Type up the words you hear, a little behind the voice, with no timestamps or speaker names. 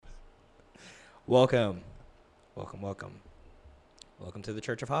Welcome. Welcome to the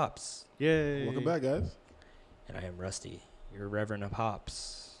Church of Hops. Yay. Welcome back, guys. And I am Rusty, your Reverend of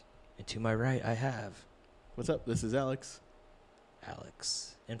Hops. And to my right, I have What's up? This is Alex.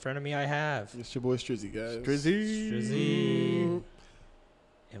 Alex. In front of me, I have It's your boy Strizzy, guys. Strizzy.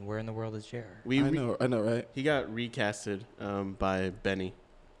 And where in the world is Jer? I know, right? He got recasted by Benny.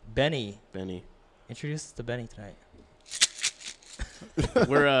 Benny. Benny. Introduce us to Benny tonight.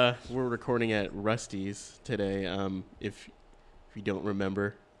 We're recording at Rusty's today. If you don't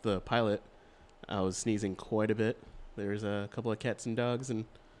remember the pilot, I was sneezing quite a bit. There's a couple of cats and dogs, and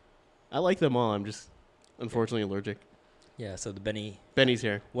I like them all. I'm just unfortunately allergic. Yeah, so the Benny's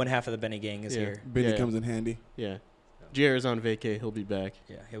here. one half of the Benny gang is Yeah. here. Benny Yeah. comes in handy. Yeah. Jer is on vacay. He'll be back.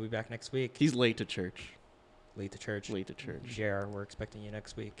 Yeah, he'll be back next week. He's late to church. Late to church. JR, we're expecting you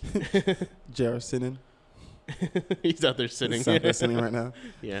next week. JR sitting. He's out there sitting. He's out there sitting right now.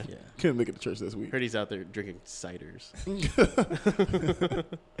 Yeah. Yeah. Couldn't make it to church this week. Heard he's out there drinking ciders.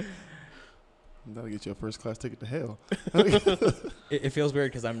 That'll get you a first class ticket to hell. It feels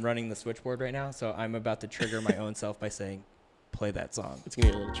weird because I'm running the switchboard right now, so I'm about to trigger my own self by saying, play that song. It's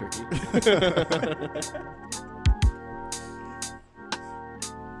going to get a little tricky.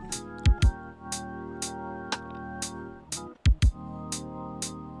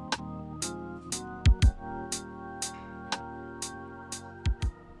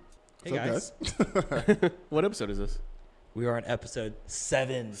 Hey What's guys, What episode is this? we are on episode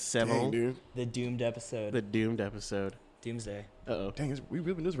 7, Dang, Seven. dude. the doomed episode, The doomed episode. Doomsday. Uh-oh. Dang, we've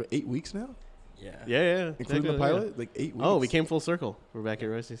been doing this for 8 weeks now? Yeah. Yeah. Including the technically, pilot? Like 8 weeks? Yeah. Oh, we came full circle. We're back at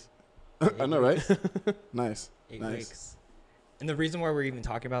Rusty's. I know, right? Nice. 8 Nice. weeks. And the reason why we're even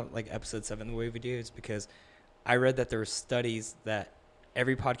talking about like episode 7 the way we do is because I read that there were studies that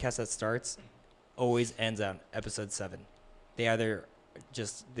every podcast that starts always ends on episode 7. They either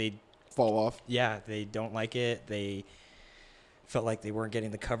they Fall off. don't like it. They felt like they weren't getting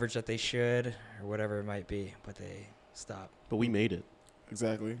the coverage that they should or whatever it might be, but they stop. But we made it.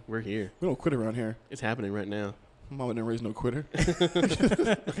 Exactly. We're here. We don't quit around here. It's happening right now. Mama didn't raise no quitter.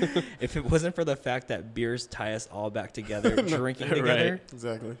 If it wasn't for the fact that beers tie us all back together, drinking together,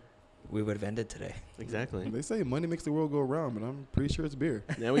 Exactly. we would have ended today. Exactly. They say money makes the world go around, but I'm pretty sure it's beer.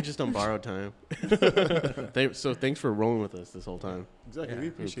 Now we just on borrowed time. So thanks for rolling with us this whole time. Exactly. Yeah. We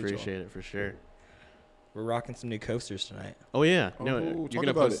We appreciate, appreciate it for sure. We're rocking some new coasters tonight. Oh, yeah. y'all. No, Oh, you're talk going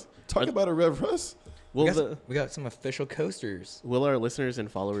to about post. it. Talk are- about it, Rev Russ. We got some official coasters. Will our listeners and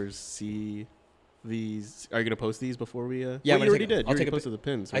followers see these? Are you going to post these before we? Yeah, well, I'm you gonna already take a- did. I'll You already take a posted the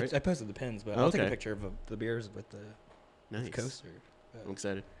pins, right? I posted the pins, but Oh, I'll take a okay. picture of the beers with the Nice. coaster. I'm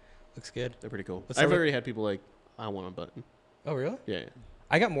excited. Looks good. They're pretty cool. Let's start I've with- already had people like, I want a button. Oh, really? Yeah.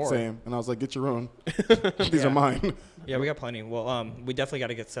 I got more. Same. And I was like, get your own. These Yeah. are mine. Yeah, we got plenty. Well, we definitely got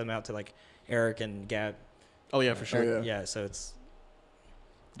to get some out to like Eric and Gab. Oh, yeah, for sure. yeah. Yeah, so it's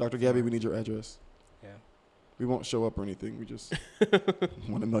Dr. Gabby, we need your address. yeah. We won't show up or anything. We just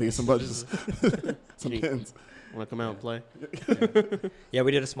want to mail you some budgets, some Sneak. pins. Want to come out and play? Yeah,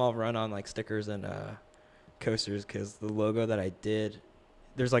 we did a small run on like stickers and coasters because the logo that I did,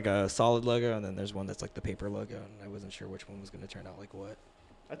 there's like a solid logo and then there's one that's like the paper logo, and I wasn't sure which one was going to turn out like what.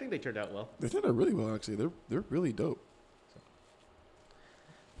 I think they turned out well. They turned out really well, actually. They're really dope.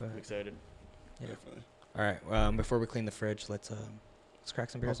 But, I'm excited. yeah. Definitely. All right. Before we clean the fridge, let's crack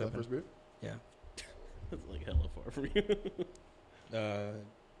some beers Pop that open. first beer? Yeah. That's like hella far from you.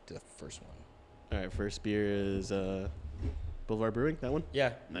 The first one. All right, first beer is Boulevard Brewing. That one.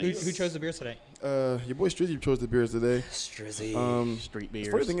 Yeah. Nice. Who chose the beers today? Your boy Strizzy chose the beers today. Strizzy. Street The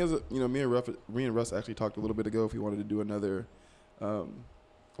beers. funny thing is, me and Russ actually talked a little bit ago if we wanted to do another,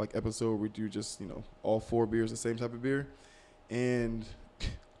 like episode where we do just all 4 beers, the same type of beer, and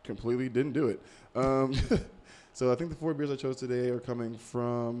completely didn't do it. So I think the 4 beers I chose today are coming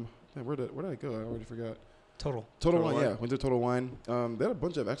from where did I go? I already forgot. Total. Total Wine. Wine, yeah. Went to Total Wine. They had a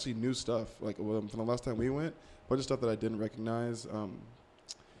bunch of actually new stuff, like from the last time we went. A bunch of stuff that I didn't recognize.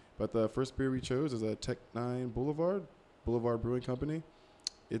 But the first beer we chose is a Tech 9 Boulevard Brewing Company.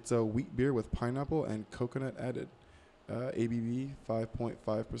 It's a wheat beer with pineapple and coconut added. ABV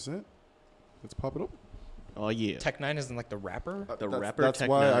 5.5%. Let's pop it open. Oh yeah. Tech 9 isn't like the rapper? The That's- rapper That's Tech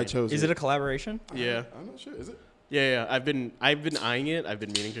why I 9. chose Is it a collaboration? Yeah. I'm not sure. Is it? Yeah. I've been eyeing it. I've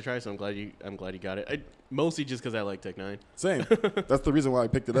been meaning to try. So I'm glad you got it. Mostly just because I like Tech 9. Same. That's the reason why I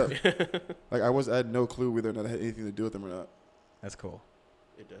picked it up. Like I had no clue whether or not it had anything to do with them or not. That's cool.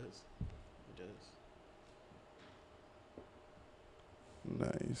 It does. It does.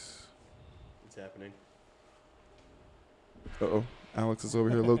 Nice. It's happening. Uh-oh. Alex is over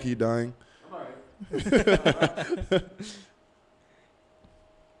here low-key dying.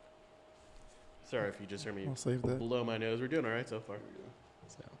 Sorry if you just heard me I'll save that. blow my nose. We're doing all right so far.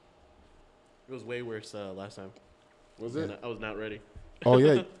 So It was way worse last time. Was And it? I was not ready. Oh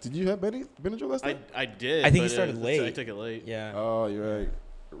yeah. Did you have Benadryl last time? I did. I think you but, started late. I took it late. yeah. Oh, you're right.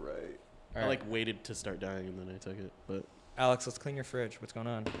 Right. All I right. waited to start dying and then I took it. But Alex, let's clean your fridge. What's going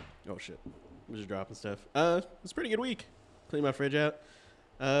on? oh shit, I'm just dropping stuff. It's a pretty good week. Clean my fridge out.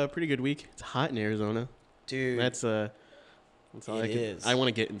 Pretty good week. It's hot in Arizona. Dude, That's all It I can. is. I want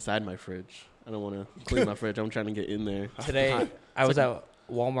to get inside my fridge. I don't want to clean my fridge. I'm trying to get in there. today I was at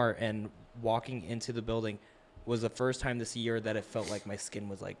Walmart and walking into the building was the first time this year that it felt like my skin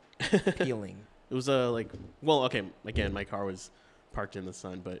was like peeling. It was okay. Again, my car was parked in the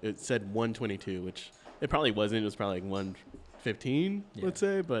sun, but it said 122, which it probably wasn't. It was probably like 115, Yeah. let's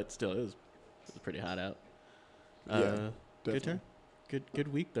say, but still, it was pretty hot out. Yeah, Good Definitely. time.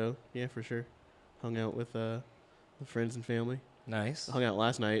 Good week though. Yeah, for sure. Hung out with friends and family. Nice. Hung out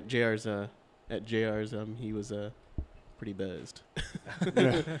last night. At JR's. He was pretty buzzed.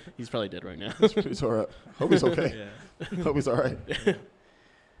 Yeah. He's probably dead right now. He's all right. Hope he's okay. Yeah. Hope he's all right.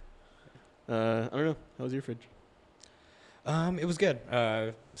 I don't know. How was your fridge? It was good.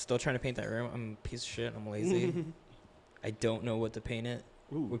 Still trying to paint that room. I'm a piece of shit. I'm lazy. I don't know what to paint it.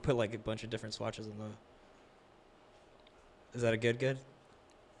 We Ooh. put like a bunch of different swatches in the. Is that a good?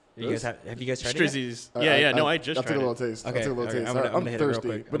 You guys have you guys tried it? Yet? Strizzy's. Yeah. No, I just I took tried a it. little taste. I Okay, took a little okay, taste. I'm gonna hit it real thirsty.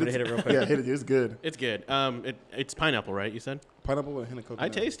 quick. I'm But gonna it's- hit it real quick. Yeah, hit it. It's good. It's good. It's pineapple, right? You said. Pineapple and hint of coconut. I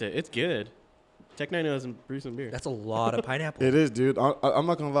taste it. It's good. Tech Nine doesn't brew some beer. That's a lot of pineapple. It is, dude. I'm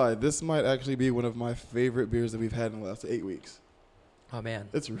not gonna lie. This might actually be one of my favorite beers that we've had in the last 8 weeks. Oh man,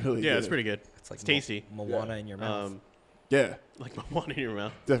 It's really Yeah, good. it's pretty good. it's like It's tasty. Moana in your mouth. Yeah, Like Moana in your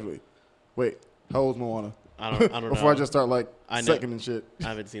mouth. definitely. Wait, how old's Moana? I don't know. Before I just start like I know. second and shit. I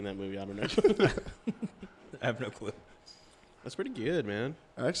haven't seen that movie. I don't know. I have no clue. That's pretty good, man.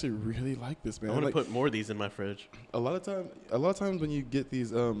 I actually really like this, man. I want to Like, put more of these in my fridge. a lot of times when you get these,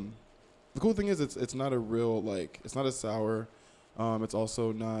 the cool thing is it's not a real it's not a sour. It's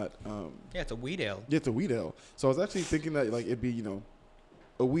also not. Yeah, it's a wheat ale. Yeah, it's a wheat ale. So I was actually thinking that like it'd be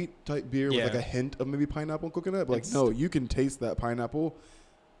a wheat type beer with like Yeah. a hint of maybe pineapple and coconut. But It's- no, you can taste that pineapple,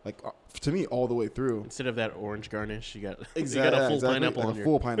 to me all the way through. Instead of that orange garnish, you got Exactly. you got a full pineapple like on a your.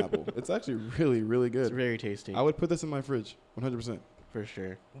 full pineapple. It's actually really, really It's good. very tasty. I would put this in my fridge, 100%. for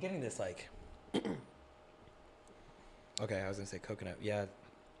sure. I'm getting this like. Okay, I was gonna say coconut. Yeah,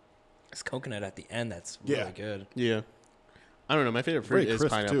 it's coconut at the end. That's really Yeah. good. Yeah. I don't know. My favorite Very fruit is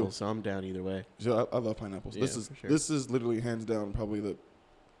crisp, pineapple, too. so I'm down either way. So I love pineapples. Yeah, This is for sure. this is literally hands down probably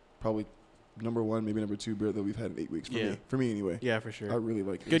number one, maybe number two beer that we've had in 8 weeks for Yeah. me. For me anyway. Yeah, for sure. I really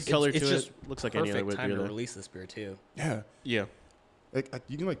like Good this. color it's to just it. Looks like any other Perfect wood time beer. to though. release this beer too. Yeah. Yeah. Like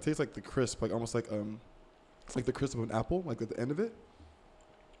you can like taste like the crisp, like almost like the crisp of an apple, like at the end of it.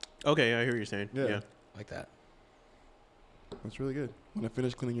 Okay, I hear what you're saying. Yeah. Yeah. Like that. That's really good. When I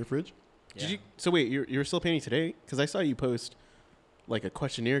finish cleaning your fridge, Yeah. Did you? So wait, you're still painting today? Because I saw you post like a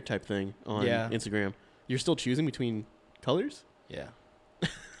questionnaire type thing on Yeah. Instagram. You're still choosing between colors? Yeah.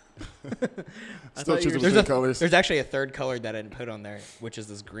 I still thought you choosing were- between There's colors. There's actually a third color that I didn't put on there, which is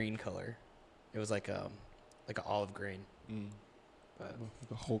this green color. It was like an olive green. But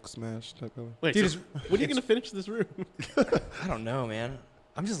Like a Hulk smash type color. Wait, Dude, so when are you gonna finish this room? I don't know, man.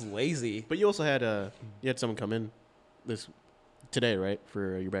 I'm just lazy. But you also had someone come in today, right,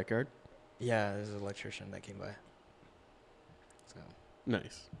 for your backyard? Yeah, there's an electrician that came by. So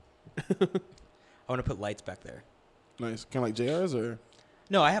Nice. I want to put lights back there. Nice. Kind of like JR's or?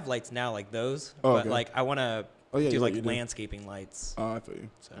 No, I have lights now like those, Oh, but okay. like I want to Oh yeah, do you like you landscaping lights. Oh, I feel you.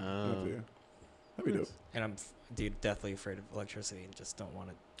 So I feel you. That'd be dope. and I'm dude deathly afraid of electricity and just don't want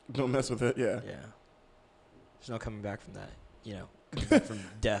to. Don't mess with it. Yeah. Yeah. There's no coming back from that. You know, coming back from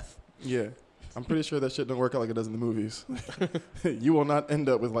death. Yeah. I'm pretty sure that shit don't work out like it does in the movies. You will not end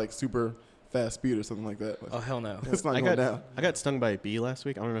up with like super fast speed or something like that. Oh hell no. It's not I going got down. I got stung by a bee last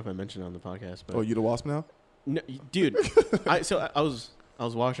week. I don't know if I mentioned it on the podcast, but Oh, you the wasp now? no, dude, I was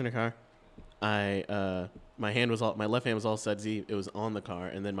washing a car. My left hand was all sudsy. It was on the car,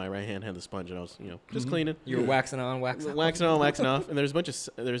 and then my right hand had the sponge, and I was just Mhm. cleaning, You were waxing on, waxing. waxing on, waxing off, and there's a bunch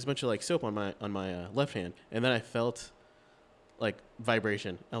of like soap on my left hand, and then I felt like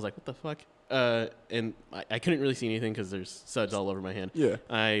vibration. I was like, what the fuck? And I couldn't really see anything because there's suds all over my hand. Yeah.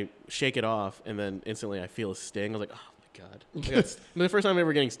 I shake it off, and then instantly I feel a sting. I was like, oh my god! The first time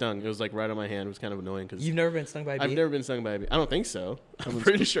ever getting stung, it was like right on my hand. It was kind of annoying because You've never been stung by a bee? I've never been stung by a bee. I don't think so. I'm been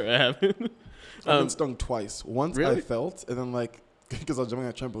pretty sure I haven't. I've been stung twice. Once I really? felt, and then like, because I was jumping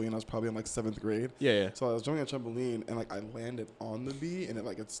on a trampoline, I was probably in like 7th grade. Yeah. So I was jumping on a trampoline, and like I landed on the bee, and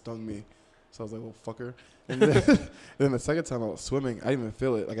it stung me. So I was like, little fucker. And then the second time I was swimming, I didn't even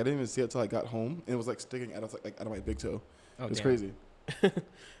feel it. Like I didn't even see it till I got home, and it was like sticking out of out of my big toe. Oh, It's damn. crazy.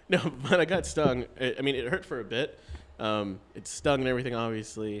 No, when I got stung, I mean, it hurt for a bit. It stung and everything,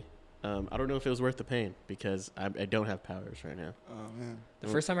 obviously. I don't know if it was worth the pain because I don't have powers right now. Oh man. The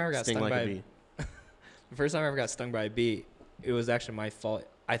first time I ever got Sting stung like by a bee. the first time I ever got stung by a bee, it was actually my fault.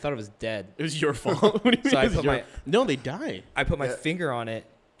 I thought it was dead. It was your fault. What do you So mean I it was put your- my No, they die. Yeah. finger on it.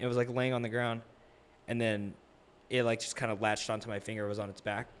 It was like laying on the ground, and then it like just kind of latched onto my finger. It was on its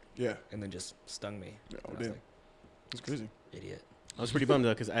back, Yeah. and then just stung me. Yeah, oh And I was damn. like, It's crazy. idiot. I was pretty bummed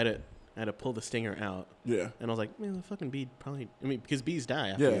though because I had to pull the stinger out, Yeah. and I was like, man, the fucking bee probably. I mean, because bees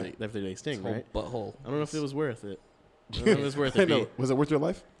die Yeah. after they sting, Its whole right? butthole. I don't know if it was worth it. I don't know if it was worth I it. know. Bee. Was it worth your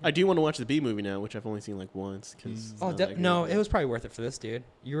life? I do want to watch the Bee movie now, which I've only seen like once. Cause it's Oh not that good. no, it was probably worth it for this dude.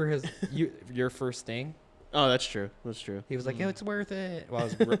 You were your first sting. Oh, that's true. That's true. He was like, "Yo, it's worth it." While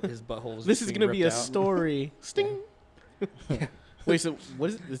his butthole was. This is being gonna be a ripped out. story. Sting. Wait, so what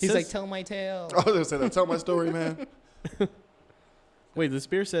is it? It He's says- like, "Tell my tale." I was gonna say that. Tell my story, man. wait, the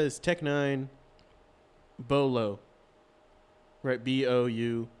spear says Tech 9 Bolo. Right,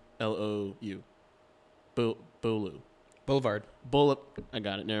 Boulou. Bolu. Boulevard. Bola. I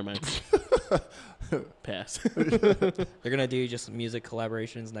got it. Never mind. Pass. They're gonna do just music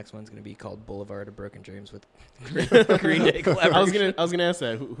collaborations. Next one's gonna be called Boulevard of Broken Dreams with Green Day collaboration. I was gonna ask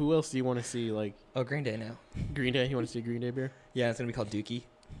that. Who else do you want to see? Like Oh, Green Day now. Green Day? You want to see a Green Day beer? Yeah, it's gonna be called Dookie.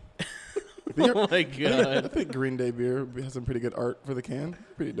 Oh my I god, think Green Day beer has some pretty good art for the can.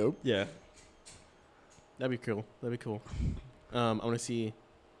 Pretty dope. Yeah. that'd be cool. That'd be cool. I want to see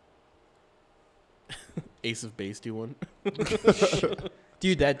Ace of Base do one.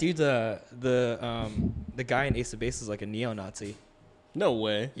 Dude, that dude's the guy in Ace of Base is like a neo-Nazi. No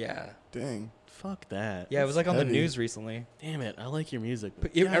way. Yeah. Dang. Fuck that. Yeah, it was like on the heavy. news recently. Damn it. I like your music.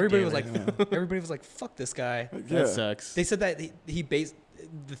 But God everybody damn was it. like, everybody was like, "Fuck this guy." that Yeah. sucks. They said that he based.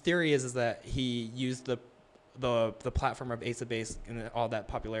 The theory is that he used the platform of Ace of Base and all that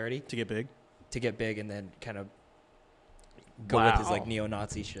popularity to get big. to get big, and then kind of go with his like Wow.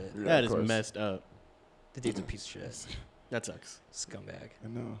 neo-Nazi shit. Yeah, that of is course. messed up. The dude's a piece of shit, That sucks. scumbag. I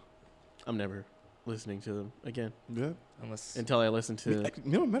know. I'm never listening to them again Yeah. Unless until I listen to.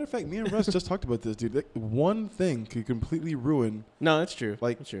 Matter of fact, me and Russ just talked about this, dude. Like, one thing could completely ruin No, that's true.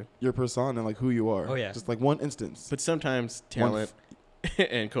 Like- that's true. your persona and like who you are. Oh, yeah. Just like one instance. But sometimes One talent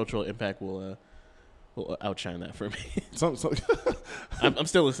and cultural impact will outshine that for me. some I'm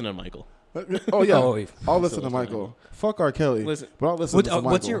still listening to Michael. oh yeah. Oh, I'll I'm listen still to listening to Michael. Fuck R. Kelly. Listen, But I'll listen to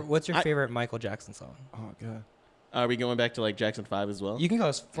Michael. what's your I- favorite Michael Jackson song? Oh god. are we going back to like Jackson 5 as well? You can go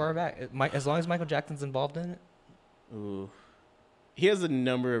as far back as long as Michael Jackson's involved in it. Ooh. He has a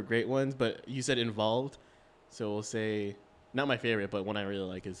number of great ones, but you said involved. So we'll say, not my favorite, but one I really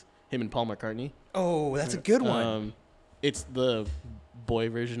like is him and Paul McCartney. Oh, that's a good one. It's the boy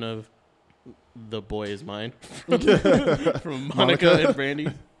version of The Boy Is Mine from Monica and Brandy.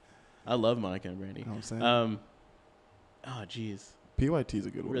 I love Monica and Brandy. You know what I'm saying? Oh, jeez. PYT's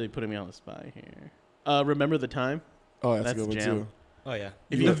a good one. Really putting me on the spot here. Remember the Time? Oh, that's, That's a good one jam. too. Oh yeah,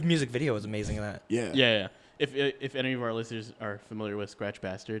 If the you- music video was amazing in that. Yeah. Yeah. If any of our listeners are familiar with Scratch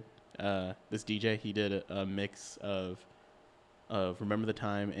Bastard, this DJ, he did a mix of Remember the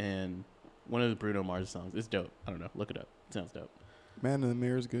Time and one of the Bruno Mars songs. It's dope. I don't know. Look it up. It sounds dope. Man in the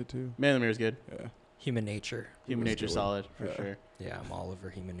Mirror is good too. Man in the Mirror is good. Yeah. Human Nature. Human was a Nature good one. solid for Yeah. sure. Yeah, I'm all over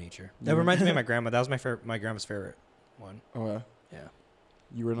Human Nature. You That were- reminds me of my grandma. That was my grandma's favorite one. Oh yeah. Yeah.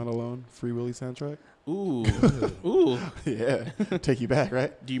 You Were Not Alone. Free Willy soundtrack. Ooh. Ooh. Yeah. Take you back,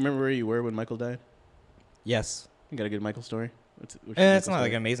 right? Do you remember where you were when Michael died? Yes. You got a good Michael story? What's your It's Michael not story?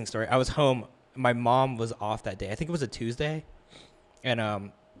 like an amazing story. I was home. My mom was off that day. I think it was a Tuesday,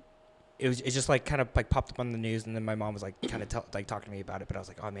 and it just like kind of like popped up on the news, and then my mom was like kind of like talking to me about it. But I was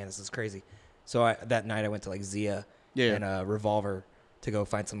like, oh man, this is crazy. So that night I went to like Zia Yeah. and Revolver to go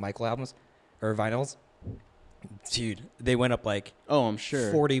find some Michael albums or vinyls. Dude, they went up like Oh, I'm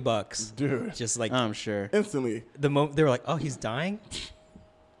sure. $40. Dude. Just like I'm sure. Instantly. the moment they were like, oh, he's dying.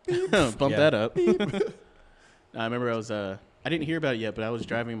 Bump Yeah. that up. I remember I didn't hear about it yet, but I was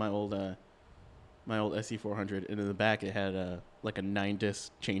driving my old SC400, and in the back it had like a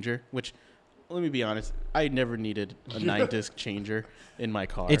 9-disc changer, which, let me be honest, I never needed a 9-disc changer in my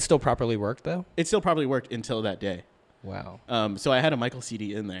car. It still properly worked though. It still probably worked until that day. Wow. So I had a Michael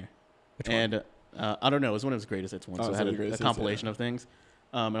CD in there. Which one? And I don't know, it was one of his greatest hits ones. Oh, So I so had the a greatest hits, compilation of things.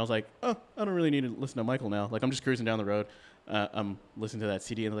 And I was like, oh, I don't really need to listen to Michael now. Like, I'm just cruising down the road. I'm listening to that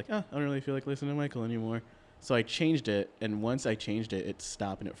CD, and I'm like, oh, I don't really feel like listening to Michael anymore. So I changed it, and once I changed it, it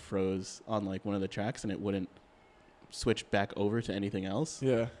stopped and it froze on like one of the tracks, and it wouldn't switch back over to anything else.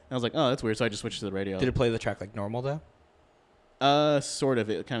 Yeah. And I was like, oh, that's weird. So I just switched to the radio. Did it play the track like normal though? Sort of.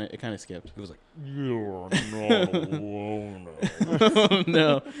 It kind of skipped. It was like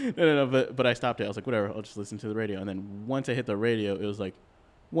No. But I stopped it. I was like, whatever. I'll just listen to the radio. And then once I hit the radio, it was like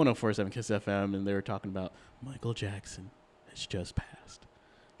 104.7 Kiss FM, and they were talking about Michael Jackson has just passed.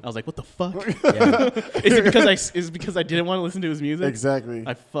 I was like, what the fuck? yeah. Is it because I didn't want to listen to his music? Exactly.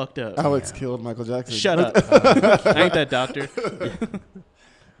 I fucked up. Alex killed Michael Jackson. Shut up. I ain't that doctor. But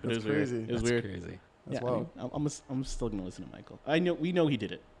That's it was crazy. Weird. It was That's weird. crazy. That's Yeah, wild. I'm still gonna listen to Michael. We know he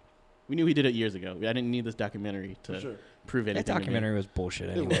did it. We knew he did it years ago. I didn't need this documentary For to sure. prove anything. That documentary was bullshit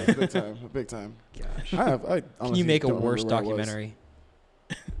It anyway. was big time. Big time. Gosh. I Can honestly you make a don't worse remember where it was. documentary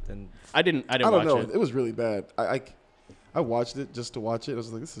than I didn't I don't watch know. it. It was really bad. I watched it just to watch it. I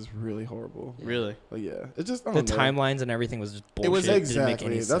was like, this is really horrible. Really? Like, yeah. It just I the don't know. timelines and everything was just bullshit. It was Didn't make Exactly.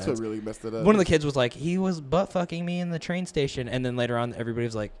 any That's sense. what really messed it up. One of the kids was like, he was butt fucking me in the train station, and then later on, everybody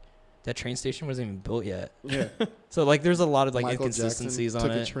was like, that train station wasn't even built yet. Yeah. So like, there's a lot of like Michael inconsistencies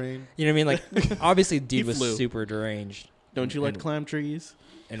Jackson on took it. a train. You know what I mean? Like, obviously, He dude was flew. super deranged Don't you like And- to climb trees?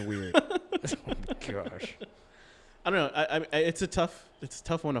 and weird. Oh my gosh. I don't know. It's a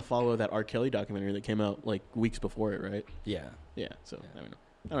tough one to follow that R. Kelly documentary that came out like weeks before it, right? Yeah, Yeah. So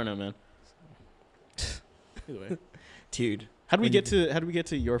I don't know, man. Either way, dude. how do we When get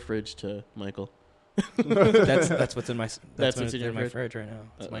to your fridge to Michael? That's what's in my That's what's in my fridge? fridge right now.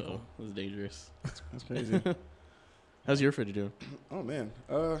 It's Michael. That was dangerous. That's crazy. How's your fridge doing? Oh man,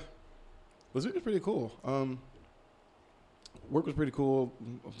 this week was pretty cool. Work was pretty cool.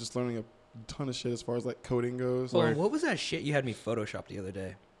 Just learning a ton of shit as far as like coding goes. Oh, what was that shit you had me Photoshop the other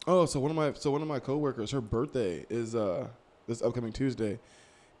day? Oh, so one of my coworkers, her birthday is this upcoming Tuesday,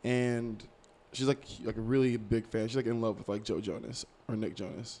 and she's like a really big fan. She's like in love with like Joe Jonas or Nick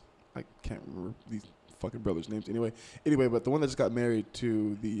Jonas. I can't remember these fucking brothers' names anyway. But the one that just got married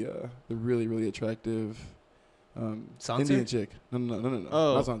to the really really attractive Sansa? Indian chick. No.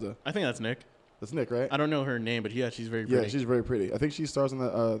 Oh. Not Sansa. I think that's Nick. That's Nick, right? I don't know her name, but yeah, she's very pretty. Yeah, she's very pretty. I think she stars in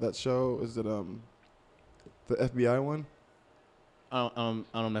that show. Is it the FBI one? I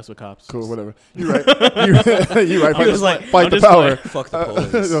don't mess with cops. Cool, whatever. You're right. You're right. He was like, fight I'm the just power. like, fuck the You know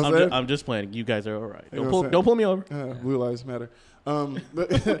police. what I'm saying? I'm just playing. You guys are all right. You know what I'm saying? Don't pull me over. Blue lives matter.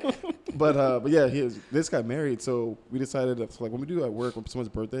 But yeah, this got married, so we decided that like when we do at work when someone's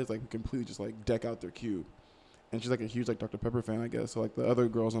birthday, it's like we completely just like deck out their cube. And she's like a huge like Dr. Pepper fan, I guess. So like the other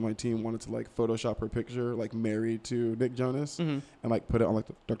girls on my team wanted to like Photoshop her picture like married to Nick Jonas and like put it on like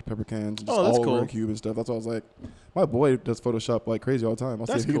the Dr. Pepper cans and just Oh, that's all over cool. her cube and stuff. That's why I was like, my boy does Photoshop like crazy all the time. I'll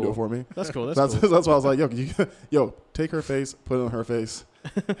see That's if he can do cool. it for me. That's cool. That's why I was like, yo, take her face, put it on her face,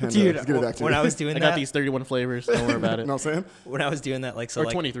 and, Dude, just get it back to when me. I was doing I that, got these 31 flavors. Don't worry about you it. know what I'm saying? when I was doing that, like, so Or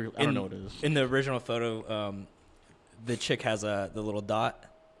like 23. I don't know what it is. in the original photo, the chick has the little dot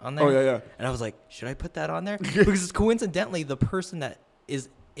on there. Oh yeah. And I was like, should I put that on there? Because coincidentally, the person that is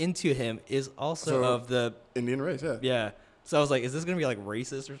into him is also So- of the Indian race, yeah. yeah. So I was like, is this gonna be like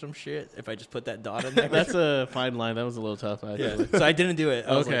racist or some shit if I just put that dot in there? That's a fine line. That was a little tough. yeah. So I didn't do it.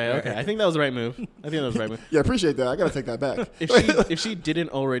 I was like, Okay. all right. I think that was the right move. I think that was the right move. Yeah, appreciate that. I gotta take that back. If she didn't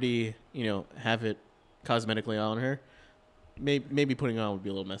already, have it cosmetically on her, maybe putting it on would be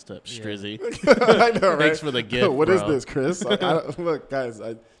a little messed up. Yeah. Strizzy. I know, right? Thanks for the gift. What is bro. this, Chris? Look, guys,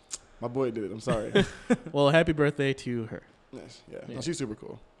 my boy did it. I'm sorry. Well, happy birthday to her. Yes, yeah. Yeah. No, she's super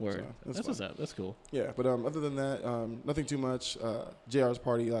cool. Word. So, That's what's up. That's cool. Yeah, but other than that, nothing too much. JR's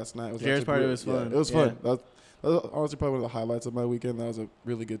party last night was JR's actually party really- was yeah, fun. it was Yeah. fun. That was honestly probably one of the highlights of my weekend. That was a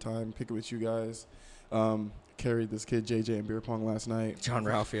really good time kicking with you guys. Carried this kid JJ in beer pong last night. John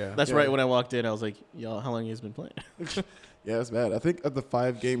Ralph, yeah. That's Yeah. right. When I walked in, I was like, "Y'all, how long you guys been playing?" Yeah, it's bad. I think of the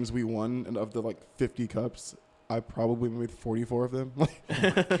 5 games we won and of the like 50 cups, I probably made 44 of them.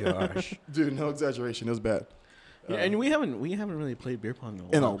 Gosh. Dude, no exaggeration. It was bad. Yeah, and we haven't really played beer pong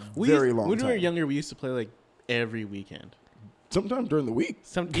in a while. very long When we were time. younger, we used to play like every weekend. Sometime during the week.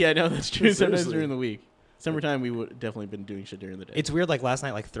 Yeah, no, that's true. Sometimes Seriously. during the week. Summertime, we would definitely been doing shit during the day. It's weird, like last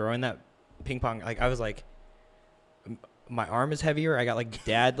night, like throwing that ping pong. Like I was like, my arm is heavier. I got like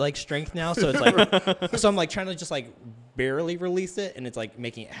dad like strength now, so it's like, so I'm like trying to just like barely release it, and it's like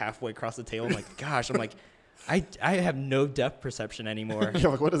making it halfway across the table. I'm like, gosh, I'm like, I have no depth perception anymore. Yeah,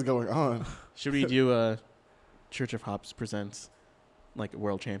 like what is going on? Should we do a Church of Hops presents like a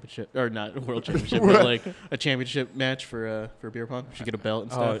world championship or not a world championship, but like a championship match for beer pong? Should get a belt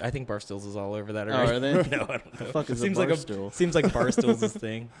and Oh, stuff. I think Barstools is all over that Oh, already. are they? No, I don't know. The fuck is seems a like Barstool? seems like Barstools'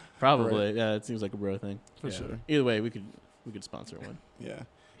 thing. Probably. Yeah, it seems like a bro thing. For Yeah. sure. Either way, we could sponsor one. Yeah.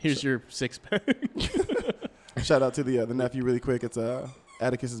 Here's your 6-pack. Shout out to the nephew really quick. It's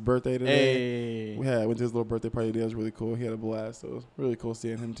Atticus's birthday today. Hey, Went to his little birthday party today. It was really cool. He had a blast. So it was really cool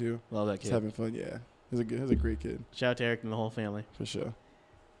seeing him too. love that Just kid. having fun. Yeah, he's a great kid Shout out to Eric and the whole family. for sure.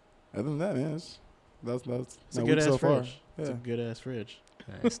 Other than that, man, that's It's a my good week ass so far. fridge. It's a Yeah. good ass fridge.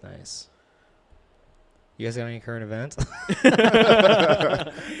 Nice. You guys got any current events?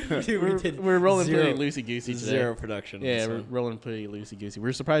 Dude, we did we're rolling zero- pretty loosey goosey today. Zero production. on Yeah, this we're one. rolling pretty loosey goosey.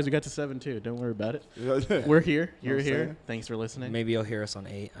 We're surprised we got to 7 too. Don't worry about it. Yeah. We're here. Know You're what I'm here. saying? Thanks for listening. Maybe you'll hear us on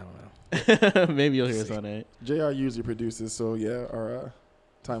 8. I don't know. Maybe you'll hear us on 8. JR usually produces, so yeah, our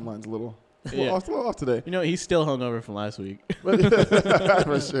timeline's a little, Yeah. a little off today. You know, he's still hungover from last week.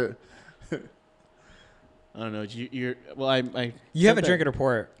 For sure. I don't know. You're well. I You have said a drink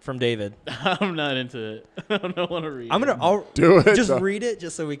report from David. that. I'm not into it. I don't want to read. I'll Do it. just No. read it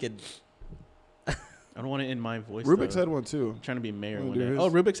just so we could. I don't want it in my voice. Rubik's though. had one too. I'm trying to be mayor Wanna one do day. his? Oh,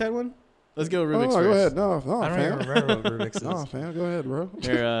 Rubik's had one. Let's go Rubik's oh, first. go ahead. No, I don't fam. even remember what Rubik's is. No, fam. Go ahead, bro.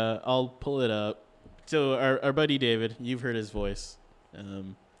 Here, I'll pull it up. So our buddy David, you've heard his voice.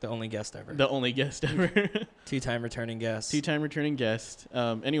 The only guest ever. The only guest ever. 2-time returning guest. 2-time returning guest.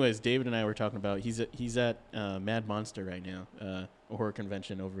 Anyways, David and I were talking about he's at Mad Monster right now, a horror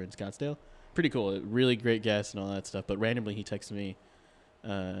convention over in Scottsdale. Pretty cool, really great guest and all that stuff. But randomly he texted me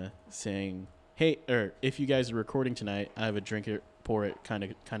saying, "Hey, or if you guys are recording tonight, I have a drink it, pour it kind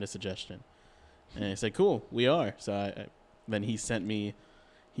of suggestion." And I said, "Cool, we are." So then he sent me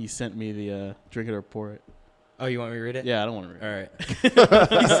the drink it or pour it. Oh, you want me to read it? Yeah, I don't want to read. All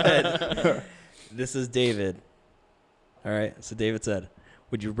right. He said, "This is David." All right. So David said,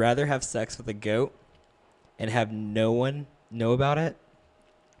 "Would you rather have sex with a goat and have no one know about it,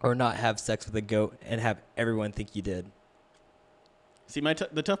 or not have sex with a goat and have everyone think you did?" See,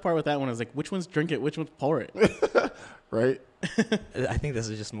 the tough part with that one is like, which one's drink it, which one's pour it. Right? I think this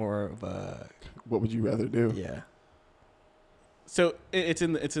is just more of a What would you rather do? yeah. So it's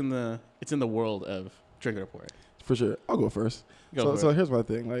in the world of drink it or pour it. For sure. I'll go first. Go for So it. here's my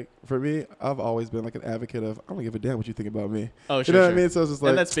thing. Like, for me, I've always been like an advocate of, I don't give a damn what you think about me. Oh, You sure, know sure. what I mean? So it's just like,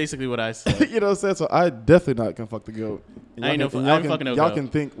 And that's basically what I said. you know what I'm saying? So I definitely not gonna fuck the goat. And I y'all know can- fu- y'all I'm can- fucking no Y'all goat. can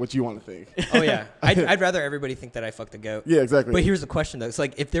think what you want to think. Oh yeah. I'd rather everybody think that I fucked a goat. Yeah, exactly. But here's the question though. It's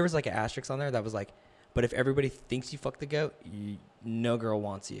like if there was like an asterisk on there that was like, but if everybody thinks you fucked the goat, no girl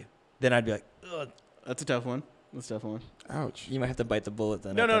wants you. Then I'd be like, ugh. That's a tough one. That's a tough one. Ouch. You might have to bite the bullet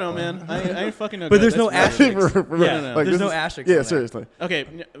then. No, at that point. man. I ain't fucking no But goat. there's no That's asterisk. ridiculous. For- Yeah, no. like, there's this no is- asterisk. Yeah, on that. seriously.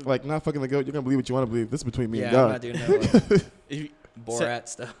 Okay. Like, not fucking the goat, you're gonna believe what you want to believe. This is between me Yeah, and I'm God. not doing no If you- Borat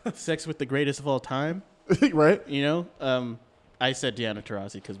stuff. sex with the greatest of all time, Right? you know? I said Diana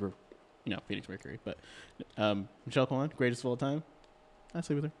Taurasi because we're, Phoenix Mercury. But Michelle Kwan, greatest of all time, I'd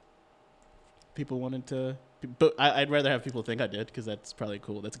sleep with her. People wanted to... But I'd rather have people think I did because that's probably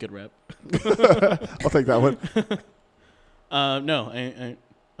cool. That's a good rep. I'll take that one. No, I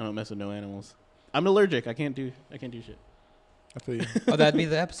don't mess with no animals. I'm allergic. I can't do shit. I feel you. Oh, that'd be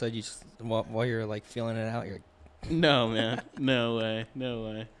the episode. You just while you're like feeling it out, you're like, No, man. No way.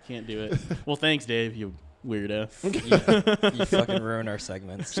 Can't do it. Well, thanks, Dave, you weirdo. you fucking ruin our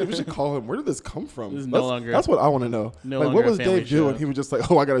segments. Shit, we should call him. Where did this come from? This is no longer- That's what I want to know. no like, longer what a was family Dave doing? show. He was just like,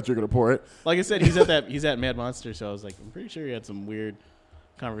 oh, I got to drink it or pour it. Like I said, he's at Mad Monster, so I was like, I'm pretty sure he had some weird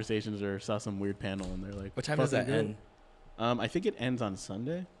conversations or saw some weird panel, and they're like, What time does that "Fucking end? good." I think it ends on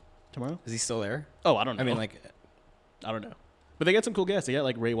Sunday, tomorrow. Is he still there? Oh, I don't know. I mean, like, I don't know. But they got some cool guests. They got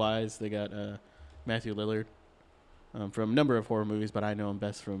like Ray Wise. They got Matthew Lillard from a number of horror movies, but I know him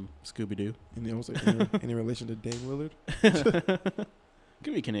best from Scooby Doo. And he was like, any relation to Dame Lillard?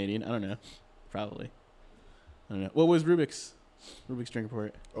 Could be Canadian. I don't know. Probably. I don't know. What was Rubik's drink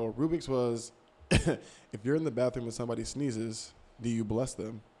report? Oh, Rubik's was, if you're in the bathroom and somebody sneezes, do you bless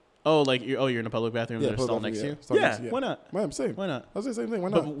them? Oh, like you're in a public bathroom. Yeah, and there's a stall public next bathroom, to you. stall Yeah, next to you. why not? Man, same. Why not? I was saying the same thing. Why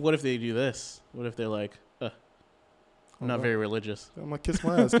But not? what if they do this? What if they're like, I'm not very religious. I'm like, kiss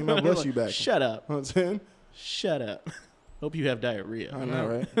my ass. Give my bless you back. Shut up. You know what I'm saying? Shut up. Hope you have diarrhea. I know,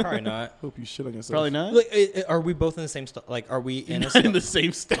 right? probably not. Hope you shit on yourself. Probably not. Like, are we both in the same stall? Like, are we in a Not in stall? the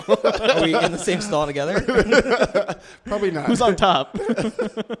same stall. Are we in the same stall together? Probably not. Who's on top?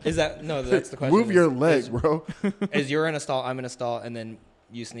 Is that no? That's the question. Move your Is- leg, bro. Is you're in a stall, I'm in a stall, and then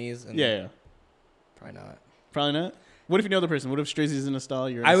you sneeze? And Yeah. Probably not. Probably not. What if you know the person? What if Strazzy's in a stall?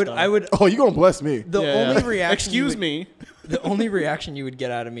 You're in a stall? I would. Oh, you gonna bless me? The Yeah. only reaction. Excuse me. The only reaction you would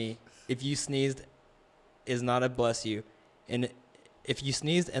get out of me if you sneezed is not a bless you, and if you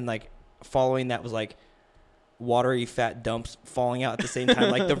sneezed and like following that was like watery fat dumps falling out at the same time,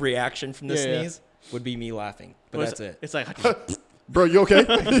 like the reaction from the Yeah, yeah. sneeze would be me laughing. But Well, that's it. It's like, Bro, you okay?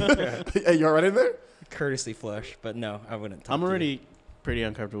 Hey, you all right in there? Courtesy flush, but no, I wouldn't. Talk I'm to you. already pretty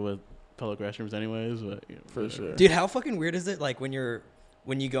uncomfortable with public restrooms anyways, but For sure. Dude, how fucking weird is it? Like when you're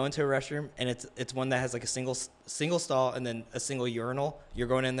when you go into a restroom and it's one that has like a single stall and then a single urinal, you're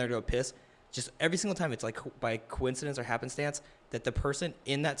going in there to go piss. Just every single time, it's like by coincidence or happenstance that the person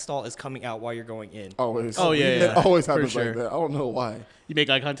in that stall is coming out while you're going in. Always. Oh, yeah, It yeah. always For happens sure. like that. I don't know why. You make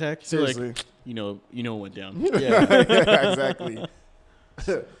eye contact. You're Seriously. like, you know what went down. Yeah, exactly.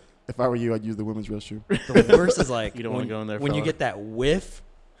 If I were you, I'd use the women's restroom. The worst is like You don't wanna when, go in there, when you fella. get that whiff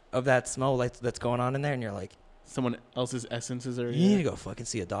of that smell like that's going on in there, and you're like, Someone else's essences are. you need to go fucking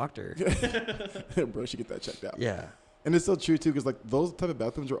see a doctor. Bro, she get that checked out. Yeah. And it's so true too, because like those type of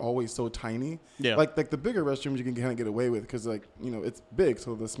bathrooms are always so tiny. Yeah. Like the bigger restrooms you can kind of get away with because like it's big,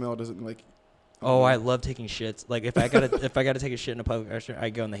 so the smell doesn't like. Oh, I love taking shits. Like if I gotta take a shit in a public restroom, I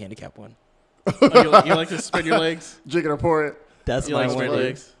go in the handicap one. Oh, you like to spread your legs? Drink it or pour it. That's You my like one. spread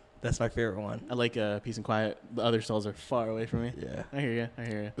legs? That's my favorite one. I like peace and quiet. The other stalls are far away from me. Yeah. I hear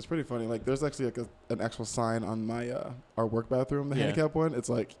you. It's pretty funny. Like there's actually like an actual sign on my our work bathroom, the Yeah. handicap one. It's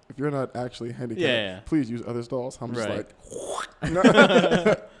like if you're not actually handicapped, Yeah. please use other stalls. I'm just Right.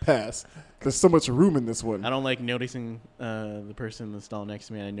 like, pass. There's so much room in this one. I don't like noticing the person in the stall next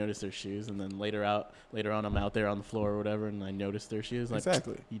to me, and I notice their shoes, and then later on, I'm out there on the floor or whatever, and I notice their shoes. Like,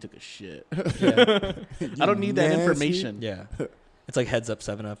 Exactly. you took a shit. Yeah. I don't need that nasty. information. Yeah. It's like heads up,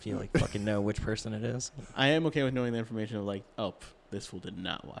 7-Up. You like fucking know which person it is. I am okay with knowing the information of like, this fool did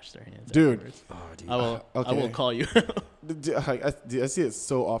not wash their hands. Dude. afterwards. Oh, dude. I will Okay. call you. I see it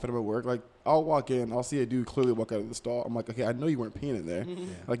so often at my work. Like I'll walk in, I'll see a dude clearly walk out of the stall. I'm like, okay, I know you weren't peeing in there.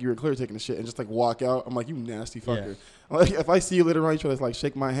 Like you were clearly taking a shit, and just like walk out. I'm like, you nasty fucker. Like if I see you later on, you try to like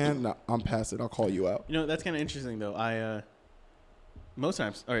shake my hand, nah, I'm past it. I'll call you out. You know, that's kind of interesting though. I most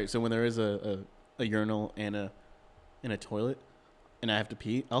times, all right. So when there is a urinal and a toilet, and I have to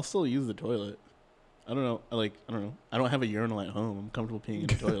pee, I'll still use the toilet. I don't know. I don't have a urinal at home. I'm comfortable peeing in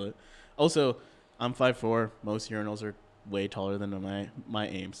the toilet. Also, I'm 5'4". Most urinals are way taller than my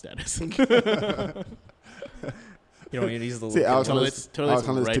aim status. You don't need to use the See, little Alex kid on one. his, Toilet's Alex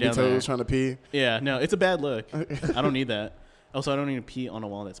on his right tippy down there. toes trying to pee. Yeah, no, it's a bad look. I don't need that. Also, I don't need to pee on a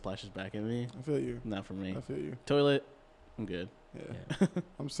wall that splashes back at me. I feel you. Not for me. I feel you. Toilet, I'm good. Yeah.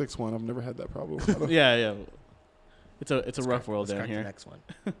 I'm 6'1". I've never had that problem. I don't- Yeah. It's a Let's rough crack- world let's down crack the here. next one.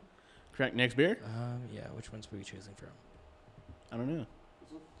 Crack next beer? Yeah. Which ones were we choosing from? I don't know.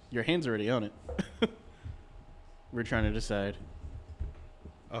 Your hand's already on it. We're trying to decide.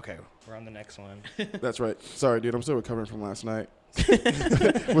 Okay, we're on the next one. That's right. Sorry, dude. I'm still recovering from last night.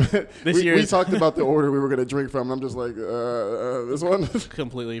 This we year's talked about the order we were gonna drink from. And I'm just like, this one.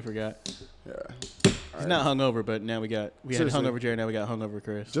 completely forgot. Yeah. He's not hungover, but now we had Seriously. hungover Jared. Now we got hungover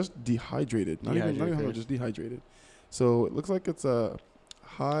Chris. Just dehydrated. Not even Dehydrated, hungover, Chris. just dehydrated. So it looks like it's a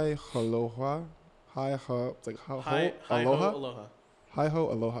hi aloha. It's like aloha. Hi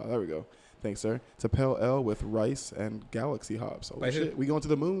ho aloha. There we go. Thanks, sir. It's a pale ale with rice and galaxy hops. Oh By who? shit, we going to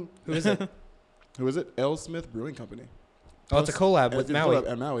the moon. Who is it? Who is it? L. Smith Brewing Company. Oh, it's a collab with It's Maui.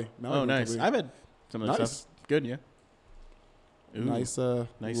 at Maui. Maui Oh, Brewing nice. Company. I've had some of that Nice. stuff. Good, yeah. Ooh, Nice,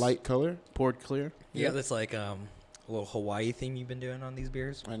 Nice. light color. poured clear. Yeah, that's like a little Hawaii theme you've been doing on these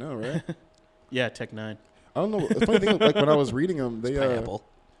beers. I know, right? Yeah, Tech 9. I don't know. The funny thing, like when I was reading them, It's they pineapple.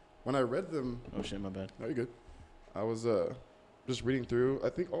 when I read them, Oh shit, my bad. no, you're good. I was just reading through. I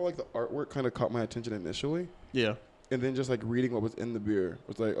think all like the artwork kind of caught my attention initially, Yeah, and then just like reading what was in the beer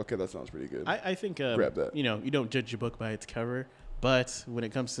was like, okay, that sounds pretty good. I think Grab that. You know, you don't judge a book by its cover, but when it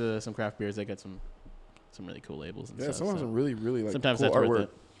comes to some craft beers, they got some really cool labels and Yeah, stuff. some of so them really, really like sometimes cool that's worth artwork.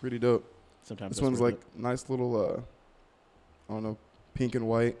 it. Pretty dope. Sometimes This that's one's worth like nice little, I don't know, pink and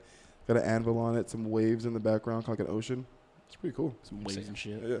white. Got an anvil on it, some waves in the background, kind of like an ocean. It's pretty cool. it. Some waves and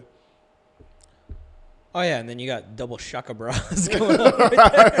shit. Yeah. Oh yeah, and then you got double shaka bras going on.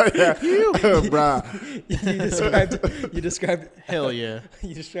 Right there. Bruh. You described Hell yeah,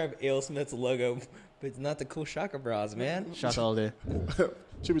 you described Ale Smith's logo, but it's not the cool shaka bras, man. shots all day.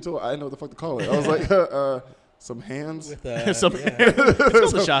 Should be told, I didn't know what the fuck to call it. I was like, some hands. With Some- yeah. It's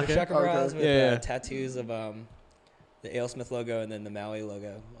called the The shaka. shaka bras Okay. with Yeah. tattoos of the Ale Smith logo and then the Maui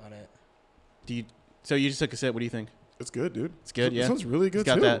logo on it. So you just took a sip. What do you think? It's good, dude. It's good, yeah. This one's really good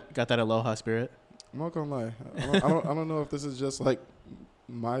It's too. got that aloha spirit. I'm not gonna lie. I don't know if this is just like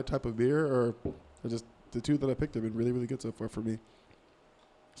my type of beer or just the two that I picked have been really, really good so far for me.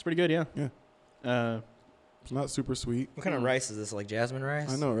 It's pretty good, yeah. Yeah. It's not super sweet. What kind of rice is this? Like jasmine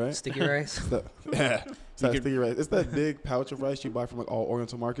rice? I know, right? Sticky rice? It's that, yeah. It's that sticky rice. It's that big pouch of rice you buy from like all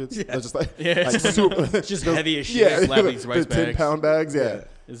Oriental markets. Yeah. That's just like, Yeah, like super. It's just those- heavy as shit. Yeah, Slap these rice the 10 bags. pound bags. Yeah.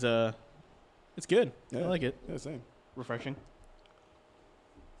 is it's good. I Yeah. like it. Yeah, same. Refreshing.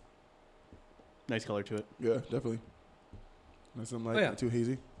 Nice color to it. Yeah, definitely. Nice and light, Oh, yeah. not too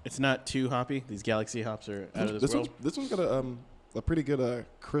hazy. It's not too hoppy. These Galaxy hops are out of this world. This one's got a a pretty good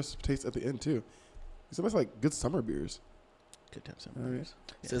crisp taste at the end too. It's almost like good summer beers. Good time summer All right. beers.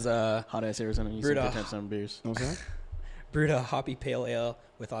 This is Hot ass Arizona. You some Brewed good time summer beers. You know what I'm saying? brewed a hoppy pale ale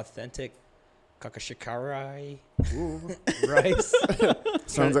with authentic kakashikari Ooh. rice.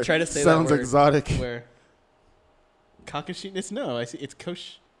 Sounds Try to say that sounds word. exotic. Where? Kakashi? It's no. I see. It's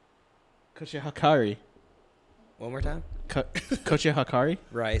Koshihakari. One more time. Koshihakari.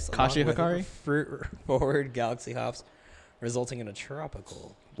 Rice. Kashi along with Hikari? Fruit forward galaxy hops, resulting in a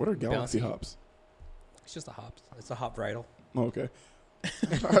tropical. What are galaxy Bouncy. hops? It's just a hops. It's a hop varietal. Oh, okay.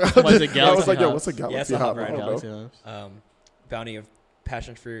 Was it I was like, galaxy yo, what's a hops? galaxy Yeah, it's a hop? hop, I don't right? know. Galaxy hops. Bounty of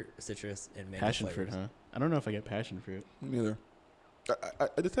passion fruit, citrus, and mango Passion fruit, flavors. huh? I don't know if I get passion fruit. Me neither.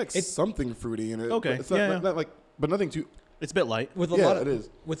 I detect It's- something fruity in it. Okay, but it's not, yeah, not like, but nothing too. It's a bit light. With a Yeah, lot it of is.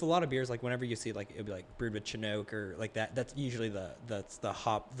 with a lot of beers, like whenever you see like it'll be like brewed with Chinook or like that. That's usually that's the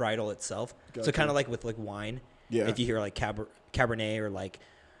hop varietal itself. So Gotcha. kind of like with like wine. Yeah. If you hear like Cabernet or like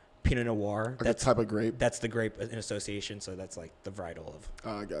Pinot Noir, like a that's type of grape. that's the grape in association. So that's like the varietal of.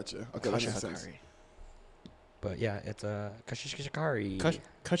 I gotcha. Okay, that makes sense. Koshihakari. But yeah, it's a Kashishikari.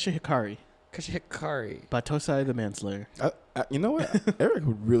 Koshihakari. Kashishikari. By Tosai the Manslayer. You know what? Eric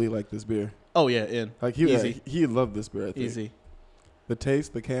would really like this beer. Oh, yeah, in. Like he Easy. he loved this beer. I think. Easy. The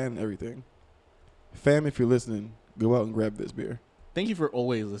taste, the can, everything. Fam, if you're listening, go out and grab this beer. Thank you for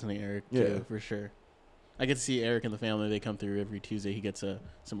always listening, Eric, Yeah. too, for sure. I get to see Eric and the family. They come through every Tuesday. He gets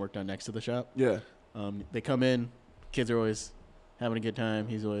some work done next to the shop. Yeah. They come in. Kids are always having a good time.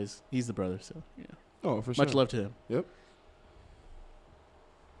 He's the brother, so, yeah. Oh, for sure. Much love to him. Yep.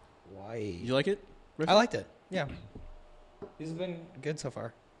 Why? You like it? I liked it. Yeah. These have been good so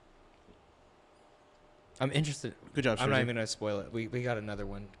far. I'm interested. Good job, I'm not Scherzer. even gonna spoil it. We got another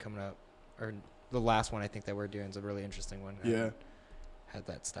one coming up, or the last one I think that we're doing is a really interesting one. I Yeah. haven't had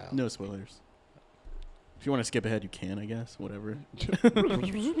that style. No spoilers. If you want to skip ahead, you can, I guess. Whatever.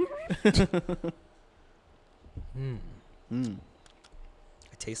 Mm. Mm.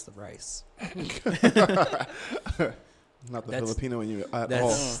 I taste the rice. Not the That's- Filipino in you at That's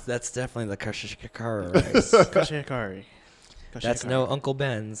all. that's definitely the Kashishikara rice. Koshihakari. That's no Uncle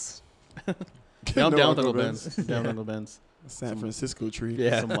Ben's. No, I'm No down with Uncle Uncle Ben's. Ben's. Down with Uncle Ben's. San Francisco treat.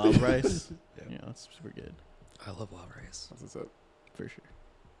 Yeah. Some wild rice. Yeah. Yeah, that's super good. I love wild rice. That's what's up, For sure.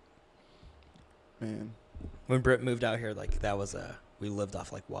 man. When Britt moved out here, like that was we lived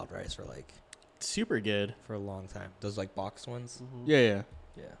off like wild rice for Super good. a long time. Those like boxed ones. Yeah, yeah.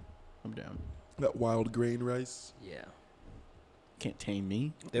 Yeah. I'm down. That wild grain rice. Yeah. Can't tame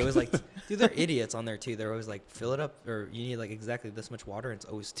me. There was like, dude, they're idiots on there too. They're always like, fill it up, or you need like exactly this much water, and it's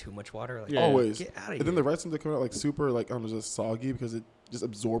always too much water. Like, Yeah. Always. get out of And here. then the rice seems to come out like super, like I don't know, just soggy because it just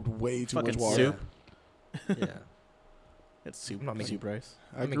absorbed way too Fucking much water. soup. Yeah. It's soup. I'm not making- Soup rice.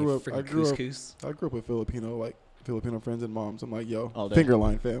 I I'm grew up. making I freaking grew up. couscous. I grew up with Filipino friends and moms. I'm like, yo, All day. finger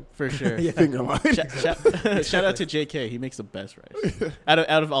line, fam. For sure. Yeah. Finger line. Shout out to JK. He makes the best rice. out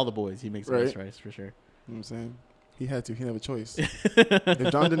of all the boys, he makes the best Right. rice for sure. You know what I'm saying? He had to. He didn't have a choice.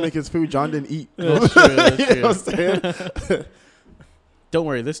 If John didn't make his food, John didn't eat. That's true. That's You know what true. I'm saying? Don't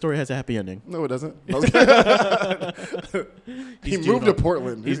worry, this story has a happy ending. No, it doesn't. He He's moved doing to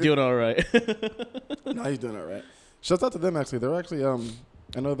Portland. He's doing all right. No, he's doing all right. Shouts out to them, actually. They're actually,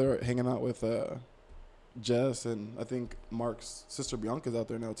 I know they're hanging out with Jess, and I think Mark's sister Bianca's out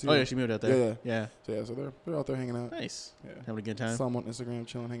there now, too. Oh yeah, she moved out there. Yeah, Yeah. So, yeah, so they're out there hanging out. Nice. Yeah. Having a good time. Saw them on Instagram,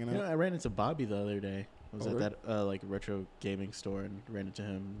 chilling, hanging You know, out. I ran into Bobby the other day. I was Oh, at really? that like retro gaming store and ran into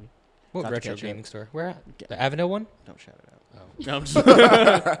him. What Got to retro catch up. gaming store? Where at? Ga- The Avondale one? Don't shout it out. Oh. No, I'm just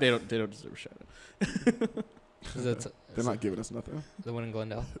they don't deserve a shout out. Is it They're not giving us nothing. the one in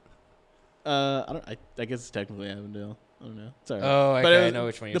Glendale? I guess it's technically Avondale. I don't know. Sorry. Oh, okay. But I know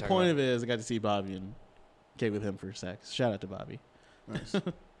which one you're The talking point about. of it is I got to see Bobby and came with him for sex. Shout out to Bobby. Nice. I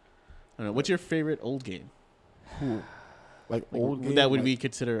don't know. What's your favorite old game? Cool. Like Like, old game? that would like, we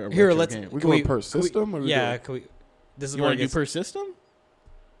consider a Here, retro let's- game? We Can going we- per can we- system? Or we Yeah, doing- can we? This is You where want it to do gets, per system?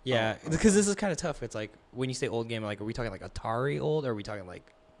 yeah, Oh. because this is kind of tough. It's like when you say old game, like are we talking like Atari old, or are we talking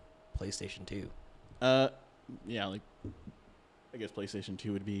like PlayStation 2? Yeah, like I guess PlayStation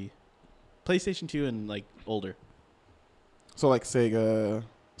 2 would be PlayStation 2 and like older. So like Sega,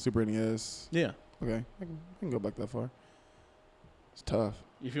 Super NES. Yeah. Okay, I can go back that far. It's tough.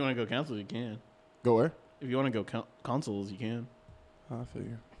 If you want to go consoles, you can. Go where? If you want to go consoles, you can. I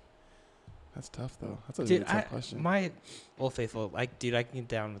figure. That's tough though. That's a Dude, really tough question. my Old Faithful, like, dude, I can get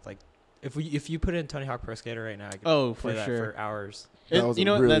down with like if you put in Tony Hawk Pro Skater right now, I could Oh, play for that sure. for hours. That was you a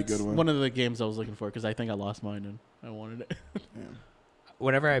know what? really That's good one. one of the games I was looking for because I think I lost mine and I wanted it. Damn.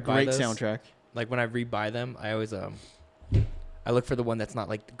 Whenever I buy Great those, soundtrack. like when I rebuy them, I always I look for the one that's not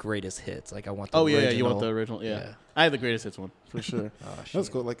like the greatest hits. Like I want the Oh original. yeah, you want the original? Yeah. I have the greatest hits one. For sure. Oh, That's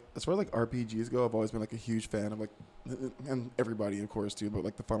shit. cool. Like as far as like RPGs go, I've always been like a huge fan of like, and everybody of course too, but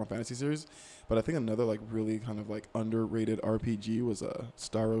like the Final Fantasy series. But I think another like really kind of like underrated RPG was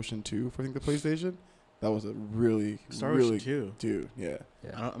Star Ocean 2 for I think the PlayStation. That was a really Star really Ocean 2. dude. Yeah,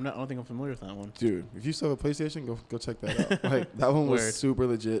 Yeah. I don't think I'm familiar with that one. dude. If you still have a PlayStation, go check that out. Like that one was Word. super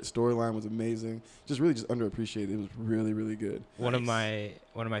legit. Storyline was amazing. Just really just underappreciated. It was really really good. One of Nice.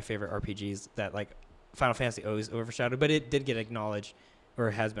 my favorite RPGs that like Final Fantasy always overshadowed, but it did get acknowledged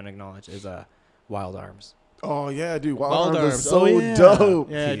or has been acknowledged is Wild Arms. Oh yeah, dude. Wild, Wild Arms is Arms. so Oh, yeah. dope.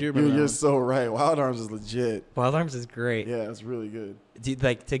 Yeah, I do Dude, remember that you're one. so right. Wild Arms is legit. Wild Arms is great. Yeah, it's really good. Dude,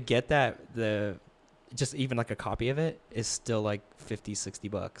 like to get that just even like a copy of it is still like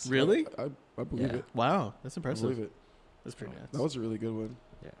 $50-$60. Really? I believe Yeah. it. Wow, that's I impressive. believe it. That's pretty nuts. That was a really good one.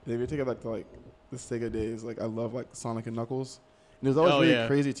 Yeah. And if you take it back to like the Sega days, like I love like Sonic and Knuckles. And it was always Oh, really yeah.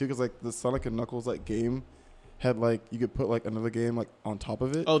 crazy too, because like the Sonic and Knuckles like game had like you could put like another game like on top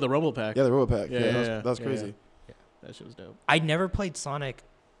of it. Oh, the Rumble Pack. Yeah, the Robo Pack. Yeah, Yeah, yeah, that was yeah, crazy. That shit was dope. I never played Sonic.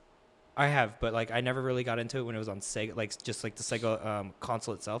 I have, but like I never really got into it when it was on Sega, like just like the Sega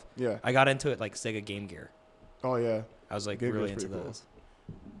console itself. Yeah. I got into it like Sega Game Gear. Oh yeah. I was like Game really Gear's into pretty cool. those.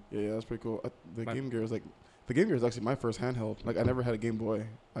 Yeah, that's pretty cool. The My- Game Gear is like the Game Gear is actually my first handheld. Like I never had a Game Boy.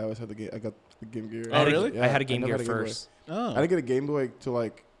 I always had the game. I got the Game Gear. Oh, really? I had a I Game never Gear had a Game Boy. first. Oh. I didn't get a Game Boy till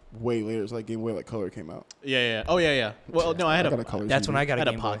like way later. So like Game Boy like Color came out. Yeah. Oh, yeah. Well, no, I had got a a Color. That's TV. when I got had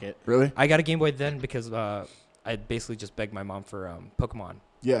a a Game Boy. Pocket. Really? I got a Game Boy then because I basically just begged my mom for Pokemon.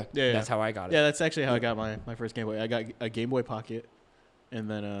 Yeah. Yeah. That's how I got it. Yeah, that's actually how I got my first Game Boy. I got a Game Boy Pocket, and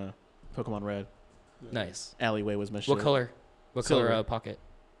then Pokemon Red. Nice. Alleyway was my shit. What color? What Silver. color pocket?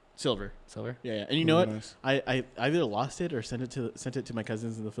 Silver. Silver. Yeah. And you know what? Nice. I either lost it or sent it to my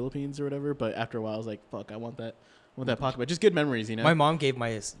cousins in the Philippines or whatever. But after a while, I was like, "Fuck, I want that pocket." But just good memories, you know. My mom gave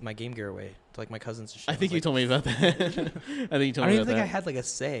my Game Gear away to like my cousins and shit. I think was you like, told me about that. I think you I told don't me even about think that. I had like a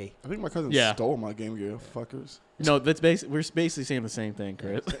say. I think my cousin Yeah. stole my Game Gear. Fuckers. No, we're basically saying the same thing,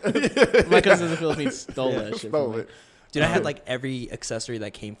 Chris. My cousins in the Philippines stole that shit. Stole from me. it. Dude, I had like every accessory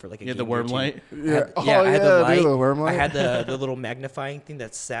that came for like a Yeah, Game the Gear worm too. light. Yeah. I had the dude, light. the worm light. I had the little magnifying thing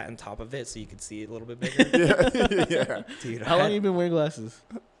that sat on top of it so you could see it a little bit bigger. yeah. Dude, How long have you been wearing glasses?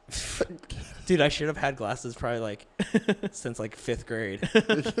 Dude, I should have had glasses probably like since like 5th grade.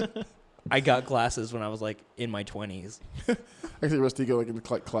 I got glasses when I was like in my 20s. Actually, Rusty go like in the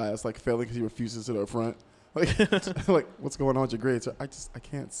class, like failing because he refuses to sit up front. Like, like what's going on with your grades? I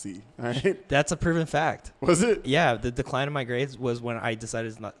can't see. All right. That's a proven fact. Was it? Yeah, the decline of my grades was when I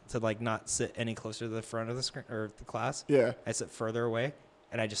decided not sit any closer to the front of the screen or the class. Yeah. I sit further away,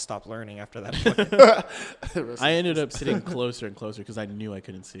 and I just stopped learning after that point. I ended up sitting closer and closer because I knew I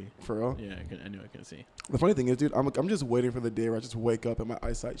couldn't see. For real. Yeah, I knew I couldn't see. The funny thing is, dude, I'm just waiting for the day where I just wake up and my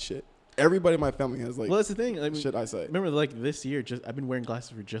eyesight shit. Everybody in my family has like Well, that's the thing. I mean, shit eyesight. remember, like this year, I've been wearing glasses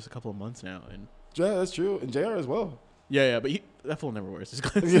for just a couple of months now, and Yeah, that's true. And JR as well. yeah, but that fool never wears his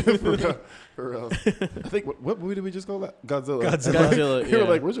glasses. Yeah, for real. For real. I think what movie did we just call that? Godzilla. Godzilla. We were Yeah.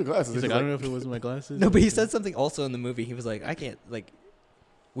 like, "Where's your glasses?" He's like, I don't know if it was my glasses. No, but he said something also in the movie. He was like, I can't, like,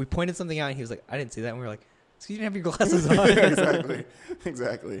 we pointed something out, and he was like, I didn't see that. And we were like, so you didn't have your glasses on. exactly.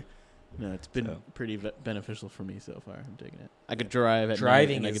 Exactly. No, it's been So. pretty beneficial for me so far. I'm taking it. I could drive at Driving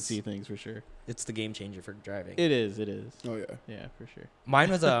night and I could is- see things for sure. It's the game changer for driving. It is. It is. Oh yeah. Yeah, for sure. Mine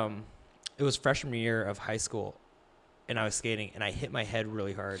was, it was freshman year of high school, and I was skating, and I hit my head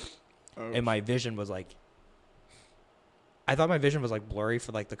really hard, Oh, and my vision was like, I thought my vision was like blurry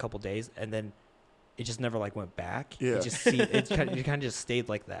for like the couple days, and then it just never like went back. Yeah. It kind of just stayed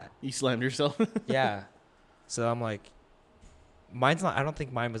like that. You slammed yourself. Yeah. So I'm like, mine's not. I don't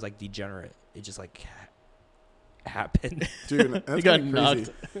think mine was like degenerate. It just like happened. dude, that's You got kinda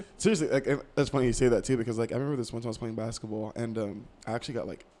crazy. Seriously, like and that's funny you say that too, because like I remember this one time I was playing basketball and I actually got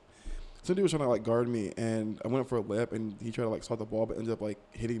like some dude was trying to like guard me and I went for a layup and he tried to like swat the ball but ended up like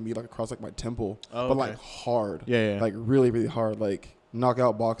hitting me like across like my temple, Oh, but okay. like hard, Yeah, yeah. like really really hard, like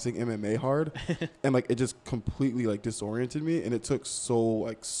knockout boxing MMA hard, and like it just completely like disoriented me and it took so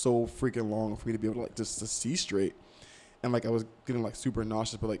freaking long for me to be able to like just to see straight, and like I was getting like super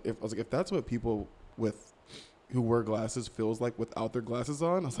nauseous, but like if that's what people who wear glasses feels like without their glasses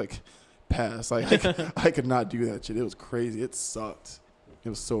on, I was like, pass. Like I could not do that shit. It was crazy. It sucked. It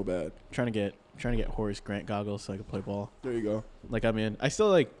was so bad. trying to get Horace Grant goggles so I could play ball. There you go. Like I'm in. I still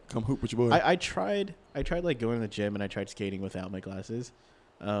like. Come hoop with your boy. I tried like going to the gym and I tried skating without my glasses,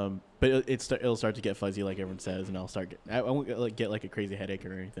 but it'll start to get fuzzy like everyone says, and I won't get like a crazy headache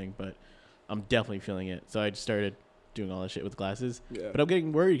or anything, but I'm definitely feeling it. So I just started doing all that shit with glasses. yeah. But I'm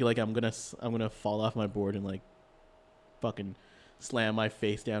getting worried like I'm gonna fall off my board and like fucking slam my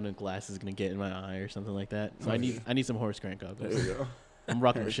face down and glass is gonna get in my eye or something like that. So Oh, I yeah. need some horse crank There goggles. you go. I'm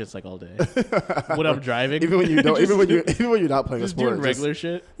rocking the shits like all day. When I'm driving, Even when you don't, even when you're not playing a just sport, doing regular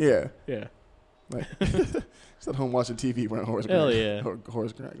shit. yeah, Yeah, like just at home watching TV wearing horse Hell crank, yeah.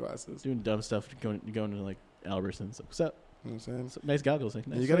 horse crank glasses. doing dumb stuff. Going to like Albertsons. Like, what's up? You know what I'm saying? So, nice goggles. Like,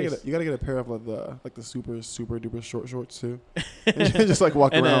 nice You gotta face. get a pair of like the super duper short shorts too. And just like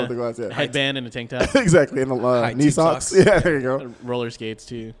walk And around a with the glass. Yeah, headband and a tank top. exactly. And the High knee tube socks. socks. Yeah, there you go. Roller skates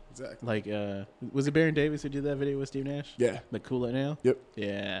too. Exactly. Like, was it Baron Davis who did that video with Steve Nash? Yeah, The Cool It Now? Yep.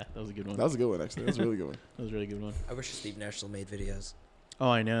 Yeah, that was a good one. that was a good one actually. That was a really good one. That was a really good one. I wish Steve Nash still made videos. Oh,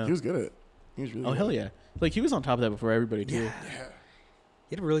 I know. He was good at it. He was really. Oh, good hell at it. yeah. Like, he was on top of that before everybody, too. Yeah.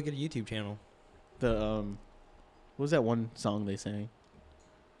 He had a really good YouTube channel. The, what was that one song they sang?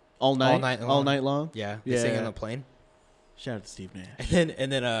 All night? All Night Long. All night long? Yeah, they sing Yeah. on the plane. Shout out to Steve Nash.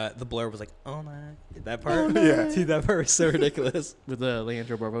 And then the blur was like, "All night." That part. night. Yeah. Dude, that part was so ridiculous. With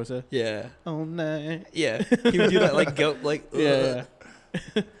Leandro Barbosa? Yeah. All night. Yeah. He would do that like goat like. Yeah.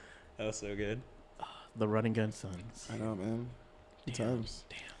 That was so good. The Running Gun Sons. I know, man. Good Damn. times.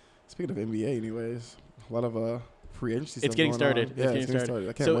 Speaking of NBA, anyways, a lot of free agency. It's stuff getting going started. on. It's Yeah, getting started.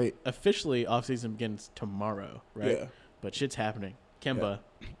 I can't So, wait. officially, offseason begins tomorrow, right? Yeah. But shit's happening. Kemba.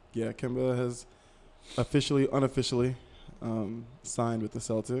 Yeah, Kemba has officially, unofficially signed with the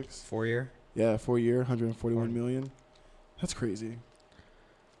Celtics. 4 year. Yeah, 4 year, 141 million. That's crazy.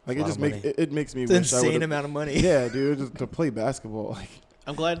 Like It's a it just lot of makes money. it makes me It's an wish I insane would. amount of money. Yeah, dude, just to play basketball, like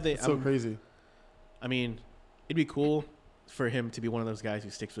I'm glad they. it's so crazy. I mean, it'd be cool for him to be one of those guys who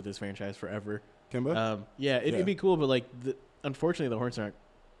sticks with his franchise forever. Kemba. Yeah, Yeah. it'd be cool, but like, unfortunately, the Hornets aren't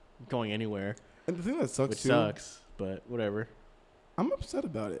going anywhere, And the thing that sucks which too, sucks. But whatever. I'm upset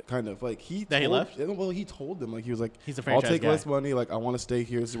about it. Kind of like he That he told- left? yeah, well, he told them like he was like, He's a "I'll franchise take guy. less money. Like I want to stay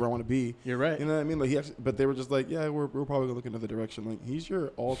here. This is where I want to be." You're right. You know what I mean? Like he actually, but they were just like, "Yeah, we're probably gonna look another direction." Like he's your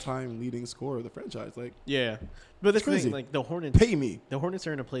all-time leading scorer of the franchise. Like Yeah, but that's the crazy. thing. Like the Hornets, pay me. the Hornets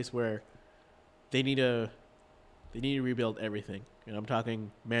are in a place where they need to rebuild everything, and I'm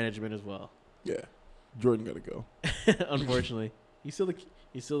talking management as well. Yeah, Jordan gotta go. Unfortunately, you're still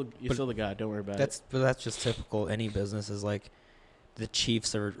the guy. Don't worry about it. That's just typical. Any business is like the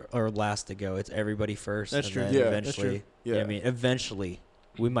Chiefs are last to go. It's everybody first. That's and true. Then Yeah, that's eventually, true. Yeah. I mean, eventually,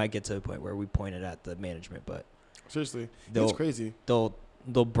 we might get to a point where we point it at the management, but Seriously, it's they'll crazy. they'll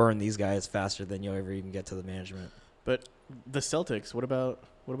burn these guys faster than you'll ever even get to the management. But the Celtics. What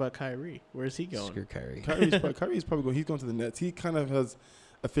about Kyrie? Where's he going? Screw Kyrie. Kyrie's probably going. He's going to the Nets. He kind of has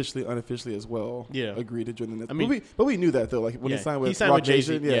officially, unofficially as well. Yeah. agreed to join the Nets. I mean- but we knew that though. Like when Yeah, he signed with he signed Rock with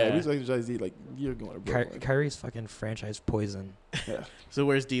Jay-Z, Nation, yeah. he signed with Jay-Z. Like you're going to Brooklyn. Kyrie's fucking franchise poison. Yeah, So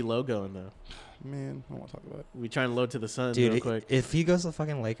where's D-Lo going though? man, I don't want to talk about it. We trying to load to the Suns Dude, real quick. if he goes to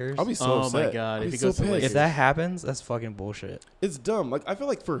fucking Lakers, I'll be so Oh upset. my God, I'll if be he goes to pissed. Lakers. if that happens, that's fucking bullshit. It's dumb. Like I feel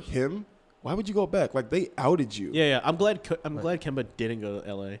like for him, why would you go back? Like they outed you. Yeah. I'm glad Kemba didn't go to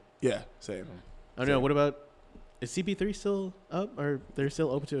L.A. Yeah, same. I don't know. What about is CP3 still up, or they're still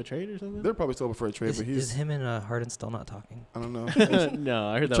open to a trade or something? They're probably still open for a trade, Is but he's him and Harden still not talking? I don't know. No,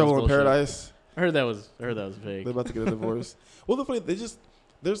 I heard that Trouble was in bullshit. Paradise. I heard that was fake. They're about to get a divorce. Well, the funny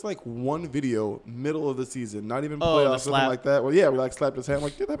there's like one video middle of the season, not even Oh, the playoffs, something slap. like that. Well, yeah, we like slapped his hand.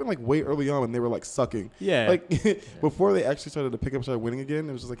 Like that happened like way early on when they were like sucking. Yeah, Like before they actually started to pick up, started winning again.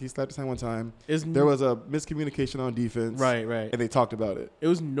 It was just like he slapped his hand one time. There was a miscommunication on defense. right, And they talked about it. It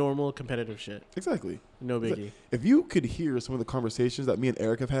was normal competitive shit. Exactly. No Is biggie. If you could hear some of the conversations that me and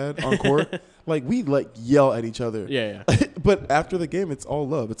Eric have had on court, like we like yell at each other. Yeah. But after the game, it's all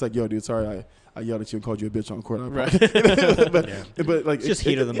love. It's like, yo, dude, sorry, I yelled at you and called you a bitch on court. Right. but like It's just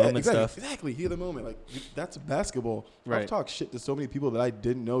heat of the moment exactly, stuff. Exactly, heat of the moment. Like that's basketball. Right. I've talked shit to so many people that I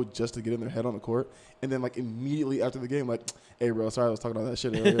didn't know just to get in their head on the court, and then like immediately after the game, like, hey, bro, sorry, I was talking about that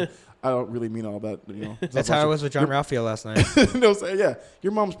shit earlier. I don't really mean all that. You know, That's how I was with John Ralphio last night. no, so, yeah,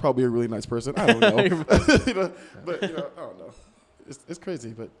 your mom's probably a really nice person. I don't know, you know, but I don't know. It's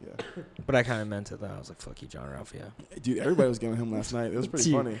crazy, but yeah. But I kind of meant it though. I was like, fuck you, John Ralphio. Dude, everybody was getting him last night. It was pretty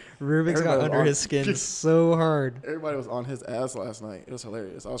Dude. funny. Rubik's Everybody got was under on- his skin so hard. Everybody was on his ass last night. It was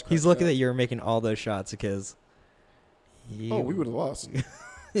hilarious. I was. He's cracking lucky up. that you're making all those shots because. Oh, we would have lost.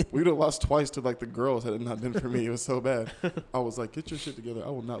 We would have lost twice to like the girls had it not been for me. It was so bad. I was like, get your shit together. I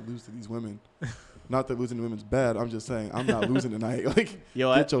will not lose to these women. Not that losing to women's bad. I'm just saying I'm not losing tonight. Like,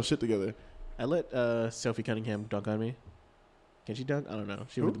 Yo, get your shit together. I let Sophie Cunningham dunk on me. Can she dunk? I don't know.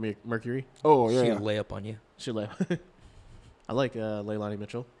 She Who? with the Mercury. Oh She yeah. lay up on you. She lay. I like Leilani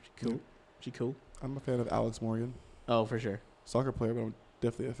Mitchell. She cool. She cool. I'm a fan of Alex Morgan, Oh, for sure. soccer player, but I'm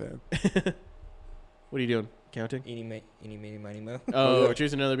definitely a fan. What are you doing? Counting? Eeny, meeny, miny, mo. Oh, yeah. we're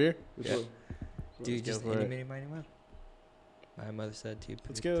choosing another beer? Which Yeah. one? Dude, Let's just go for eeny, it. meeny, miny, mo. My mother said to.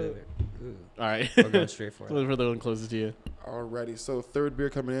 Let's go. Ooh, All right. we're going straight for Look it. for the one closest to you. Alrighty, so third beer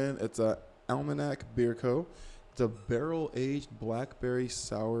coming in. It's a Almanac Beer Co. It's a barrel-aged blackberry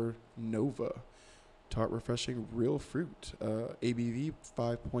sour Nova. Tart, refreshing, real fruit. ABV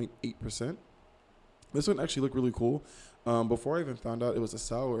 5.8%. This one actually looked really cool. Before I even found out it was a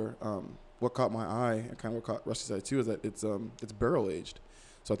sour, what caught my eye and kind of what caught Rusty's eye too is that it's barrel-aged.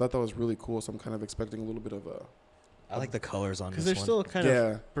 So I thought that was really cool. So I'm kind of expecting a little bit of a I like the colors on Because this they're one. still kind yeah.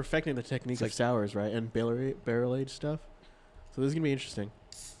 of perfecting the technique It's of like- sours, right? And barrel aged stuff. So this is going to be interesting.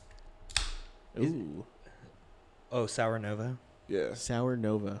 Is- Ooh. Oh, Sour Nova. Yeah, Sour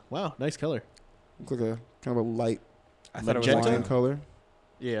Nova. Wow, nice color. looks like a kind of a light I thought it was Magenta? like lime color.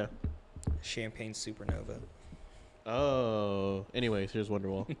 Yeah. a champagne supernova. Oh. Anyways, here's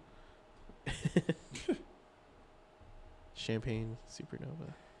Wonderwall. Champagne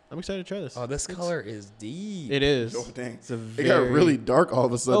Supernova. I'm excited to try this. Oh, this color is deep. It is. Oh dang, It's a it got really dark all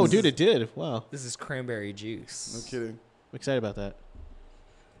of a sudden. Oh, dude, it did. Wow. This is cranberry juice. No kidding. I'm excited about that.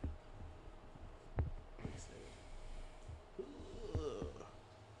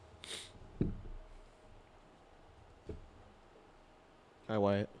 Hi,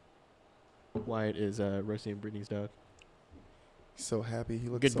 Wyatt. Wyatt is Rusty and Brittany's dog. He's so happy. He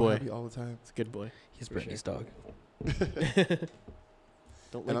looks Good so boy. happy all the time. It's a good boy. He's For Brittany's dog.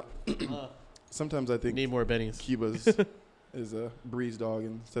 Don't And like. Sometimes I think Need more Bennies. Kiba's is a Bree's dog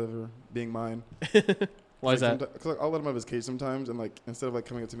instead of her being mine. Why is that? Because like, I'll let him have his cage sometimes, and like instead of like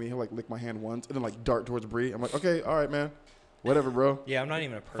coming up to me, he'll like lick my hand once and then like dart towards Bree. I'm like, okay, all right, man, whatever, bro. Yeah, I'm not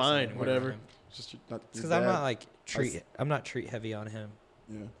even a person. Fine, anymore whatever. with him. It's just not. It's because I'm not like I'm not treat heavy on him.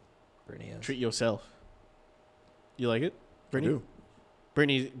 Yeah, Brittany is. Treat yourself. You like it? I Brittany? do.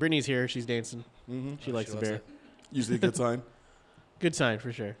 Brittany's here. She's dancing. Mm-hmm. She likes the loves bear. it. Usually a good sign. Good sign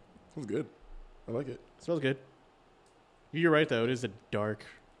for sure. Sounds good. I like it. Smells good. You're right though. It is a dark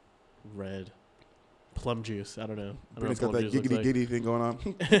red plum juice. I don't know. I don't know Brittany's what got plum that juice looks giggity like. giddy thing going on.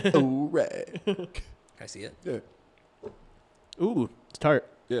 Oh, right. Can I see it? Yeah, Ooh, it's tart.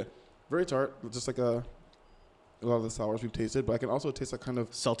 very tart, just like a lot of the sours we've tasted. But I can also taste that kind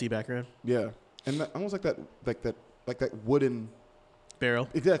of Salty background. and that, almost like that wooden. Barrel.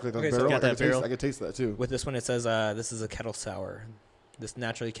 Exactly, like Okay, a so barrel. got that barrel. I could taste that too. With this one, it says this is a kettle sour. This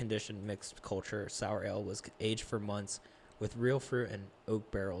naturally conditioned mixed culture sour ale was aged for months with real fruit and oak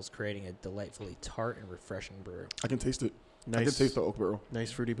barrels, creating a delightfully tart and refreshing brew. I can taste it. I Nice. can taste the oak barrel.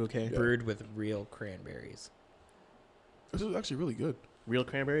 Nice fruity bouquet. Yeah. Brewed with real cranberries. This is actually really good. Real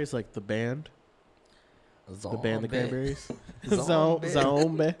cranberries, like the band. The band, the Zombie. Cranberries. Zombie.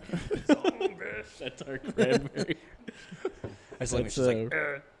 Zombie. That's our cranberry. I just like That's, she's like,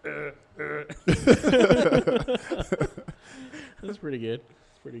 That's pretty good.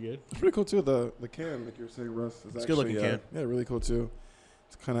 It's pretty good. It's pretty cool too. The can, like you were saying, Russ, is It's a actually good-looking can. Yeah, really cool too.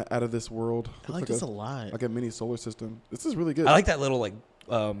 It's kind of out of this world. I like Looks this a a lot. like a mini solar system. This is really good. I like that little like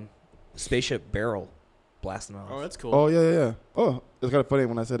spaceship barrel blasting off. Oh, that's cool. Oh yeah. Oh, it's kind of funny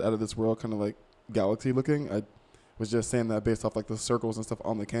when I said out of this world, kind of like galaxy looking. I was just saying that based off like the circles and stuff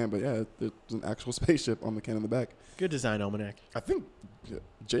on the can, but yeah, there's an actual spaceship on the can in the back. Good design, Almanac. I think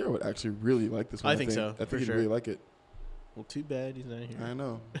JR would actually really like this one. I think so, I think for he'd sure. really like it. Well, too bad he's not here. I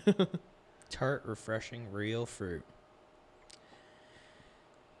know. Tart, refreshing, real fruit.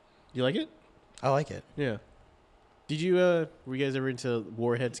 You like it? I like it. Yeah. Did you were you guys ever into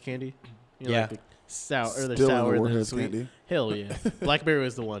Warheads candy? You know, Yeah. Like the sour or the Still in sour the and the Warheads sweet. candy. Hell yeah. Blackberry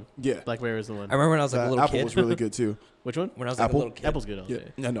was the one. Yeah. Blackberry was the one. I remember when I was like a little Apple kid. was really good too. Which one? When I was like Apple? a little kid. Apple's good all Yeah.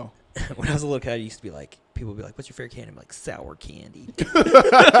 day. I know. When I was a little kid, I used to be like, people would be like, "What's your favorite candy?" I'm like, "Sour candy." Did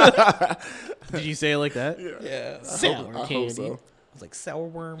you say it like that? Yeah. I Sour hope- I hope candy. so. I was like, "Sour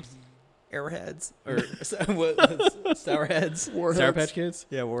worms, airheads, or what? Sour heads." Warheads. Sour Patch Kids?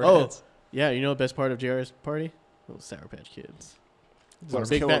 Yeah, warheads. Yeah, you know the best part of JR's party? Those Sour Patch Kids. I was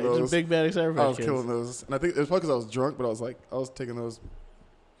Big killing bag, those. big bag of Sour I Patch was Kids. killing those, and I think it was probably because I was drunk, but I was taking those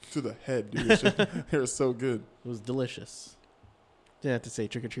to the head, dude. They were so good. It was delicious. Didn't have to say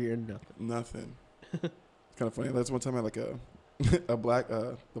trick or treat or nothing. Nothing. It's kind of funny. That's one time I had like a black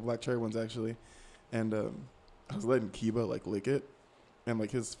the black cherry ones actually, and I was letting Kiba like lick it, and like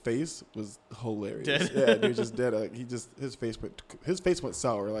his face was hilarious. Dead? Yeah, dude, just dead. His face went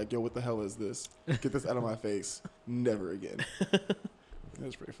sour. Like, yo, what the hell is this? Get this out of my face. Never again. It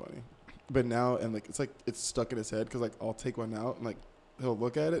was pretty funny. But now, and like it's stuck in his head because like I'll take one out and like he'll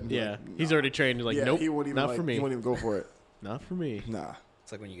look at it and be Yeah. like, He's nah. already trained. He's like, Yeah, nope, he won't even, not like, for me. He won't even go for it. Not for me. Nah.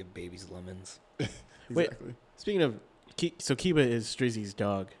 It's like when you give babies lemons. Wait. Exactly. Speaking of, so Kiba is Strizzy's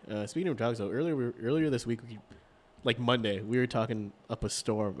dog. Speaking of dogs, though, earlier this week, like Monday, we were talking up a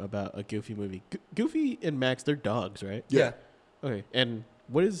storm about a Goofy movie. Goofy and Max, they're dogs, right? Yeah. Okay. And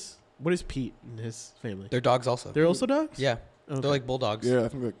what is Pete and his family? They're dogs also. They're also dogs? Yeah, Okay. they're like bulldogs. Yeah, I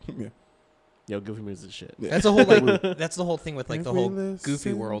think like yeah. Yo, Goofy moves his shit. Yeah. That's the whole like. That's the whole thing with like the If we whole listen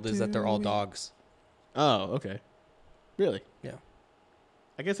Goofy world is that they're all to- dogs. Oh, okay. Really? Yeah.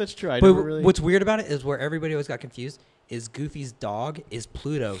 I guess that's true. I But never really. what's weird about it is where everybody always got confused is Goofy's dog is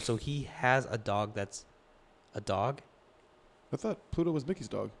Pluto, so he has a dog that's a dog. I thought Pluto was Mickey's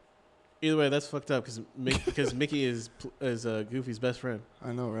dog. Either way, that's fucked up because Mickey is Goofy's best friend.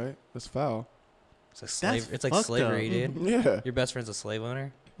 I know, right? That's foul. It's like slave. That's It's like fucked slavery, up. dude. Yeah. Your best friend's a slave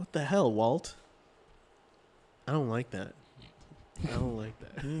owner. What the hell, Walt? I don't like that. I don't like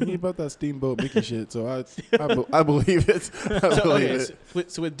that. He about that steamboat Mickey shit, so I believe it. I So, believe okay,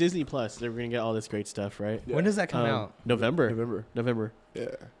 it. so with Disney Plus, they're gonna get all this great stuff, right? Yeah. When does that come out? November. November. Yeah.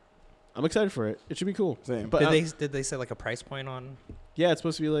 I'm excited for it. It should be cool. Same. But Did they set like a price point on? yeah, it's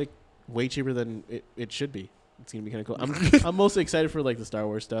supposed to be like way cheaper than it should be. It's gonna be kind of cool. I'm mostly excited for like the Star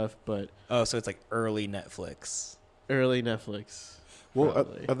Wars stuff, but Oh, so it's like early Netflix. early Netflix. Well,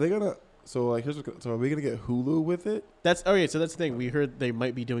 probably. are they gonna? So like, so are we gonna get Hulu with it? That's okay. So that's the thing. We heard they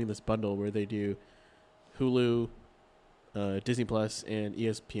might be doing this bundle where they do Hulu, Disney Plus, and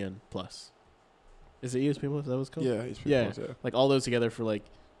ESPN Plus. Is it ESPN Plus? Is that what it's called? Yeah. HBO Yeah. Plus, yeah. Like all those together for like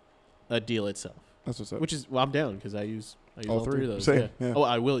a deal itself. That's what's up. Which is I'm down because I use All all three three? of those. Same, Yeah. yeah. Oh,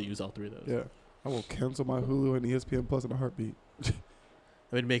 I will use all three of those. Yeah. I will cancel my Hulu and ESPN Plus in a heartbeat. I've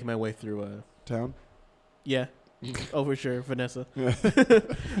been making my way through. Town. Yeah. Oh, for sure, Vanessa. Yeah.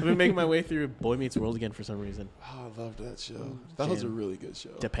 I've been making my way through Boy Meets World again for some reason. Oh, I loved that show. That was a Jam. really good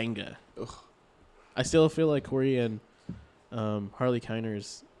show. Topanga. Ugh. I still feel like Corey and Harley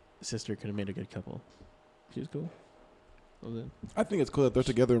Keiner's sister could have made a good couple. She was cool. What was it? I think it's cool that they're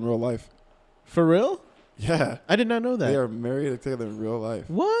together in real life. For real? Yeah. I did not know that. They are married together in real life.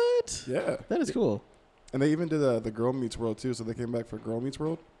 What? Yeah. That is cool. And they even did the Girl Meets World too. So they came back for Girl Meets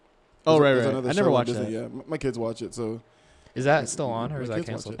World. Oh, right, There's right. another I show never on watched Disney. that. Yeah, my kids watch it. So Is that still on or My is that kids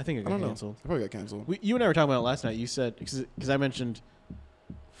watch canceled? I think it I got don't know. canceled. it probably got canceled. You and I were talking about it last night. You said because I mentioned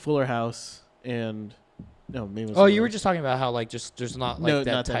Fuller House and no, maybe. It was Oh, you Fuller were House. just talking about how like just there's not like no,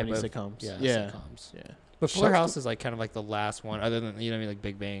 that not that type many of sitcoms. yeah, Yeah, sitcoms. yeah. But Fuller Shouts House to- is like kind of like the last one, other than you know what I mean, like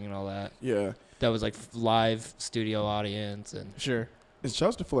Big Bang and all that. Yeah. That was like live studio audience and Sure, And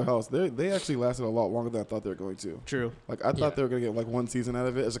shouts to Fuller House. They actually lasted a lot longer than I thought they were going to. true. Like I Yeah. thought they were gonna get like one season out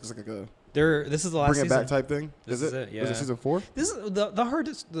of it. It's like a this is the last bring it season. back type thing. This is is it, Was yeah. it season 4? This is the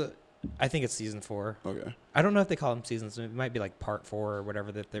hardest. I think it's season 4. Okay. I don't know if they call them seasons. It might be like part 4 or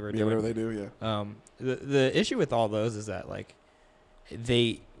whatever that they were Yeah, doing. whatever they do. Yeah. The issue with all those is that like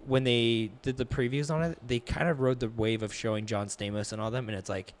when they did the previews on it, they kind of rode the wave of showing John Stamos and all them, and it's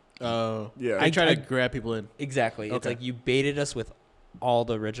like Oh, Yeah. I try I- to grab people in. exactly. It's Okay. like you baited us with all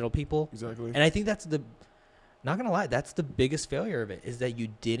the original people, Exactly. and I think that's not gonna lie, that's the biggest failure of it is that you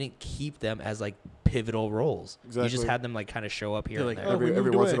didn't keep them as like pivotal roles. You just Exactly. had them like kind of show up here They're and like, there. oh, we every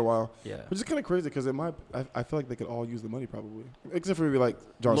moved once away. in a while, Yeah. which is kind of crazy because I feel like they could all use the money probably, except for maybe like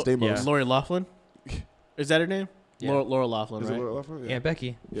John Lo- Stamos. Yeah. Lori Laughlin. Is that her name? Yeah. Laura Laughlin, Is it right? Laura Loughlin? Yeah,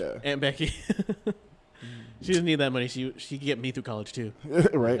 Becky. Yeah. Aunt Becky. She doesn't need that money. She could get me through college too.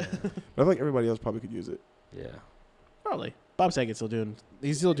 Right. But I feel like everybody else probably could use it. Yeah. Probably. Bob Saget's still doing.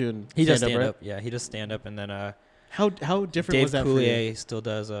 He's still doing. He does stand-up, stand right? up. Yeah, he does stand up, and then How different Dave was that for you? Coulier still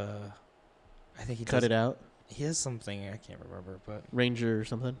does I think he Cut does, it out. He has something I can't remember, but Ranger or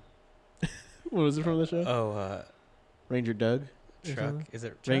something. What was it from the show? Ranger Doug. or Chuck. something? Is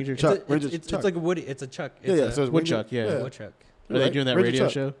it Chuck? Ranger It's Chuck. a- Ranger it's Chuck. like a Woody. It's a Chuck. Yeah, It's yeah. a So it's Woodchuck, Ranger- yeah. Woodchuck. Are they Right. doing that Ranger radio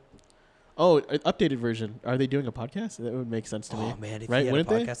Chuck. show? Oh, an updated version. Are they doing a podcast? That would make sense to me. Oh man, if Right, he had a wouldn't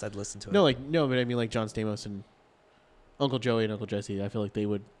they? podcast, I'd listen to it. No, but I mean like John Stamos and Uncle Joey and Uncle Jesse. I feel like they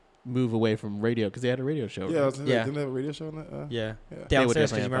would move away from radio because they had a radio show. Yeah, right? Yeah. Didn't they have a radio show on that? yeah, Yeah. downstairs definitely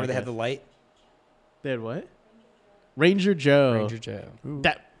because you have remember they podcast. had the light. They had what? Ranger Joe. Ranger Joe. Ooh.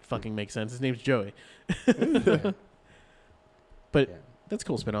 That fucking makes sense. His name's Joey. Yeah. But Yeah. that's a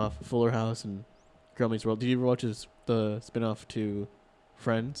cool spinoff. Fuller House and Girl Meets World. Did you ever watch the spinoff to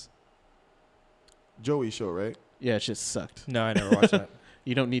Friends? Joey show, right? Yeah, it just sucked. No, I never watched that.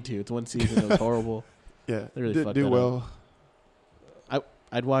 You don't need to. It's one season. It was horrible. Yeah. They really Did fucked do that well.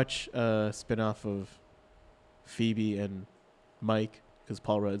 I'd watch a spinoff of Phoebe and Mike because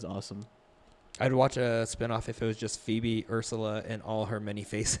Paul Rudd's awesome. I'd watch a spinoff if it was just Phoebe, Ursula, and all her many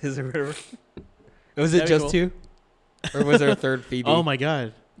faces or whatever. Was it That'd be just cool. 2? Or was there a third Phoebe? Oh my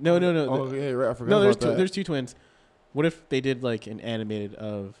god. No. Oh yeah, right. I forgot No, there's about two. that. There's two twins. What if they did like an animated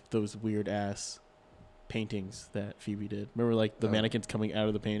of those weird ass paintings that Phoebe did? Remember, like the Oh. mannequins coming out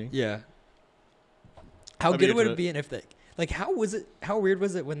of the painting. Yeah. How I'd be good would into it be if they like how weird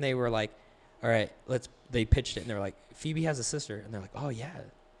was it when they were like all right, they pitched it and they're like, Phoebe has a sister, and they're like, oh yeah,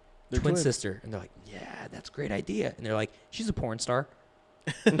 They're twin twins. sister, and they're like, yeah, that's a great idea, and they're like, she's a porn star.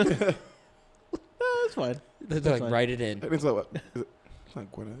 That's fine. They're That's like, fine. write it in. It's not, it's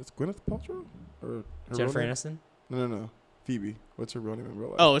not Gwyneth. It's Gwyneth Paltrow? Or her Jennifer real name? Aniston. No. Phoebe. What's her real name in real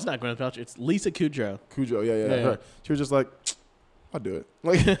life? Oh, it's not Gwyneth Paltrow. It's Lisa Kudrow. Cujo. Yeah. Yeah. Her. She was just like, I'll do it.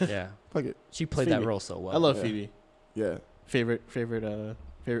 Like, Yeah, fuck it. she played that Phoebe. role so well. I love Yeah. Phoebe. Yeah. Favorite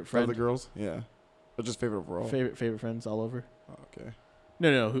Of friend. the girls? Yeah. Or just favorite overall? Favorite friends all over. Oh, okay.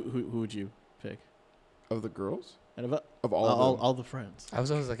 No. Who would you pick? Of the girls? Out of Of all of them? all the friends. I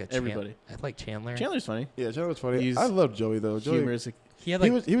was always like Everybody. I like Chandler. Chandler's funny. Yeah, Chandler's funny. He's I love Joey, though. Joey, Humorous. He had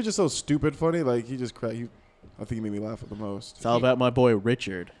like he was just so stupid funny. Like, he just cracked. I think he made me laugh the most. It's all about my boy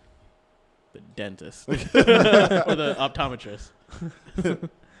Richard, the dentist or the optometrist.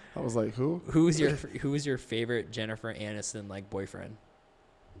 I was like, who? who was your favorite Jennifer Aniston like boyfriend?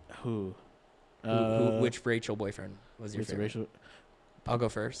 Who? Which Rachel boyfriend was your Who's the favorite? Rachel? I'll go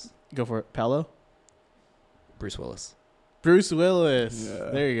first. Go for it. Paolo? Bruce Willis. Bruce Willis. Yeah.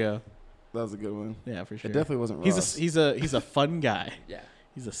 There you go. That was a good one. Yeah, for sure. It definitely wasn't Ross. He's a fun guy. Yeah.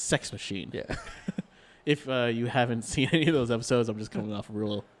 He's a sex machine. Yeah. If you haven't seen any of those episodes, I'm just coming off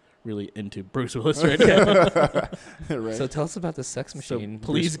really into Bruce Willis right now. right. So tell us about the sex So machine.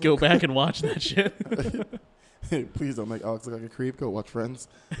 please go back and watch that shit. Please don't make Alex look like a creep. Go watch Friends.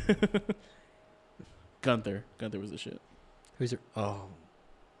 Gunther was the shit. Who's your? Oh,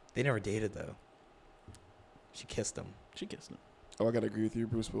 they never dated though. She kissed him. She kissed him. Oh, I gotta agree with you,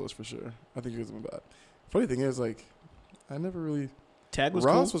 Bruce Willis for sure. I think he was bad. Funny thing is, like, I never really. Tag was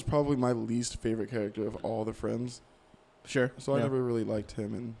Ross cool. was probably my least favorite character of all the Friends, Sure. so I Yeah. never really liked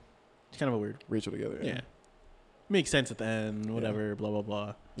him and It's kind of a weird. Rachel together. Yeah. Makes sense at the end. Whatever. Blah blah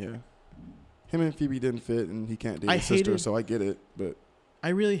blah. Yeah. Him and Phoebe didn't fit, and he can't date I his sister, hated- so I get it. But I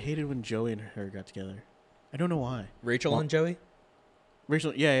really hated when Joey and her got together. I don't know why. Rachel Well- and Joey.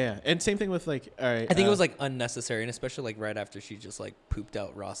 Rachel, yeah. And same thing with like, all right. I think it was like unnecessary, and especially like right after she just like pooped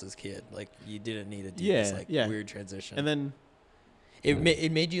out Ross's kid. Like you didn't need to do this Yeah, like yeah. weird transition. And then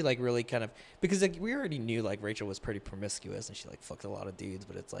it made you like really kind of, because like we already knew like Rachel was pretty promiscuous and she like fucked a lot of dudes,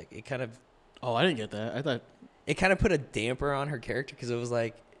 but it's like it kind of I didn't get that. I thought put a damper on her character, because it was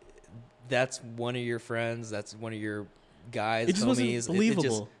like, that's one of your friends, that's one of your guys, it just homies. wasn't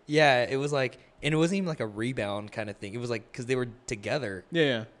believable. It was like, and it wasn't even like a rebound kind of thing. It was like because they were together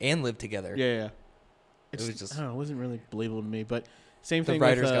Yeah. and lived together. Yeah. It was just- I don't know. It wasn't really believable to me. But same The thing.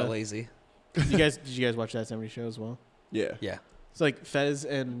 writers with, got lazy. did you guys watch that 70 show as well? yeah, Yeah, It's like Fez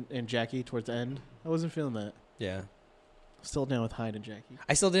and Jackie towards the end. I wasn't feeling that. yeah. Still down with Hyde and Jackie.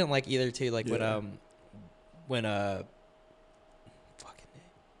 I still didn't like either too. Like Yeah. when fucking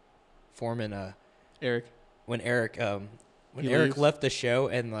Foreman Eric. when Eric He Eric leaves? left the show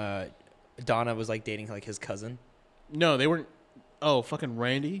and Donna was like dating like his cousin. No, they weren't. Oh, fucking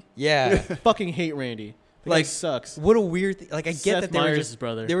Randy. Yeah. Fucking hate Randy. The guy Like, sucks. What a weird thing. Like I get Seth that they were Meyers' just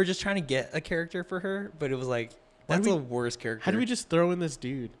brother. they were just trying to get a character for her, but it was like Why that's do the we- worst character. How do we just throw in this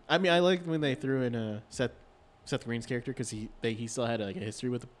dude? I mean, I liked when they threw in Seth Green's character because he still had like a history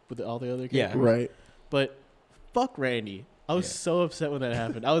with all the other Yeah. characters. right. But fuck Randy. I was Yeah. so upset when that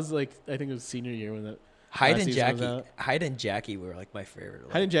happened. I was like, I think it was senior year when that. Hyde last and season was Jackie? out. Hyde and Jackie were like my favorite.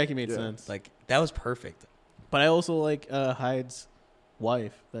 Like, Hyde and Jackie made Yeah. sense. like that was perfect. But I also like Hyde's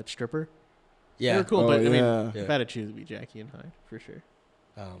wife, that stripper. They Yeah. were cool, Oh, but I mean, yeah. Yeah. if I had to choose, it'd be Jackie and Hyde for sure.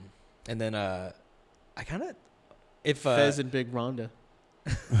 And then I kind of if Fez and Big Rhonda.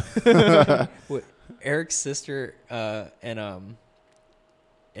 Eric's sister and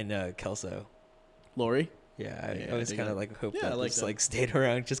Kelso. Lori. Yeah, Yeah, I always they kind of got- like hope Yeah, I that like just them. like stayed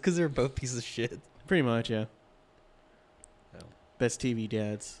around just because they're both pieces of shit. Pretty much, yeah. So. Best TV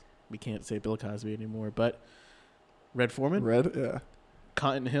dads. We can't say Bill Cosby anymore, but Red Foreman, Red, yeah.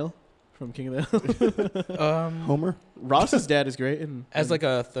 Cotton Hill from King of the Hill. Homer. Ross's dad is great, and As like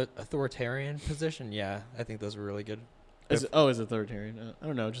a authoritarian position, yeah, I think those were really good. as authoritarian. I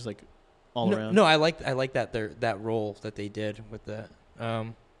don't know, just like all no, around. No, I like that role that they did with the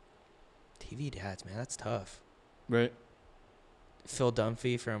TV dads, man. That's tough. Right. Phil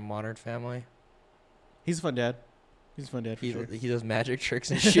Dunphy from Modern Family. He's a fun dad. He's a fun dad for He sure. he does magic tricks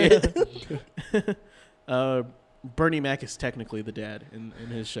and shit. Bernie Mac is technically the dad in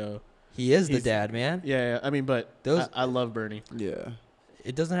his show. He is the He's- dad, man. Yeah, I mean, but Those- I love Bernie. Yeah.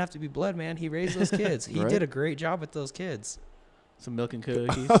 It doesn't have to be blood, man. He raised those kids. He Right. did a great job with those kids. Some milk and cookies.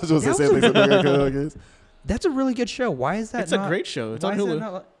 I was supposed to That say was things like that. That's a really good show. Why is that It's not? a great show. It's why on is that Hulu.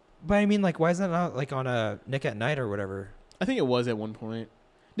 not li- but I mean, like, why is that not like on a Nick at Night or whatever? I think it was at one point.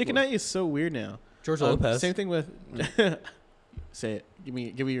 Nick and Knight is so weird now. George Um, Lopez. Same thing with Say it. Give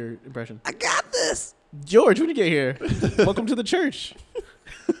me your impression. I got this. George, when you get here, welcome to the church.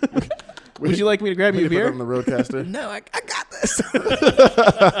 Would you like me to grab you a beer? On the Roadcaster. No, I got this.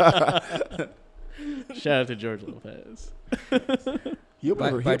 Shout out to George Lopez. He Bye,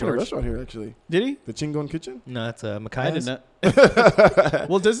 opened a George. restaurant here, actually. Did he? The Chingon Kitchen? No, it's I did Mackay's. not.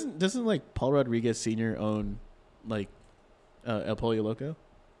 Well, doesn't like Paul Rodriguez Sr. own like El Pollo Loco,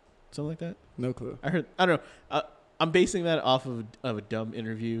 something like that? No clue. I heard. I don't know. I'm basing that off of a dumb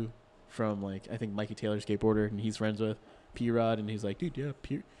interview from like I think Mikey Taylor, skateboarder, and he's friends with P-Rod, and he's like, dude, yeah,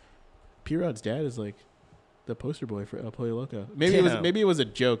 P-Rod's dad is like the poster boy for El Pollo Loco. Maybe it was a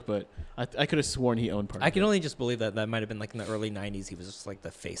joke, but I could have sworn he owned part. I of can it. only just believe that might have been like in the early '90s. He was just like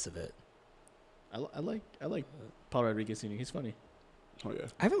the face of it. I like Paul Rodriguez Sr. He's funny. Oh, yeah.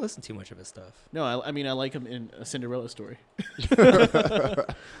 I haven't listened too much of his stuff. No, I mean I like him in A Cinderella Story.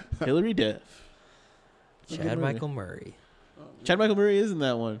 Hillary Duff. That's a good Chad movie. Michael Murray. Chad Michael Murray is in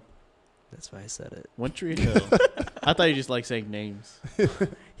that one. That's why I said it. One Tree Hill. I thought you just like saying names.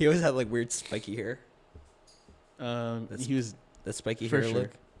 He always had like weird spiky hair. He was That spiky for hair sure.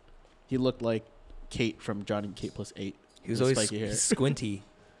 look. He looked like Kate from Johnny and Kate Plus 8. He was with always spiky hair. squinty,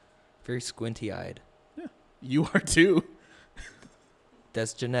 very squinty eyed. You are too.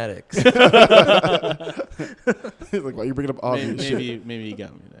 That's genetics. He's like, why you bringing up obvious shit? Maybe you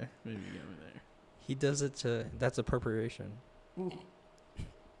got me there. He does it to. That's appropriation.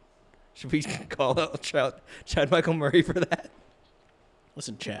 Should we call out Chad Michael Murray for that?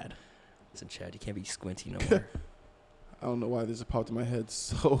 Listen, Chad. Listen, Chad, you can't be squinty no more. I don't know why this just popped in my head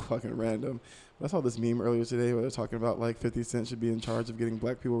so fucking random. I saw this meme earlier today where they're talking about like 50 Cent should be in charge of getting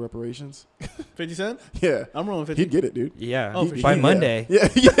black people reparations. 50 Cent? Yeah. I'm rolling 50. He'd get it, dude. Yeah, Oh, for by sure. Monday. Yeah,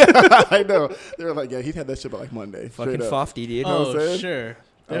 I know. They were like, yeah, he'd had that shit by like Monday. Fucking straight up. Fofty, dude. know what I'm Oh, saying? sure.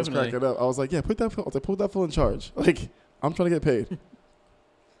 I was Definitely. cracking up. I was like, yeah, put that fool in charge. Like, I'm trying to get paid.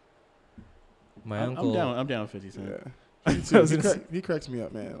 My I'm uncle. down 50 Cent. Yeah. I He, too. was gonna He cracks me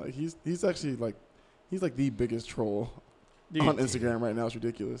up, man. Like he's actually like the biggest troll Dude, on Instagram right now. It's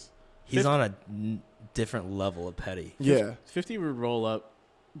ridiculous. He's on a different level of petty. Yeah. 50 would roll up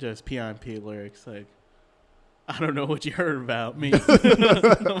just P.I.M.P. lyrics like, I don't know what you heard about me.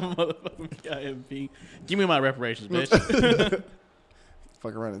 Motherfucking P.I.M.P. Give me my reparations, bitch.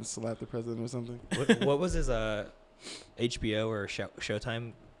 Fuck around and slap the president or something. What was his HBO or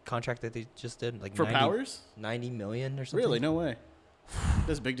Showtime contract that they just did? Like For 90, Powers? 90 million or something? Really? No way.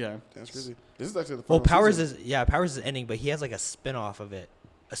 That's big time. That's crazy. This is actually the Well, final Powers season. Powers is ending, but he has like a spin-off of it.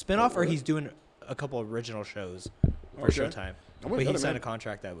 A spin-off, or he's doing a couple original shows for Okay. Showtime. I'm But with he that, signed man. a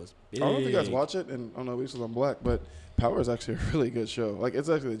contract that was I don't know if you guys big. watch it, and I don't know if this was on Black, but Power is actually a really good show. Like it's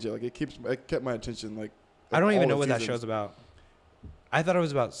actually legit. Like it kept my attention. Like I don't even all know the what that seasons. show's about. I thought it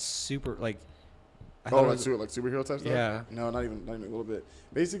was about super like. I Oh, thought it like, was, like superhero type stuff? Yeah. No, not even a little bit.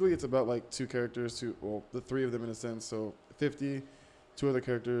 Basically, it's about like two characters, the three of them in a sense. So 50, two other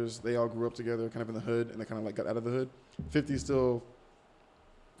characters, they all grew up together, kind of in the hood, and they kind of like got out of the hood. 50 is still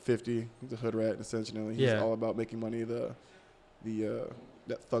 50. He's a hood rat, essentially. He's Yeah. all about making money that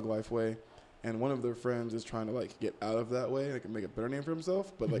thug life way. And one of their friends is trying to like get out of that way, like make a better name for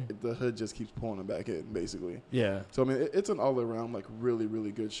himself. But like the hood just keeps pulling him back in, basically. Yeah. So I mean, it's an all around like really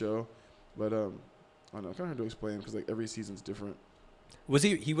really good show. But I don't know, kind of hard to explain because like every season's different. Was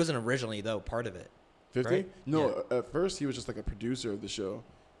he? He wasn't originally though part of it. 50? Right? No, at first he was just like a producer of the show,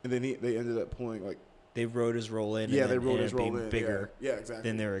 and then they ended up pulling like They wrote his role in. yeah, and they then wrote ended his up being role in bigger yeah, exactly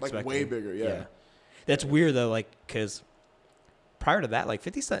than they were like expecting. way bigger, yeah. That's weird though, like because prior to that, like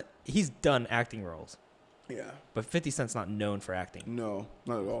 50 Cent, he's done acting roles, Yeah, but 50 Cent's not known for acting. no,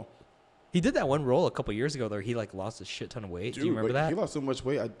 not at all. He did that one role a couple years ago where he like lost a shit ton of weight. Do you remember like, that? He lost so much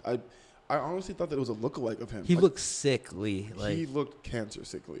weight. I honestly thought that it was a lookalike of him. He Like, looked sickly. Like he looked cancer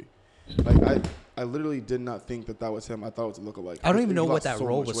sickly. Like I literally did not think that was him. I thought it was a lookalike. I don't He even know what lost that so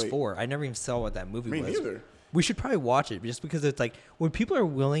role much was weight. for. I never even saw what that movie Me was. neither. We should probably watch it just because it's like when people are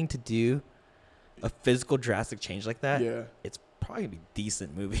willing to do a physical drastic change like that, Yeah, it's probably gonna be a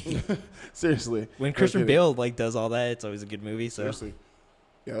decent movie. seriously. When No Christian kidding. Bale like does all that, it's always a good movie. So Seriously,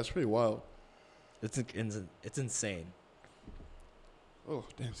 yeah, that's pretty wild. it's insane. Oh,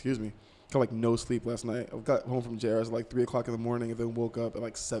 damn, excuse me. Got like no sleep last night. I got home from JR's at like 3 o'clock in the morning and then woke up at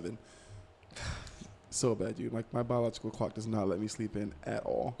like 7. So bad, dude. Like my biological clock does not let me sleep in at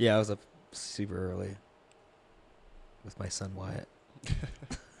all. Yeah, I was up super early with my son Wyatt.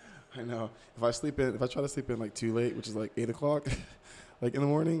 I know. If I try to sleep in like too late, which is like 8 o'clock, like in the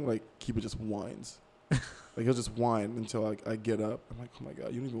morning, like Kiba just whines. Like he'll just whine until I get up. I'm like, oh my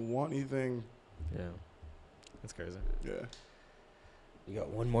God, you don't even want anything. Yeah, that's crazy. Yeah. We got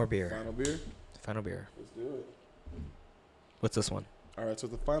one more beer. Final beer? Final beer. Let's do it. What's this one? All right, so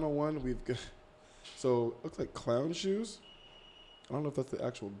the final one we've got. So looks like Clown Shoes. I don't know if that's the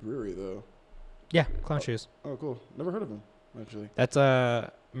actual brewery though. Yeah, Clown Shoes. Oh, cool. Never heard of them actually. That's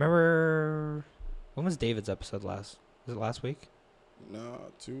remember when was David's episode last? Was it last week? No,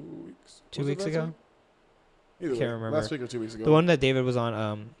 2 weeks. 2 Was it weeks last ago? week? Either Can't way, remember. Last week or 2 weeks ago. The one that David was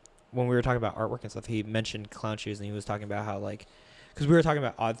on, when we were talking about artwork and stuff, he mentioned Clown Shoes, and he was talking about how, like, because we were talking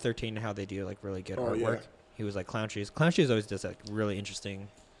about Odd 13 and how they do, like, really good Oh, artwork. yeah. He was like, Clown Shoes. Clown Shoes always does, like, really interesting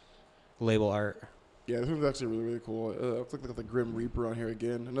label art. Yeah, this one's actually really, really cool. Looks like they got the Grim Reaper on here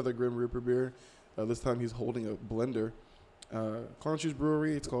again. Another Grim Reaper beer. This time he's holding a blender. Clown Shoes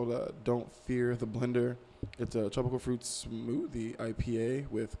Brewery. It's called Don't Fear the Blender. It's a tropical fruit smoothie IPA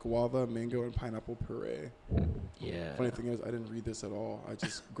with guava, mango, and pineapple puree. Yeah. Funny thing is, I didn't read this at all. I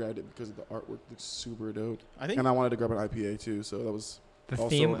just grabbed it because the artwork looks super dope. I think And I wanted to grab an IPA too, so that was The also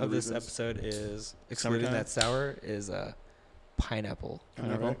theme one of of the this reasons. episode is, excluding Summertime? that sour, is pineapple. I know,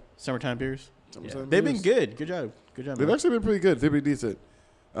 pineapple. right? Summertime beers. Summertime They've been beers. good. Good job. Good job. They've man. actually been pretty good. They've been decent.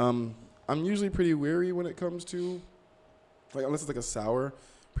 I'm usually pretty wary when it comes to, like, unless it's like a sour,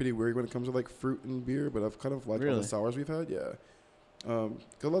 pretty wary when it comes to like fruit and beer. But I've kind of liked all Really? the sours we've had. Yeah. 'Cause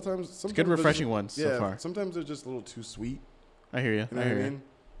a lot of times, It's sometimes good, they're refreshing just- ones Yeah. so far. Sometimes they're just a little too sweet. I hear you. You know I what I hear you.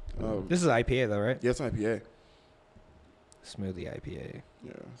 mean? This is IPA, though, right? Yeah, it's an IPA. Smoothie IPA.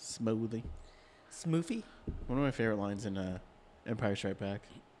 Yeah. Smoothie. Smoothie? One of my favorite lines in Empire Strike Back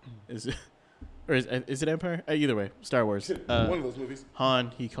is, or is it Empire? Either way, Star Wars. One of those movies.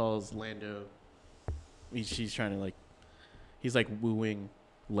 Han, he calls Lando. She's trying to like, he's like wooing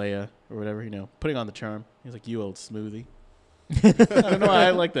Leia or whatever, putting on the charm. He's like, "You old smoothie." I don't know why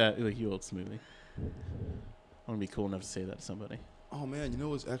I like that. He's like, "You old smoothie." I want to be cool enough to say that to somebody. Oh man, you know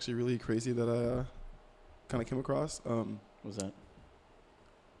what's actually really crazy that I kind of came across? What's that?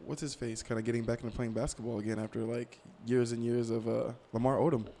 What's his face? Kind of getting back into playing basketball again after like years and years of Lamar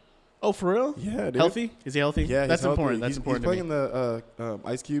Odom. Oh, for real? Yeah, dude. Healthy? Is he healthy? Yeah, that's he's healthy. important. That's He's important. playing to me. in the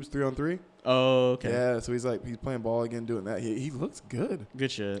Ice Cube's 3-on-3. Oh, okay. Yeah, so he's playing ball again, doing that. He looks good. Good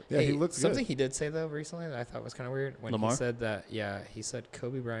shit. Yeah, he looks Something good. he did say, though, recently that I thought was kind of weird. When Lamar? he said that, he said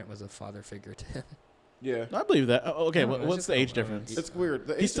Kobe Bryant was a father figure to him. Yeah, I believe that. Oh, okay, No, it's what's just the I age don't know. difference? it's weird.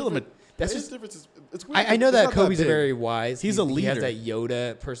 The He's age still a difference- That's the age just- difference is it's weird. I know It's that not Kobe's big. very wise. He's a He has leader. that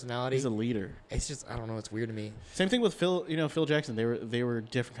Yoda personality. He's a leader. It's just, I don't know. It's weird to me. Same thing with Phil. Phil Jackson. They were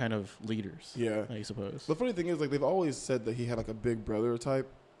different kind of leaders. Yeah. I suppose. The funny thing is, like, they've always said that he had like a big brother type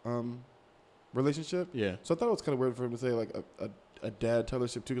relationship. Yeah. So I thought it was kind of weird for him to say like a dad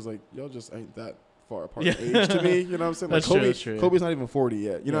tellership too, because like y'all just ain't that far apart Yeah. in age to me. You know what I'm saying? Like That's true, Kobe, that's true. Kobe's not even 40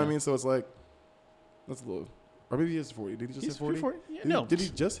 yet. You know what I Yeah. mean? So it's like that's a little, or maybe he is 40. Did he just He's hit 40? 40? Yeah, Did no. He, did he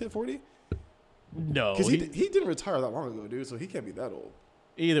just hit 40? No. Because he didn't retire that long ago, dude. So he can't be that old.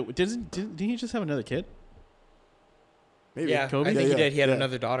 either didn't he just have another kid? Maybe. Yeah, Kobe? I think he Yeah, did. He had yeah.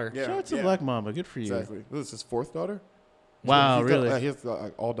 another daughter. Yeah. Shout out to yeah. Black Mamba. Good for you. Exactly. This is his fourth daughter. Wow, He's got- really? he has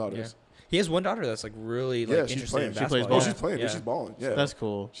like all daughters. Yeah. He has one daughter that's like really like Yeah, she's interested playing. in She plays basketball. ball. Oh, she's playing. Yeah. She's balling. Yeah. That's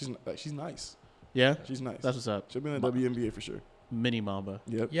cool. She's nice. Yeah. She's nice. That's what's up. She'll be in the WNBA for sure. Mini Mamba.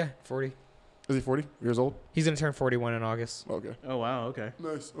 Yep. Yeah, 40. Is he 40 years old? He's gonna turn 41 in August. Okay. Oh wow. Okay.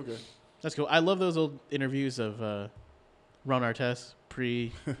 Nice. Okay. That's cool. I love those old interviews of Ron Artest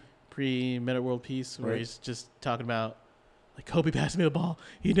pre Meta World Peace, where Right. he's just talking about like Kobe passed me the ball.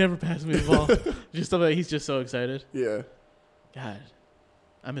 He never passed me the ball. Just stuff like he's just so excited. Yeah. God,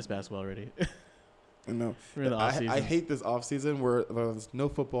 I miss basketball already. I know. We're in the off season. I hate this off season where there's no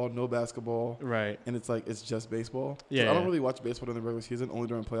football, no basketball, Right. and it's like it's just baseball. So Yeah, I don't yeah. really watch baseball during the regular season, only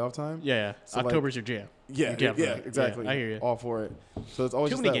during playoff time. Yeah. Yeah. So, like- October's your jam. Yeah, Yeah, yeah, right. exactly. Yeah, I hear you. All for it. So it's always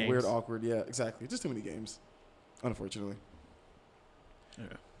Too just many that weird, games. awkward. Yeah, exactly. Just too many games, unfortunately. Yeah.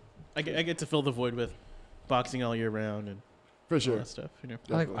 I get to fill the void with boxing all year round and For all sure. that stuff.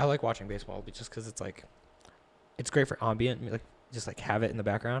 Definitely. I like watching baseball just because it's like, it's great for ambient, like just like have it in the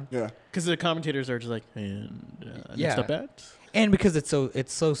background, Yeah. Because the commentators are just like, and Yeah. next up at. and because it's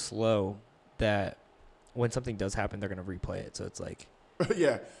so slow that when something does happen, they're gonna replay it. So it's like,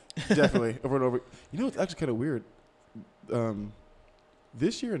 Yeah, definitely. Over and over. You know, it's actually kind of weird.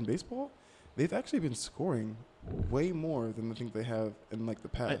 This year in baseball, they've actually been scoring way more than I think they have in like the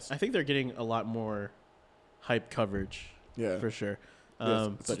past. I think they're getting a lot more hype coverage yeah. for sure. Yeah,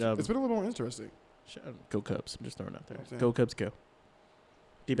 But it's been a little more interesting. go Cubs! I'm just throwing it out there. Okay. Go Cubs, go.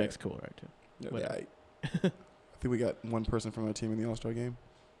 D-backs cool, right? Too. Yeah, Whatever. I think we got one person from our team in the All-Star game.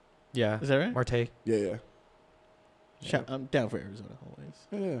 yeah, Is that right? Marte, Yeah. I'm down for Arizona always.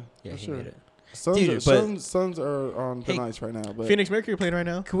 Yeah. yeah, for he sure. made it. Suns, Dude, are, but- Suns are on Hey, thin ice right now, but Phoenix Mercury playing right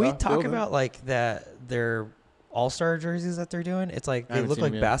now. Can we Well, talk well, about like that? They're all-star jerseys that they're doing. It's like I they haven't look seen like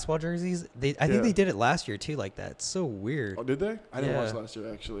 'em yet. basketball jerseys. I think Yeah. they did it last year too, like that. It's so weird. Oh, did they? I didn't watch Yeah. last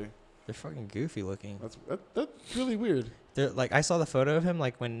year actually. They're fucking goofy looking. That's really weird. They're like, I saw the photo of him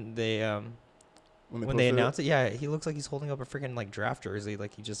like when they when they posted announced it. Yeah, he looks like he's holding up a freaking like draft jersey,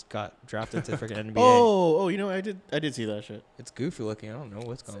 like he just got drafted to freaking NBA. Oh, you know, I did see that shit. It's goofy looking. I don't know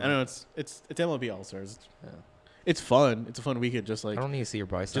what's going I on. don't know. It's MLB All Stars. Yeah. It's fun. It's a fun weekend. Just like I don't need to see your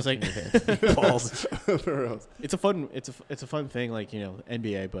biceps. just like- in your balls. For real. it's a fun thing. Like, you know,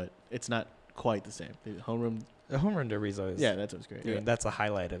 NBA, but it's not quite the same. The homeroom. The home run derby is always. Yeah, that's what's great. I mean, that's a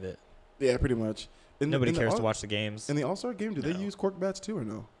highlight of it. Yeah, pretty much. Nobody cares to all- watch the games. In the All-Star game, do they No. use cork bats too or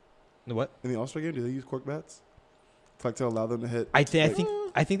no? The what? In the All-Star game, do they use cork bats? Like to allow them to hit? I like-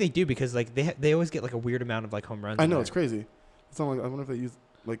 think they do because like they always get like a weird amount of like home runs. I in know there. it's crazy. It's not like I wonder if they use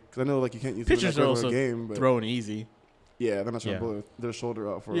like 'cause I know like you can't use them in Pitchers like are regular also game, but Throwing easy. yeah, they're not trying Yeah. to blow their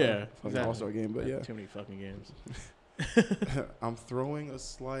shoulder out for Yeah, an exactly. All-Star game. But yeah, Too many fucking games. I'm throwing a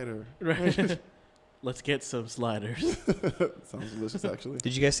slider. Right. Let's get some sliders. Sounds delicious, actually.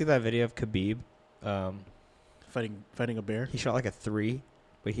 Did you guys see that video of Khabib? Fighting a bear. He shot like a 3,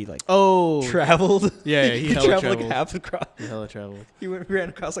 but he like Oh, traveled. yeah, he hella traveled traveled. like half across. He hella traveled. He ran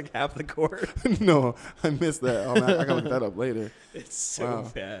across like half the court. No, I missed that. Oh, man, I gotta look that up later. It's so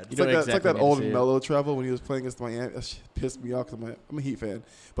Wow. bad. You It's don't like, it's like exactly that need to old see it. Melo travel when he was playing against Miami. That shit pissed me off because I'm a Heat fan.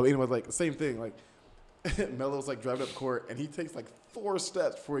 But anyway, like the same thing. Like Melo's like driving up court and he takes like 4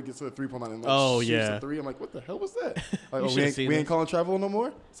 steps before he gets to the 3-point line and like Oh, shoots yeah. a 3. I'm like, what the hell was that? Like, You oh, should've we ain't, seen we this. ain't calling travel no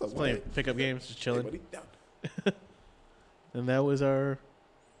more. So Just playing pickup games, just Hey, chilling. buddy, down. And that was our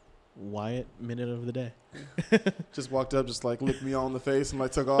Wyatt minute of the day. Just walked up, just like licked me all in the face and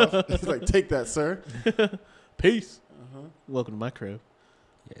like took off. He's like, take that, sir. Peace. Uh-huh. Welcome to my crib.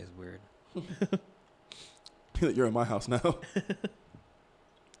 Yeah, it's weird. You're in my house now.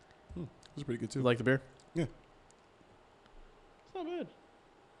 It was pretty good too. You like the beer? Yeah. It's not bad.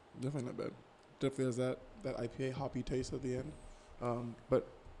 Definitely not bad. Definitely has that IPA hoppy taste at the end. But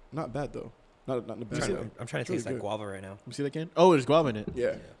not bad though. Not in a I'm bad trying, way. I'm trying It's to taste really that good. guava right now. You see that can? Oh, there's guava in it.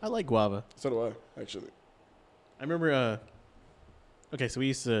 Yeah. I like guava. So do I, actually. I remember, okay, so we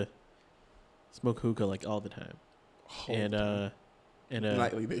used to smoke hookah like all the time. And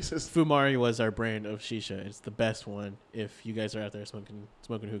Nightly basis. Fumari was our brand of shisha. It's the best one. If you guys are out there smoking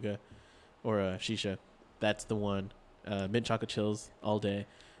hookah or shisha, that's the one. Mint chocolate chills all day.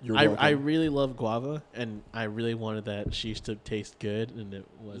 You're I welcome. really love guava, and I really wanted that sheesh to taste good, and it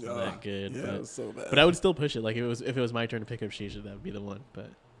wasn't Yeah. that good. Yeah, it's so bad. But I would still push it. Like if it was my turn to pick up shisha, that would be the one. But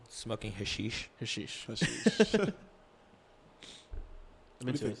Smoking hashish. hashish. Hashish. I'm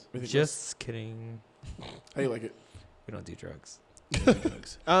into this. Just kidding. How you like it? We don't do drugs.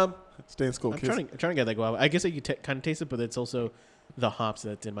 Stay in school, I'm kids. trying to get that guava. I guess I could kind of taste it, but it's also the hops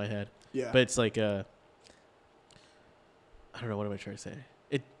that's in my head. Yeah. But it's like I don't know, what am I trying to say?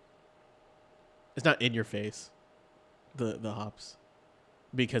 It's not in your face, the hops,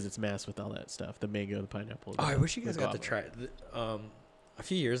 because it's masked with all that stuff, the mango, the pineapple. Oh, I wish you the guys got to guava. try. A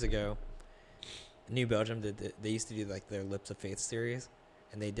few years ago, New Belgium they used to do like their Lips of Faith series,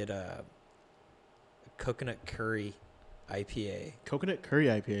 and they did a coconut curry IPA. Coconut curry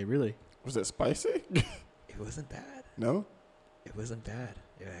IPA, really? Was that spicy? It wasn't bad. No. It wasn't bad.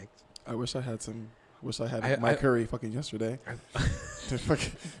 Yeah, I wish I had some. Wish I had I- my I- curry fucking yesterday.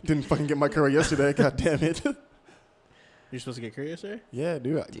 Didn't fucking get my curry yesterday. God damn it. You're supposed to get curry yesterday? Yeah,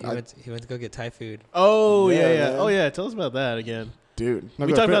 dude. he went to go get Thai food. Oh Yeah, yeah. man. Oh yeah. Tell us about that again. Dude. No,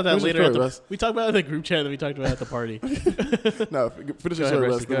 We go talked ahead. about that Finish your later. story, Russ. We talked about it in the group chat that we talked about at the party. No, finish Go your ahead, story, Rusty,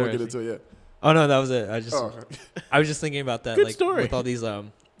 Russ. go Then we'll ahead, get into it. Yeah. Oh no, that was it. Oh, I was just thinking about that. Good like story. with all these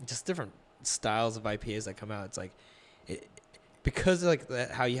just different styles of IPAs that come out. It's like because like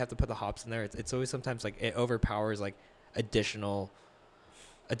how you have to put the hops in there. It's always sometimes like it overpowers like additional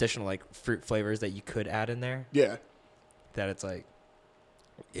like fruit flavors that you could add in there. yeah. That it's like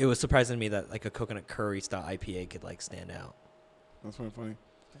it was surprising to me that like a coconut curry style IPA could like stand out. That's funny. You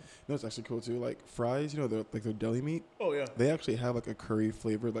know, it's actually cool too. Like fries, you know, like their deli meat. Oh yeah. They actually have like a curry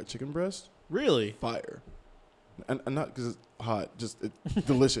flavored like chicken breast. Really? Fire. And not because it's hot, just it's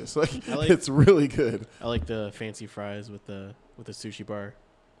delicious. Like, I like- it's really good. I like the fancy fries with the sushi bar,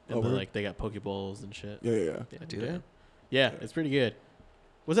 and Oh, the, really? like they got poke bowls and shit. Yeah. Yeah, Do yeah. they? Yeah, it's pretty good.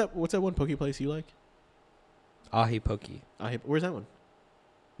 What's that one poke place you like? Ahi Pokey. Where's that one?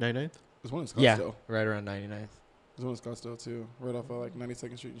 99th? There's one in Scottsdale. Yeah, right around 99th. There's one in Scottsdale too, right off of like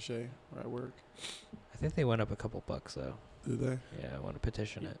 92nd Street and Shea, where I work. I think they went up a couple bucks though. Did they? Yeah, I want to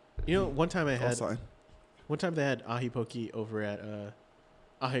petition it. You know, one time Call they had ahi poke over at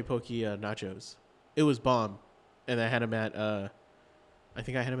ahi poke nachos. It was bomb, and I had them at I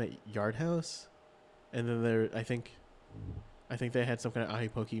think I had them at Yard House, And then I think they had some kind of ahi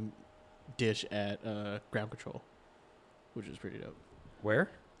poke dish at Ground Control, which is pretty dope. Where?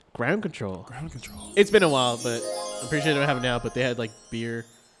 Ground Control. Ground control. It's been a while, but I'm pretty sure they don't have it now. But they had like beer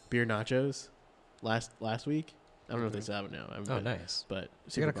nachos last week. I don't know if they still have it now. I haven't Oh, been, nice. But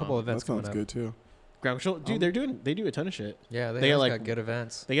We got a couple of events That coming sounds up. good too. Ground Control, dude. They do a ton of shit. Yeah, They they got, got like- good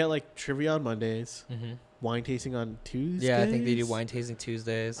events. They got like trivia on Mondays, Mm-hmm. wine tasting on Tuesdays. Yeah, I think they do wine tasting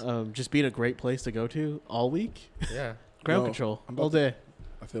Tuesdays. Just being a great place to go to all week. Yeah. Ground No, Control I'm all about to- day.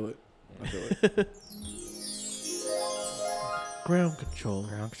 I feel it. Ground Control.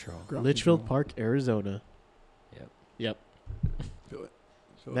 Ground control. Ground Litchfield control. Park, Arizona. Feel it.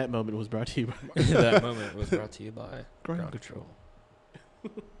 Feel That it. moment was brought to you by That moment was brought to you by Ground Control.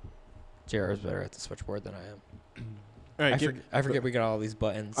 JR is better at the switchboard than I am. All right, I forget we got all these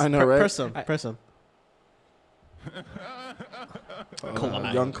buttons. I know, right? press them. I- Press them.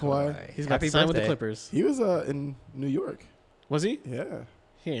 Kawhi. Young Kawhi. He's about Happy to sign with the birthday. Clippers. He was in New York. Was he? Yeah.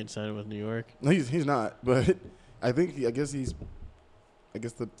 He ain't signing with New York. No, he's not. But I think I guess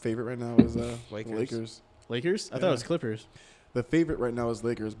the favorite right now is Lakers. Lakers. Lakers? I thought it was Clippers. The favorite right now is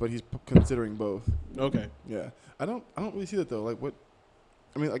Lakers, but he's considering both. Okay. Yeah. I don't really see that though. Like what?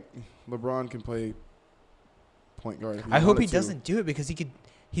 I mean, like LeBron can play point guard. If I hope he wanted to. doesn't do it because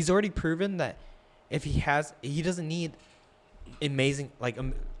he's already proven that if he doesn't need amazing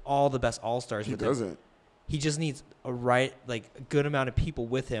all the best all-stars He with him. doesn't. He just needs a good amount of people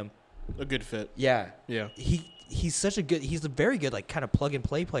with him. A good fit. Yeah. Yeah. He's a very good kind of plug and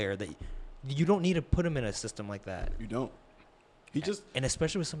play player that you don't need to put him in a system like that. You don't. He just And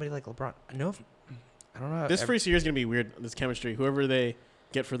especially with somebody like LeBron. I don't know. This first year is going to be weird, this chemistry. Whoever they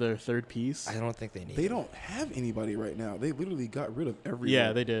get for their third piece. I don't think they need they him. don't have anybody right now. They literally got rid of everyone.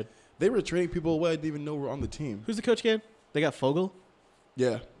 Yeah, they did. They were trading people away I didn't even know were on the team. Who's the coach again? They got Fogel.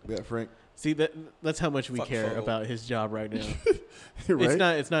 Yeah, Frank. See, that's how much we Fuck care Fogel. about his job right now. Right?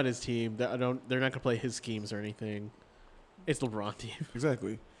 It's not his team. They're not going to play his schemes or anything. It's the LeBron team.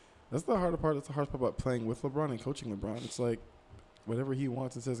 Exactly. That's the hard part. That's the hard part about playing with LeBron and coaching LeBron. It's like whatever he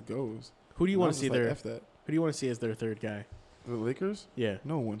wants and says goes. Who do you And want I'm to see just like, there? F that. Who do you want to see as their third guy? The Lakers? Yeah.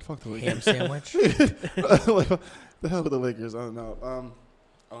 No one. Fuck the Ham Lakers. sandwich. Like, the hell with the Lakers? I don't know.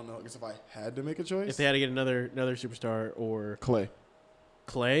 I don't know. I guess if I had to make a choice, If they had to get another superstar or Clay.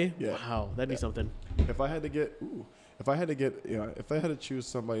 Clay, Yeah. wow, that'd be Yeah. something. If I had to choose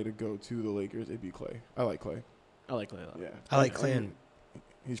somebody to go to the Lakers, it'd be Clay. I like Clay. I like Clay a lot. Yeah. I like And Clay and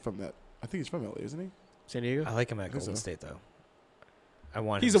he's from that. I think he's from LA, isn't he? San Diego. I like him at I think Golden so. State though. I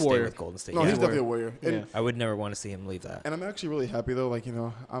want He's him a to stay warrior. with Golden State. No, Yeah. he's definitely a warrior. And Yeah. I would never want to see him leave that. And I'm actually really happy though. Like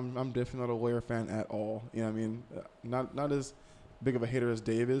I'm definitely not a Warrior fan at all. You know what I mean? Not as big of a hater as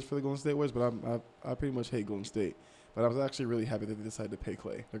Dave is for the Golden State Warriors, but I pretty much hate Golden State. But I was actually really happy that they decided to pay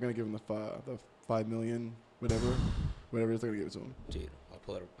Clay. They're gonna give him the $5 million, whatever it is. They're gonna give it to him. Dude, I'll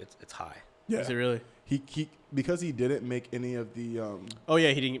pull it up. It's high. Yeah. Is it really? He because he didn't make any of the Oh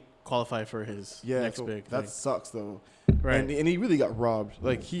yeah, he didn't qualify for his next so big that thing. sucks though. Right. And he really got robbed.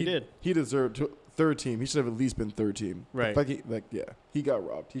 Like He did. He deserved third team. He should have at least been third team. Right. He got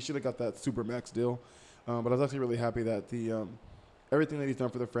robbed. He should have got that super max deal. But I was actually really happy that the everything that he's done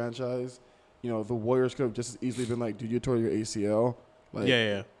for the franchise. The Warriors could have just as easily been like, dude, you tore your ACL. Like,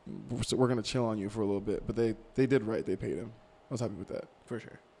 yeah, we're gonna chill on you for a little bit. But they did right. They paid him. I was happy with that. for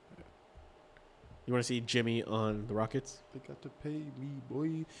sure. You want to see Jimmy on the Rockets? They got to pay me,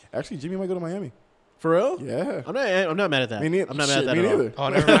 boy. Actually, Jimmy might go to Miami. For real? Yeah. I'm not mad at that. Me neither. I'm not Shit, mad at me that at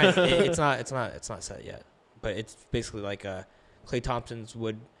all. neither. Oh, never mind. It's not set yet. But it's basically like Klay Thompson's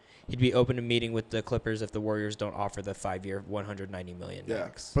he'd be open to meeting with the Clippers if the Warriors don't offer the 5-year, $190 million Yeah.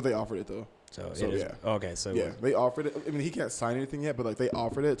 max. But they offered it though. So so, it is. yeah. Okay, so Yeah, they offered it. I mean, he can't sign anything yet, but like they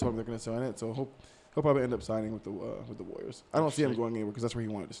offered it, told him they're going to sign it. So he'll probably end up signing with the Warriors. I don't see him going anywhere because that's where he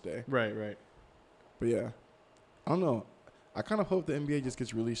wanted to stay. Right. But yeah, I don't know. I kind of hope the NBA just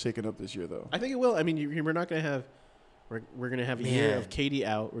gets really shaken up this year, though. I think it will. I mean, we're not gonna have. We're gonna have a year Man. of KD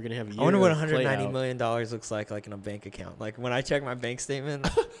out. We're gonna have a year. I wonder what of Klay $190 out. million looks like in a bank account. Like when I check my bank statement,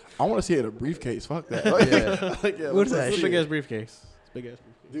 I want to see it in a briefcase. Fuck that. Like, Yeah. like, yeah, What is let's that It's a see big it. ass briefcase. It's a big ass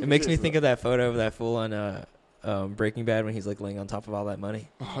briefcase. Dude, it makes me seriously. think of that photo of that fool on Breaking Bad when he's like laying on top of all that money.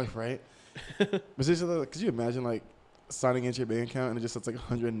 Oh, right. But seriously, like, could you imagine like signing into your bank account and it just says like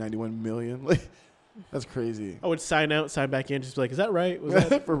 191 million? Like, that's crazy. I would sign out, sign back in, just be like, is that right? Was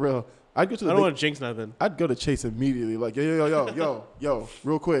that? For real. I'd go to I the don't bank- want to jinx nothing. I'd go to Chase immediately. Like, yo,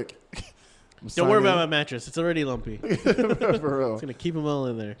 real quick. Don't worry about my mattress. It's already lumpy. It's For real. gonna keep them all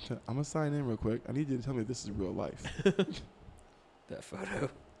in there. I'm gonna sign in real quick. I need you to tell me this is real life. That photo.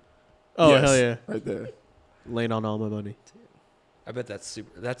 Oh Yes, hell yeah! right there. Laying on all my money. I bet that's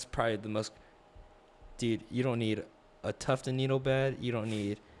super. That's probably the most. Dude, you don't need a Tufton needle bed. You don't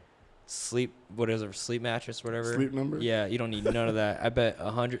need sleep mattress, whatever. Sleep number. Yeah, you don't need none of that. I bet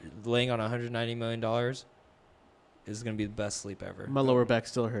laying on $190 million is gonna be the best sleep ever. My lower back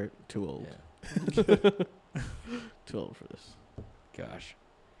still hurt. Too old. Yeah. Too old for this. Gosh.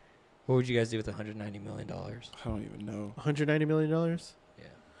 What would you guys do with $190 million? I don't even know. $190 million? Yeah.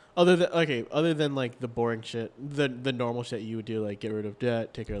 Other than like the boring shit, the normal shit you would do, like get rid of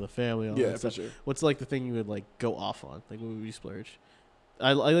debt, take care of the family, all Yeah, that for stuff. sure. What's like the thing you would like go off on? Like what would you splurge?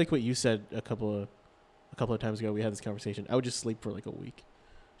 I like what you said a couple of times ago. We had this conversation. I would just sleep for like a week.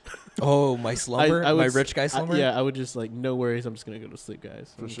 Oh, my slumber? I would my rich guy slumber? yeah, I would just like, no worries. I'm just gonna go to sleep,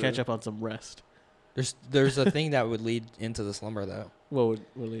 guys. For Catch sure. up on some rest. There's a thing that would lead into the slumber though. What would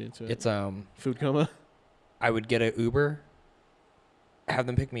lead into it? It's Food coma. I would get an Uber, have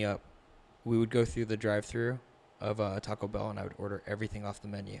them pick me up. We would go through the drive-through of Taco Bell, and I would order everything off the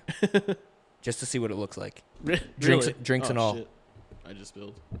menu, just to see what it looks like. Drinks, Really? drinks, and all. Shit. I just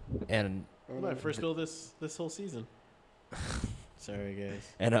spilled. And My first spill this whole season. Sorry, guys.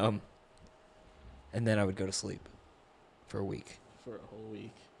 And then I would go to sleep for a week. For a whole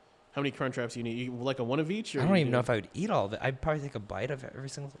week. How many crunch wraps you need? Like a one of each? Or I don't even know if I would eat all of it. I'd probably take a bite of every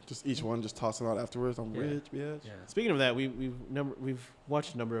single thing. Just each one, just toss them out afterwards. I'm Yeah. rich, bitch. Yeah. Speaking of that, we've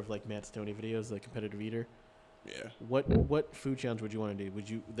watched a number of like Matt Stoney videos, the competitive eater. Yeah. What food challenge would you want to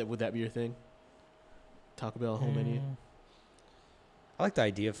do? Would that be your thing? Taco Bell whole menu. I like the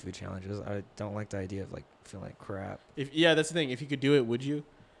idea of food challenges. I don't like the idea of like feeling like crap. That's the thing. If you could do it, would you?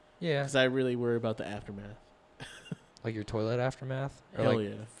 Yeah. Because I really worry about the aftermath. Like your toilet aftermath? Or Hell like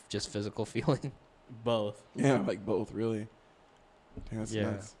yeah. just physical feeling? Both. Yeah, like both, really. Dang, that's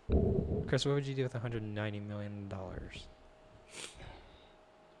Yeah. nuts. Chris, what would you do with $190 million?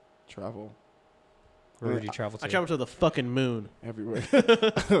 Travel Where would you travel to? I travel to the fucking moon. everywhere.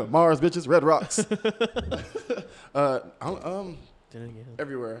 Mars, bitches, red rocks.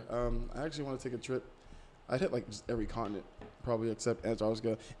 Everywhere. I actually want to take a trip. I'd hit like just every continent, probably except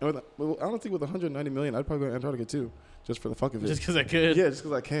Antarctica. And I don't think with 190 million, I'd probably go to Antarctica too, just for the fuck of it. Just because I could. Yeah, just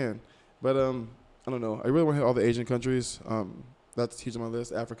because I can. But I don't know. I really want to hit all the Asian countries. That's huge on my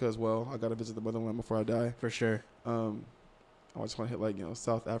list. Africa as well. I gotta visit the motherland before I die. For sure. I just want to hit like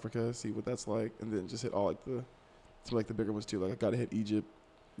South Africa, see what that's like, and then just hit all like the bigger ones too. Like I gotta hit Egypt.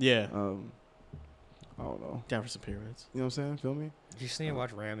 Yeah. I don't know. Down for some pyramids. You know what I'm saying? Feel me? You just need to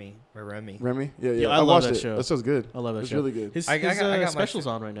watch Remy. Remy? Yeah. Yeah, I I love watched that it. show. That show's good. I love that It's show. really good. His I got my special's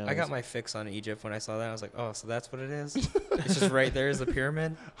on right now. I got my fix on Egypt when I saw that. I was like, oh, so that's what it is? It's just right there is the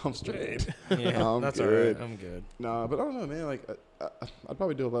pyramid? I'm straight. Yeah, I'm that's good. all right. I'm good. Nah, but I don't know, man. Like, I'd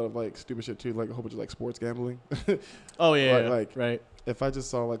probably do a lot of like stupid shit too, like a whole bunch of like sports gambling. Oh yeah, Like, right. If I just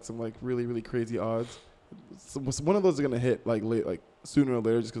saw like some like really really crazy odds, one of those are gonna hit like late, like sooner or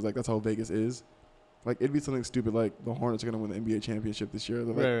later, just because like that's how Vegas is. Like it'd be something stupid like the Hornets are gonna win the NBA championship this year.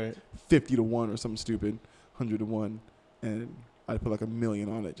 They're like Right. 50 to 1 or something stupid, 100 to 1, and I'd put like $1 million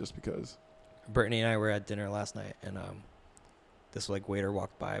on it just because. Brittany and I were at dinner last night, and this like waiter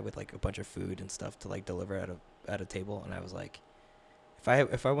walked by with like a bunch of food and stuff to like deliver at a table, and I was like,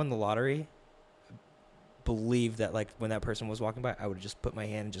 if I won the lottery, believe that like when that person was walking by, I would have just put my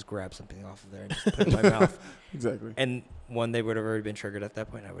hand and just grab something off of there and just put it in my mouth. Exactly. And when they would have already been triggered at that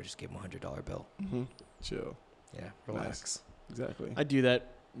point, I would just give them $100 bill. Mm-hmm. Chill. Yeah, relax. Exactly. I'd do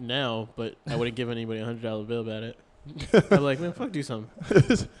that now, but I wouldn't give anybody $100 bill about it. I'm like, man, fuck, do something.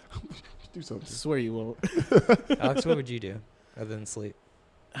 Do something. I swear you won't. Alex, what would you do other than sleep?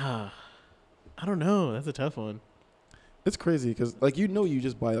 I don't know. That's a tough one. It's crazy because like you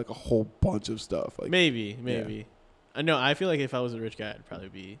just buy like a whole bunch of stuff. Like Maybe. I know. I feel like if I was a rich guy, I'd probably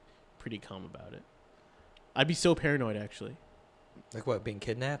be pretty calm about it. I'd be so paranoid, actually. Like what, being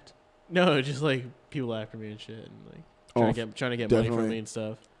kidnapped? No, just like people after me and shit, and like trying to get money from me and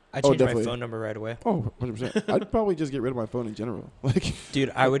stuff. I changed my definitely. phone number right away. Oh, 100%. I'd probably just get rid of my phone in general. Like, Dude,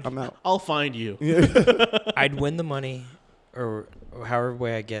 I'm out. I'll find you. I'd win the money, or however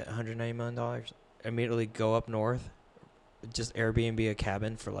way I get $190 million, immediately go up north, just Airbnb a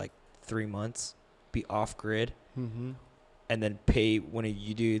cabin for like 3 months, be off grid, Mm-hmm. and then pay one of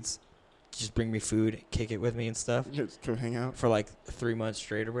you dudes to just bring me food, kick it with me and stuff Just come hang out. for like 3 months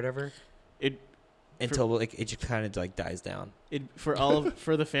straight or whatever. Until like it just kind of like dies down. For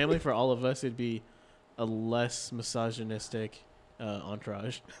the family, for all of us, it'd be a less misogynistic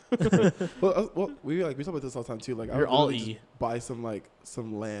entourage. Well, we talk about this all the time too. Like, I You're would all literally E. just buy some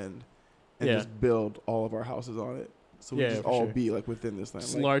land and Yeah. just build all of our houses on it. So we Yeah, just for all sure. be like within this land.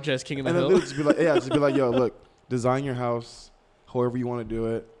 Just Like, large ass king of the and then hill. literally just be like, yo, look, design your house however you want to do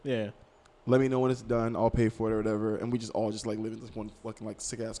it. Yeah. Let me know when it's done. I'll pay for it or whatever. And we just all just like live in this one fucking like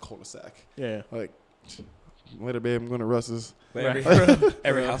sick ass cul-de-sac. Yeah. Like, Later, babe. I'm going to Russ's. But Right.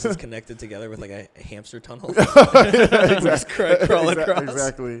 every house is connected together with like a hamster tunnel. Exactly. Just crawl across.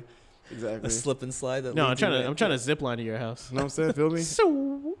 Exactly. A Exactly. slip and slide. That No, I'm leads you trying to. right I'm trying to into zip line to your house. You know what I'm saying? Feel me?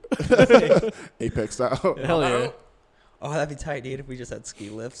 So Apex style. hell yeah. it. Oh, that'd be tight, dude. If we just had ski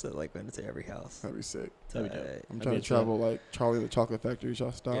lifts that like went into every house. That'd be sick. That'd be dope. Tight. I'm That'd trying be to a travel like Charlie and the Chocolate Factory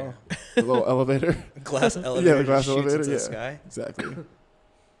style. Yeah. The little elevator. Glass elevator. Yeah, the glass just shoots elevator, into the yeah. sky. Exactly.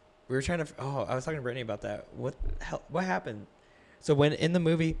 We were trying to. Oh, I was talking to Brittany about that. What the hell? What happened? So when in the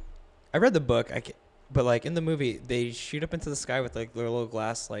movie, I read the book. But like in the movie, they shoot up into the sky with like their little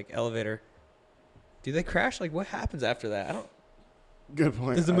glass like elevator. Do they crash? Like what happens after that? I don't. Good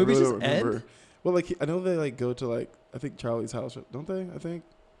point. Does the I movie really just don't remember. end? Well, like I know they like go to like I think Charlie's house, don't they? I think.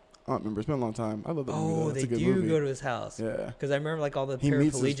 I don't remember. It's been a long time. I love that movie. Oh, Though. It's they a good do movie. go to his house. Yeah. Because I remember like all the He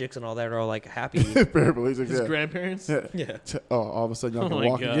meets his- paraplegics and all that are all like happy. Paraplegics. His Yeah. grandparents. Yeah. Yeah. Oh, all of a sudden y'all Oh can my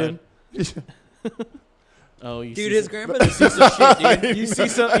walk God. again. Oh, you Dude, see his some, grandpa does piece of shit, dude. you see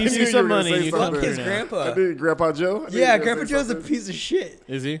some. I You knew see you some were gonna money. say You something. come Fuck his through now. grandpa. I think Grandpa Joe. I knew you Yeah, were gonna Grandpa say Joe's a something. piece of shit.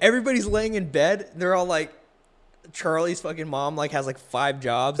 Is he? Everybody's laying in bed. They're all like, Charlie's fucking mom like has like 5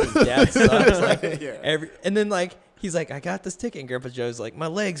 jobs. His dad sucks. Like Yeah. and then like he's like, I got this ticket. And Grandpa Joe's like, my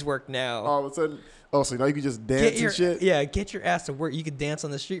legs work now. All of a sudden, so now you can just dance Get your and shit. yeah, get your ass to work. You could dance on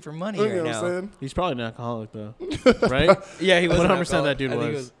the street for money You right know what now. I'm saying? He's probably an alcoholic though, right? Yeah, he was 100% that dude I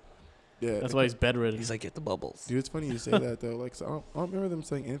think was. Yeah. That's why he's bedridden. He's like, get the bubbles. Dude, it's funny you say that though. Like, so I don't remember them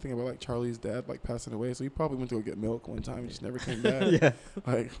saying anything about like Charlie's dad like passing away. So he probably went to go get milk one time and just never came back. Yeah.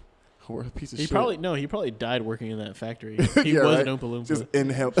 Like, we're a piece of He shit. probably died working in that factory. He Yeah, was right. an Oompa Loompa. Just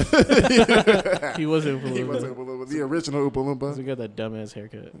inhale. He was an Oompa He was Loompa. Oompa Loompa, the original Oompa Loompa. 'Cause he got that dumbass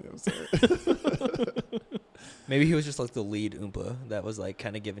haircut. You know what I'm saying? Maybe he was just like the lead Oompa that was like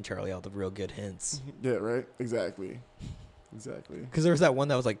kind of giving Charlie all the real good hints. Yeah, right. Exactly. Exactly. Because there was that one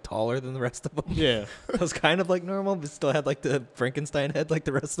that was like taller than the rest of them. Yeah. That was kind of like normal, but still had like the Frankenstein head like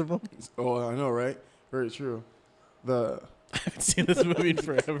the rest of them. Oh, I know, right? Very true. The I haven't seen this movie in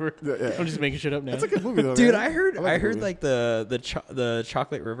forever. yeah. I'm just making shit up now. It's a good movie though, Dude, man. I heard like the heard movie. like the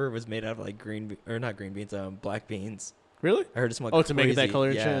chocolate river was made out of like not green beans, black beans. Really? I heard it's like Oh, to make it that crazy. color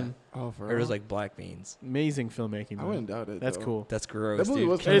and yeah. shit. and- Oh, for I heard it was real? like black beans. Amazing filmmaking. I man. wouldn't doubt it. That's though. cool. That's gross, That movie dude.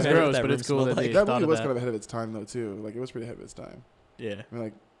 was Can kinda you It is imagine what gross, that but room it's cool smelled that they like? That thought movie of was that. kind of ahead of its time though too. Like it was pretty ahead of its time. Yeah. I mean,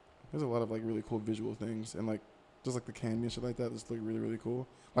 like there's a lot of like really cool visual things and like just like the candy and shit like that just look really really cool.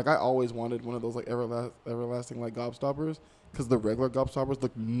 Like I always wanted one of those like everlasting like gobstoppers because the regular gobstoppers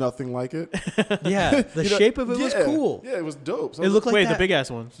look nothing like it. Yeah, the You know, shape of it was yeah, cool. Yeah, it was dope. So I It was looked like Wait, that. the big ass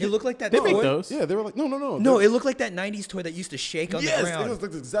ones. It looked like that. They make toy. those. Yeah, they were like no. No, it looked like that '90s toy that used to shake on yes, the ground. it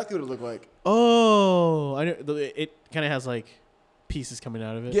looked exactly what it looked like. Oh, I know. It kind of has like pieces coming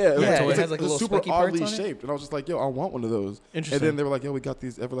out of it. Yeah, Yeah, it's it has, like, it's little super spiky parts oddly on it. shaped, and I was just like, "Yo, I want one of those." And Interesting. then they were like, "Yo, we got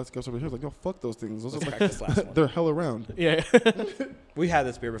these everlasting gobstoppers here." I was like, "Yo, fuck those things. Those Let's are crack like this last one. they're hella round." Yeah. We had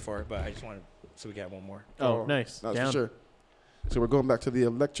this beer before, but I just wanted so we got one more. Oh, nice. That's Down. for sure. So we're going back to the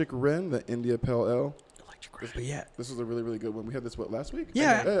Electric Wren, the India Pale Ale. Electric, but yeah, This was a really, really good one. We had this last week?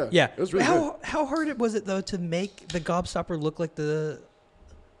 yeah. It was really good. How hard was it though to make the gobstopper look like the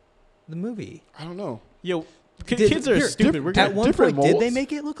movie? I don't know. Yo, Did- kids are here, stupid. We're At gonna. one different point, did they molds?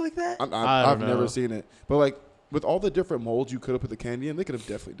 make it look like that? I don't I've never know. seen it, but like with all the different molds you could have put the candy in, they could have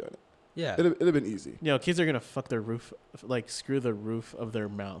definitely done it. Yeah. It'd have been easy. Yo, kids are gonna fuck their roof, like screw the roof of their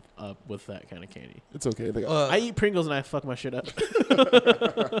mouth up with that kind of candy. It's okay. They got, I eat Pringles and I fuck my shit up.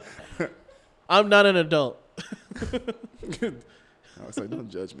 I'm not an adult. I was like, don't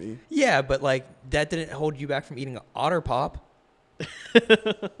judge me. Yeah, but like that didn't hold you back from eating an Otter Pop.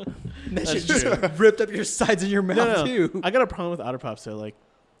 That That's shit just true. ripped up your sides of your mouth No. too. I got a problem with Otter Pops though. Like,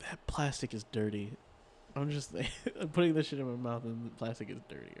 that plastic is dirty. I'm just I'm putting this shit in my mouth and the plastic is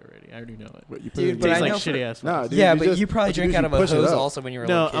dirty already. I already know it. Wait, you put Dude, it in but your I Tastes know like for- shitty ass. Nah, Pops. dude, yeah, you but just- you probably what you drink do is out you of a push it hose up. also when you were a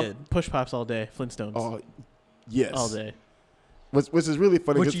No, little kid. push pops all day. Flintstones Oh, yes. all day. Which is really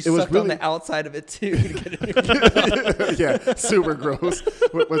funny. Which 'cause you it was sucked really on the outside of it too. To get it in your yeah, super gross.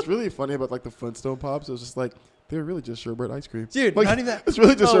 What's really funny about like the Flintstone Pops, it was just like they're really just sherbet ice cream. Dude, like, not even that. it's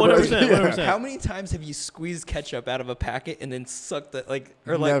really just Oh, sherbet ice 100%, cream. 100%. How many times have you squeezed ketchup out of a packet and then sucked the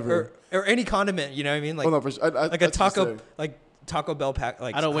or like Never. or any condiment? You know what I mean? Like Oh, no, for sure. like a that's just taco saying. like Taco Bell pack.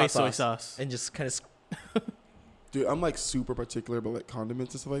 Like I don't hot waste soy sauce. and just kind of. Dude, I'm like super particular about like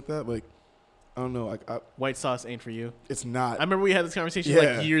condiments and stuff like that. Like, I don't know, like White sauce ain't for you. it's not. I remember we had this conversation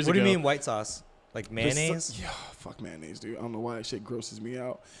Yeah. like years What ago. do you mean white sauce? Like There's so- mayonnaise? yeah, fuck mayonnaise, dude. I don't know why that shit grosses me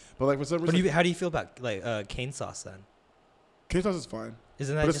out. But like for some What reason, do you? How do you feel about like cane sauce then? cane sauce is fine.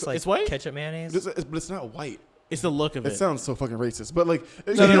 Isn't that But just like it's white? ketchup mayonnaise? But it's not white. It's the look of It it. sounds so fucking racist. But like,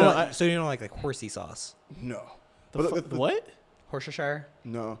 So No, you no, don't no, so you don't like horsey sauce? no. The But what? Worcestershire.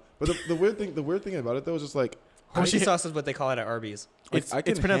 No, but the weird thing about it though is just like Hershey sauce is what they call it at Arby's. It's, I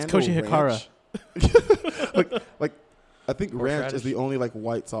can it's pronounced handle Koshihikara. ranch. like I think ranch Horseradish. is the only like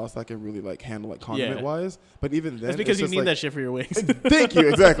white sauce I can really like handle like condiment wise. But even then, That's because it's you just, need like, that shit for your wings. Thank you.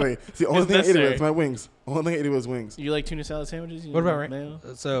 Exactly. It's the only It's thing I ate necessary. was my wings. Only thing I ate was wings. You like tuna salad sandwiches? You What about like mayo?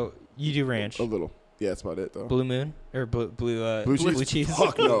 So you do ranch, A little. Yeah, that's about it though. Blue Moon or blue Blue cheese.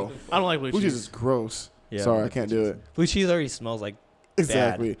 Fuck no. I don't like blue Blue cheese cheese. is gross. Yeah. Sorry, I can't do it. Blue cheese already smells like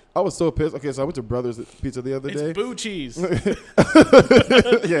Exactly. I was so pissed. Okay, so I went to Brothers Pizza the other It's day. boo cheese.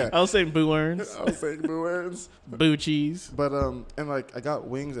 Yeah. I was saying boo earns, I was saying boo words. boo cheese. But and like I got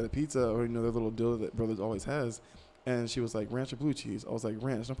wings at a pizza or their little deal that Brothers always has. And she was like, ranch or blue cheese? I was like,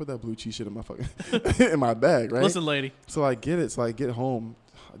 ranch. Don't put that blue cheese shit in my fucking in my bag, right? Listen, lady. So I get it. So I get home.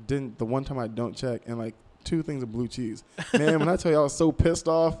 The one time I don't check and like 2 things of blue cheese. Man, when I tell you I was so pissed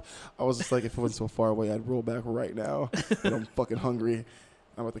off, I was just like, if it wasn't so far away, I'd roll back right now. But I'm fucking hungry.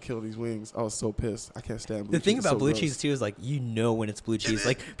 I'm about to kill these wings. I was so pissed. I can't stand blue the cheese. thing It's about so blue gross. cheese too is like when it's blue cheese,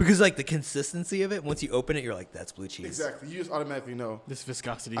 like because like the consistency of it. Once you open it, you're like, that's blue cheese. Exactly. You just automatically know. This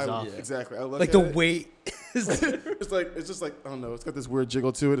viscosity's off. Yeah. Exactly. I look Like at the it. weight. It's just like I don't know. It's got this weird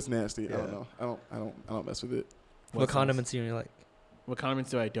jiggle to it. It's nasty. I Yeah. don't know. I don't mess with it. What condiments do you like? What condiments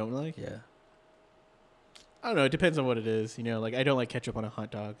do I don't like? Yeah. I don't know. It depends on what it is. You know, like I don't like ketchup on a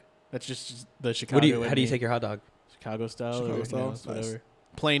hot dog. That's just the Chicago. What do you? in How do you me. take your hot dog? Chicago style? Chicago or, style? You know, Nice. whatever.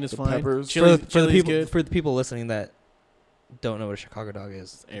 Plain is The fine. peppers. Chili's, for the chili's people good. for the people listening that don't know what a Chicago dog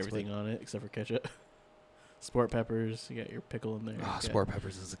is. Everything on it except for ketchup. Sport peppers. You got your pickle in there. Oh, You got, sport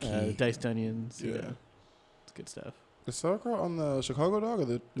peppers is the key. diced onions. Yeah. Yeah. It's good stuff. Is sauerkraut on the Chicago dog or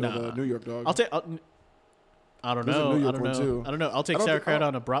the Nah. New York dog? I'll take. I don't There's a know. New I York don't one, know. too. I don't know. I'll take I don't think- sauerkraut I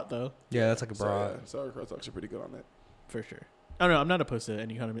on a brat though, Yeah, that's like a So, broad. yeah, sauerkraut's actually pretty good on it. for sure. I don't know. I'm not opposed to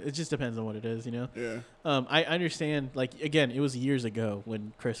any condiment. It just depends on what it is, you know. Yeah. I understand. Like again, it was years ago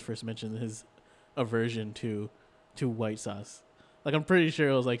when Chris first mentioned his aversion to white sauce. Like I'm pretty sure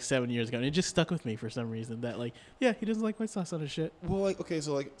it was like 7 years ago, and it just stuck with me for some reason. That like, yeah, he doesn't like white sauce on his shit. Well, like okay,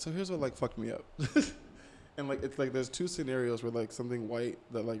 so here's what like fucked me up. And like it's like there's 2 scenarios where like something white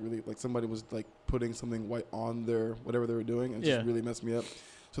that like really like somebody was like putting something white on their whatever they were doing and it Yeah. just really messed me up.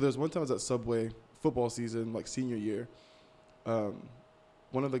 So there's one time I was at Subway football season like senior year.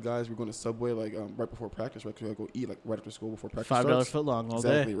 One of the guys were going to Subway like right before practice, right? 'Cause we had to go eat like right after school before practice $5 starts. foot long all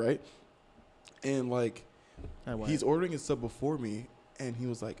Exactly day. right. And like I went. he's ordering his sub before me, and he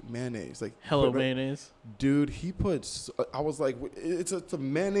was like mayonnaise, like Hello put- mayonnaise. Dude, he puts. I was like, it's a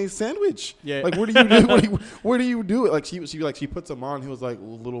mayonnaise sandwich. Yeah. Like, where do you do? Where do you do it? Like, she puts them on. He was like, a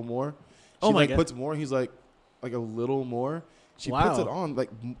little more. She Oh my like God. puts more. He's like a little more. She Wow. puts it on. Like,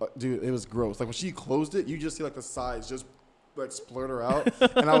 dude, it was gross. Like when she closed it, you just see like the sides just like splurter out,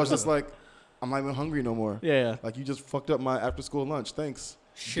 and I was just like, I'm not even hungry no more. Yeah. Like you just fucked up my after school lunch. Thanks.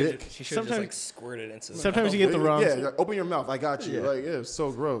 She Dick. should have just Sometimes- like squirted into. Sometimes you get the wrong. Yeah, like, open your mouth. I got you. Yeah. Like it was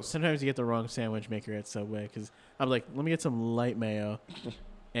so gross. Sometimes you get the wrong sandwich maker at Subway because I'm like, let me get some light mayo,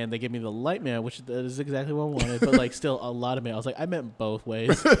 and they give me the light mayo, which that is exactly what I wanted, but like still a lot of mayo. I was like, I meant both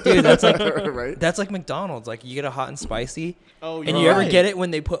ways. Dude, that's like Right? that's like McDonald's. Like you get a hot and spicy, Oh, and you ever get it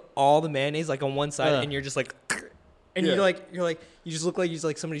when they put all the mayonnaise like on one side, Yeah. and you're just like, and Yeah. you're like you just look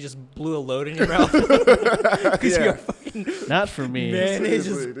like somebody just blew a load in your mouth because Yeah. you're fucking Not for me. mayonnaise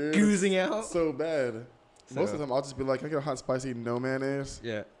just Seriously, dude. oozing out. So bad. Most So- of the time, I'll just be like, "Can I get a hot and spicy, no mayonnaise?"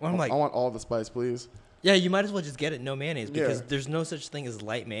 Yeah. Well, I'm like, I want all the spice, please. yeah, you might as well just get it no mayonnaise because Yeah. there's no such thing as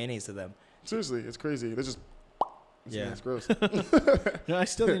light mayonnaise to them. Seriously, it's crazy. They just, Yeah. it's gross. No, I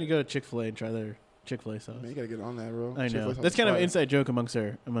still need to go to Chick-fil-A and try their Chick-fil-A sauce. Man, you gotta get on that, bro. I know. Chick-fil-A That's sounds kind of an fire. inside joke amongst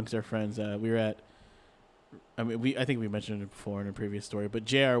our friends. We were at. I think we mentioned it before in a previous story, but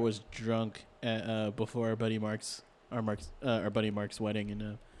JR was drunk at, before our buddy Mark's wedding,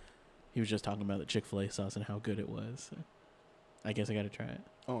 and he was just talking about the Chick-fil-A sauce and how good it was. So I guess I got to try it.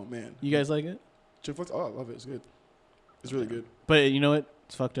 Oh man, You guys like it? Chick-fil-A. Oh, I love it. It's good. It's really good. But you know what?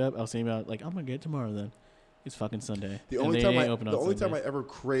 It's fucked up. I was thinking about like I'm gonna get it tomorrow. Then it's fucking Sunday. The and only they time ain't I open on the only time Sunday. I ever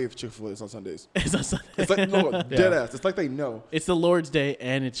crave Chick-fil-A is on Sundays. It's on Sunday. It's like no, Yeah. dead ass. It's like they know. It's the Lord's Day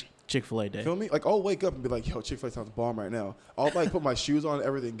and it's Chick-fil-A Day. Feel me? Like I'll wake up and be like, "Yo, Chick-fil-A sounds bomb right now." I'll like put my shoes on,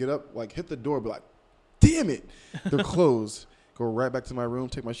 everything, get up, like hit the door, be like, "Damn it, they're closed." Go right back to my room,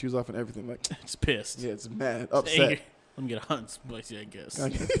 take my shoes off and everything. Like, It's pissed. yeah, it's mad, It's upset. angry. Let me get a hot and spicy, I guess.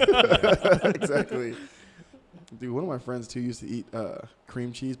 Exactly. Dude, one of my friends too used to eat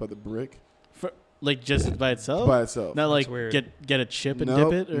cream cheese by the brick Like just by itself? by itself. Not like weird. get a chip and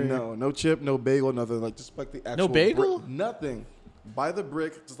Nope, dip it? Or? no chip, no bagel, nothing. Like just like the actual bagel? brick, nothing. By the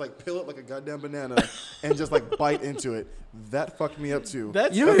brick, just like peel it like a goddamn banana and just like bite into it. That fucked me up too.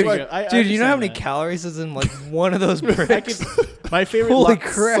 That's You know pretty what- good. I Dude, you know how understand many that. calories is in like one of those bricks? My favorite. Holy li-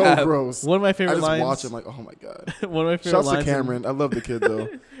 crap. So gross. One of my I favorite just lines. watch him like, oh my god. One of my favorite Shouts to lines. Cameron. I love the kid though.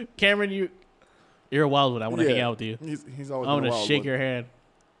 Cameron, you're a wild one. I want to Yeah. hang out with you. He's always. I been want a to wild shake one. your hand.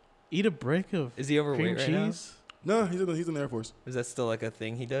 Eat a brick of Is he cream overweight right now? cheese. No, he's in the Air Force. Is that still like a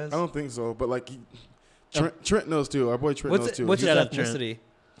thing he does? I don't think so, but like Trent knows too. Our boy Trent knows What's too. what's his Shout out Trent. ethnicity?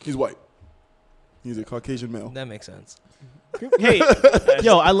 He's white. He's a Caucasian male. That makes sense. Hey,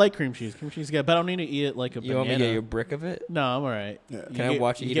 yo, I like cream cheese. Cream cheese is good, but I don't need to eat it like a You want me banana. to get you a brick of it? No, I'm all right. Yeah. Can I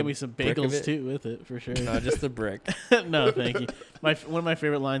watch you You eat get a me some brick of bagels it? too with it for sure. No, just the brick. No, thank you. One of my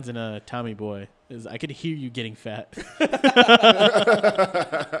favorite lines in Tommy Boy is, "I could hear you getting fat."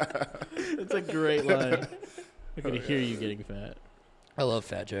 It's a great line. I could hear you getting fat. I love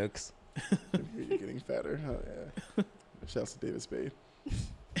fat jokes. You're getting fatter. Oh yeah. Shouts to David Spade.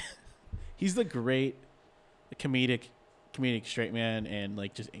 He's the great comedic straight man and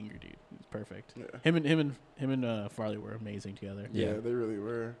like just angry dude. He's perfect. Yeah. Him and Farley were amazing together. Yeah, Yeah. they really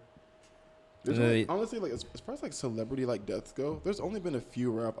were. And There's then only, they- honestly, like as far as like celebrity like deaths go, there's only been a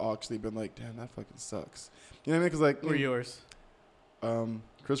few where I've actually been like, damn, that fucking sucks. You know what I mean? Because like, Who are yours?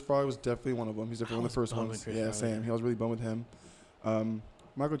 Chris Farley was definitely one of them. He's definitely one of the was first bummed ones. with Chris Yeah, Farley. same. I was really bummed with him.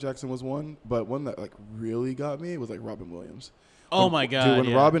 Michael Jackson was one, but one that like really got me was like Robin Williams. Oh When- my god! dude! When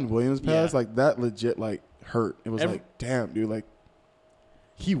yeah. Robin Williams passed, Yeah. like that legit like hurt. It was Every- like, damn, dude, like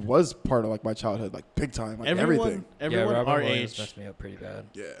he was part of like my childhood, like big time, like everything. Everyone Robin our Williams age, messed me up pretty bad.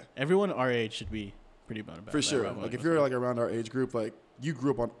 Yeah, everyone our age should be pretty bummed about for that sure. Robin Like if Williams you're one. like around our age group, like you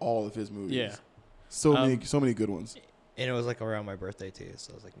grew up on all of his movies. Yeah. so many good ones. And it was like around my birthday too,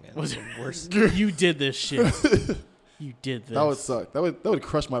 so I was like, man, Was that's the worst. you did this shit. You did this. That would suck. That would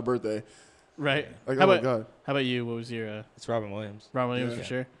crush my birthday. Right. Like How oh my about god. how about you? What was your It's Robin Williams. Robin Williams Yeah. for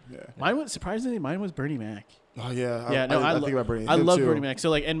sure? Yeah. Mine was surprisingly mine was Bernie Mac. Oh yeah. Yeah, no, I I lo- think about Bernie. I Him love too. Bernie Mac. So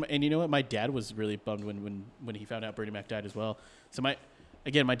like, and you know what? My dad was really bummed when he found out Bernie Mac died as well. So my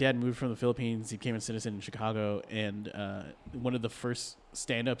dad moved from the Philippines. He became a citizen in Chicago, and one of the first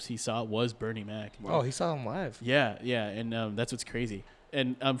stand-ups he saw was Bernie Mac. Wow. Oh, he saw him live. Yeah, and that's what's crazy.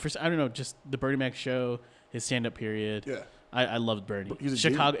 And first, I don't know, just the Bernie Mac show, his stand-up period. Yeah. I loved Bernie. He's a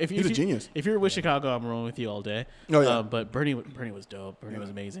Chicago. Genius. He's a genius. If you're with Chicago, I'm rolling with you all day. Oh yeah. But Bernie was dope. Bernie Yeah. was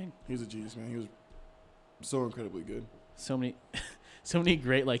amazing. He was a genius, man. He was so incredibly good. So many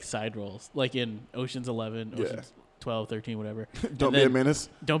great like side roles, like in Ocean's 11, Yeah. Ocean's 12, 13, whatever. Don't be a then- menace.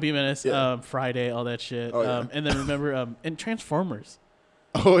 Don't Be a Menace, Yeah. Friday, all that shit. Oh, yeah. And then remember, in Transformers,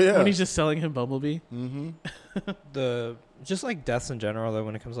 Oh yeah. when he's just selling him Bumblebee. Mm-hmm. The just like deaths in general, though,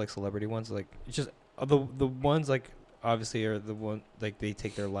 when it comes to like celebrity ones, like it's just the ones like obviously are the one like they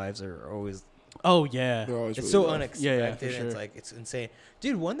take their lives are always Oh yeah, They're always it's really so rough. unexpected. for and sure. It's like it's insane,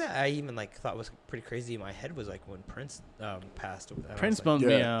 dude. One that I even like thought was pretty crazy in my head was like when Prince passed. And I was Prince like, bummed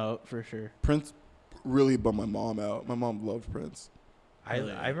me Yeah. out for sure. Prince really bummed my mom out. My mom loved Prince. I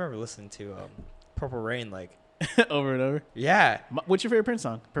Really? I remember listening to Purple Rain. Like Over and over. yeah, What's your favorite Prince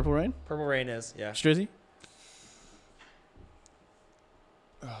song? Purple Rain? Purple Rain is yeah. Strizzy?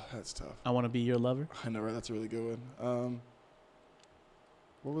 Oh, that's tough. I Want to Be Your Lover? I know, right? That's a really good one.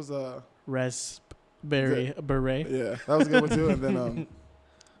 What was Raspberry Beret? Yeah, that was a good one too. And then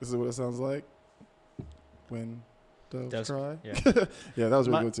this is what it sounds like when doves Doves- cry. yeah. Yeah, that was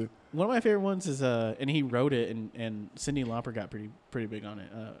really My- good too. One of my favorite ones is and he wrote it and Cyndi Lauper got pretty big on it.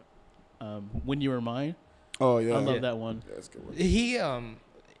 When You Were Mine. Oh yeah, I love Yeah. that one. Yeah, that's a good one. He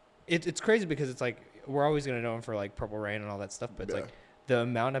it's crazy because it's like we're always gonna know him for like Purple Rain and all that stuff, but it's Yeah. like the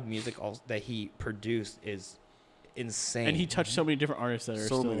amount of music that he produced is insane. And he touched so many different artists that are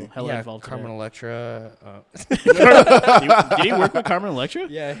So still many. hella yeah, involved. Carmen today. Electra. Did he work with Carmen Electra?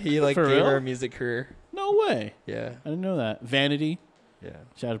 Yeah, he like For gave real? her a music career. No way. Yeah, I didn't know that. Vanity. yeah.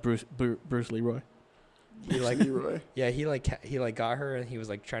 Shout out to Bruce Leroy. He like Leroy. yeah he like got her and he was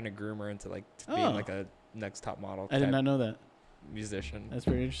like trying to groom her into like Oh. being like a next top model. I did type not know that. musician. That's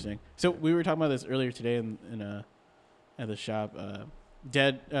very interesting. So we were talking about this earlier today at the shop.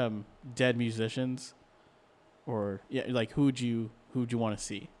 Dead musicians, or like who'd you want to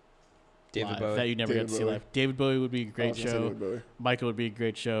see? David live Bowie. that you never David got to see Bowie. live. David Bowie would be a I great was gonna say show. David Bowie. Michael would be a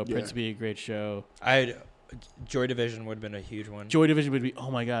great show. Yeah. Prince would be a great show. Joy Division would have been a huge one. Joy Division would be. Oh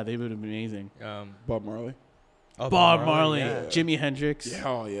my God, they would have been amazing. Bob Marley. Bob Marley, yeah. Jimi Hendrix. Yeah,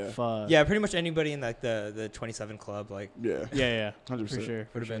 oh yeah, Fuck. Yeah, pretty much anybody in like the 27 Club like yeah, yeah, 100%. for sure. would have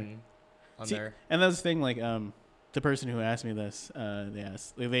for sure. been on See, there. And that's the thing, like, the person who asked me this,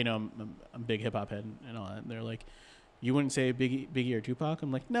 they know I'm a big hip hop head and all that. And they're like, you wouldn't say Biggie or Tupac?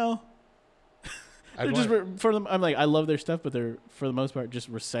 I'm like, no. They're just for them. I'm like, I love their stuff, but they're for the most part just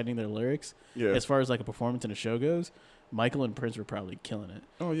reciting their lyrics. yeah. As far as like a performance in a show goes, Michael and Prince were probably killing it.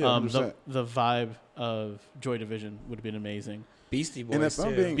 Oh yeah, 100%. The vibe of Joy Division would have been amazing. Beastie Boys And if I'm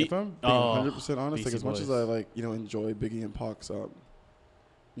too. being Be- if I'm being Oh, 100% honest, like Beastie as much Boys. as I like enjoy Biggie and Pac's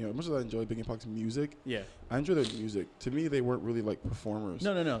as much as I enjoy Biggie and Pac's music, Yeah. I enjoy their music. To me, they weren't really like performers.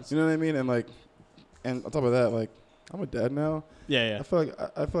 No. You know what I mean? And on top of that, like I'm a dad now. Yeah. I feel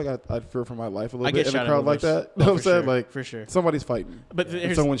like I'd fear for my life a little I bit get in a shot crowd like over. that. You know what I'm for saying? sure, Like for sure. somebody's fighting, But and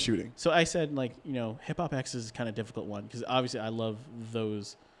here's, someone's shooting. so I said like Hip Hop X is kind of difficult one because obviously I love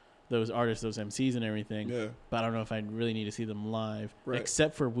those artists, those MCs and everything. Yeah. But I don't know if I really need to see them live, Right.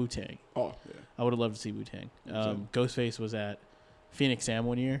 except for Wu-Tang. Oh yeah. I would have loved to see Wu-Tang. Ghostface was at Phoenix Sam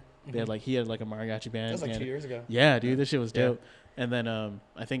one year. They had he had like a mariachi band. That was like and- 2 years ago. Yeah, dude, this shit was Yeah. dope. And then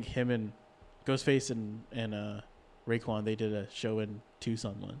I think him and Ghostface and Raekwon, they did a show in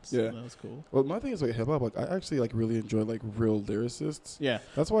Tucson once. Yeah. That was cool. Well, my thing is like hip hop. Like I actually like really enjoy like real lyricists. Yeah.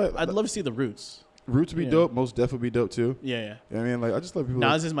 That's why I'd love to see the Roots. Roots would be Yeah. dope. Most Def would be dope too. Yeah. You know what I mean? Like I just love people.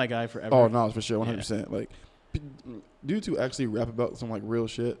 Nas is my guy forever. Oh, Nas for sure, 100%. Like dudes who actually rap about some like real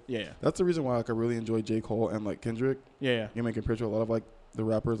shit. Yeah. That's the reason why like I really enjoy J. Cole and like Kendrick. Yeah. You know, compared to a lot of like the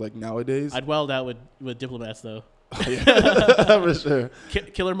rappers like nowadays. I'd wild out with Diplomats though. For sure.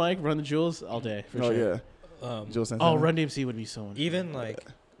 Killer Mike, Run the Jewels, all day for Oh sure. yeah. Joe Santana. Oh, Run DMC would be so much. Even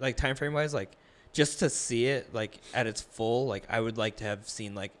like time frame wise, like just to see it like at its full, like I would like to have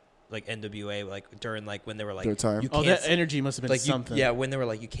seen like NWA like during like when they were like Their time. you Oh, can't that energy must have been like something. yeah, when they were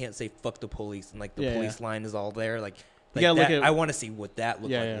like you can't say fuck the police and like the Yeah, police line is all there like You gotta look that, at- I want to see what that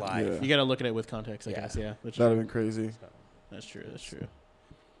looked Yeah, like yeah. live. Yeah. You got to look at it with context, I Yeah. guess. Yeah. That's That'd true. have been crazy. That's true. That's true.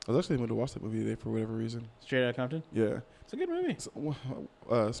 I was actually able to watch that movie today for whatever reason. Straight Outta Compton. Yeah. It's a good movie.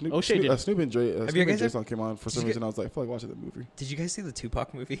 Snoop, O'Shea Snoop, did. Snoop and Dre. Have Snoop you and guys Dre ever- song came on for did some you reason. I was like, I feel like watching that movie. Did you guys see the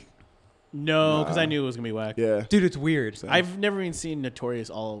Tupac movie? No, because Nah. I knew it was gonna be whack. Yeah. Dude, it's weird. Same. I've never even seen Notorious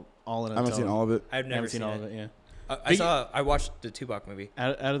all in. I haven't seen all of it. I've I never haven't seen all of it. Yeah. I watched the Tupac movie.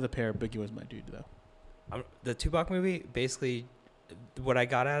 Out of the pair, Biggie was my dude though. The Tupac movie, basically, what I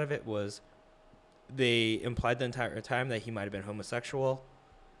got out of it was they implied the entire time that he might have been homosexual.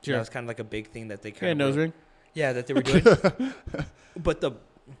 Sure. That was kind of like a big thing that they Yeah, kind of nose ring. Yeah, that they were doing. But the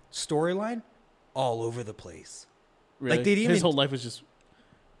storyline, all over the place. Really? Like, they didn't His even- whole life was just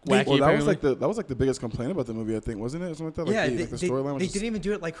They- wacky. Well, apparently. that was like the biggest complaint about the movie. I think wasn't it? Or something like that. Like Yeah, the storyline was they just, didn't even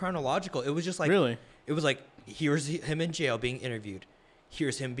do it like chronological. It was just like really. it was like here's him in jail being interviewed.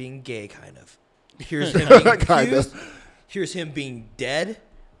 Here's him being gay, kind of. Here's him being Kind accused. Here's him being dead.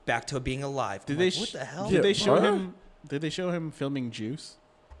 Back to being alive. Did I'm they? like, what the hell? Did they show Huh? him? Did they show him filming Juice?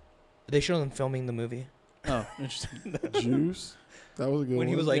 They showed them filming the movie Oh, interesting. Juice. That was a good when one.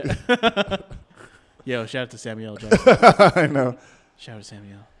 he was like, Yo, shout out to Samuel Jackson. I know. Shout out to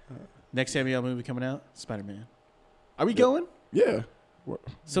Samuel. Next Samuel movie coming out, Spider-Man. Are we going? Yeah.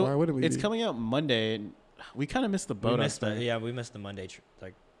 So Why wouldn't we? it's be? coming out Monday, and we kind of missed the boat we on missed that. we missed the Monday.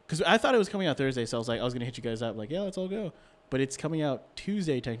 Like Because I thought it was coming out Thursday, so I was gonna hit you guys up like, yeah, let's all go. But it's coming out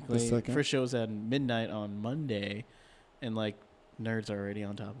Tuesday technically. second. First show's at midnight on Monday, and like nerds are already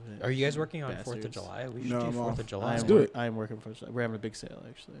on top of it. are you guys working on 4th of Bastards. July? We should No, do I'm 4th off. of July. Let's do it. I'm working for. We're having a big sale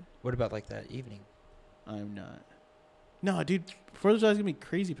actually. What about like that evening? I'm not. No, dude, 4th of July is gonna be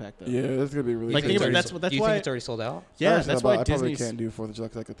crazy packed though. Yeah, that's gonna be really. Like, Do you think think about it's that's already- what- that's do you why- think it's already sold out? Yeah, Honestly, that's I why probably Disney's can't do 4th of July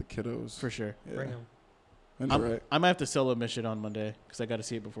because I got the kiddos. for sure. Yeah. Bring them. That's right. I might have to solo mission on Monday because I got to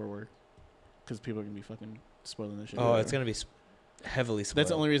see it before work. Because people are gonna be fucking spoiling this shit. Oh, Yeah. it's gonna be heavily spoiled. That's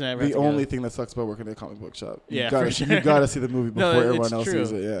the only reason I ever. have The to only go. thing that sucks about working at a comic book shop. Yeah, you gotta, for sure. you gotta see the movie before No, everyone it's else true.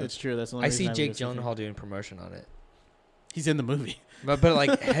 sees it. Yeah. It's true. That's the only I reason see would Jake go see it. Gyllenhaal doing promotion on it, He's in the movie. but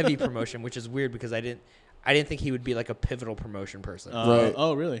like heavy promotion, which is weird because I didn't think he would be like a pivotal promotion person. Right.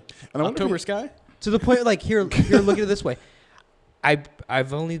 Oh, really? And I wonder if October he- Sky. To the point, like here, look at it this way.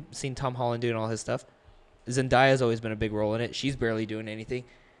 I've only seen Tom Holland doing all his stuff. Zendaya's always been a big role in it. She's barely doing anything,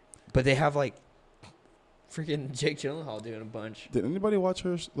 but they have like freaking Jake Gyllenhaal doing a bunch. Did anybody watch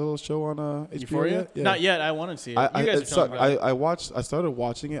her little show on HBO Euphoria? yet? Yeah. Not yet. I want to see it. I you guys it are sucked. telling me about it. I watched. I started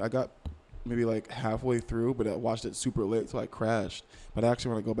watching it. I got maybe like halfway through, but I watched it super late, so I crashed. But I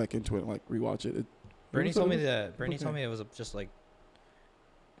actually want to go back into it and like rewatch it. Brittany told me that. okay. Brittany told me it was just like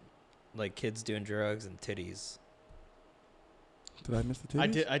kids doing drugs and titties. Did I miss the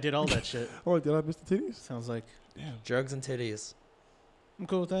titties? I did all that shit. Oh, did I miss the titties? Sounds like Damn. Drugs and titties. I'm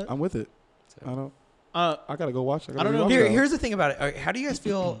cool with that. I'm with it. So- I don't. Uh, I gotta go watch. I don't know. Here's the thing about it. How do you guys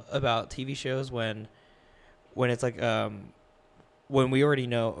feel about TV shows when it's like when we already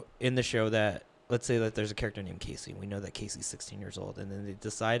know in the show that, let's say that there's a character named Casey, and we know that Casey's 16 years old, and then they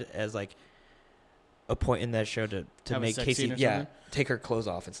decide as like a point in that show to Have a make sex Casey scene or something? take her clothes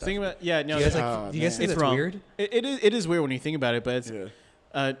off and stuff. think about no. do you guys Oh, do you guys man. think It's that's wrong. weird? It is weird when you think about it, but it's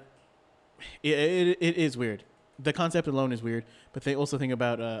Yeah. it is weird. The concept alone is weird, but they also think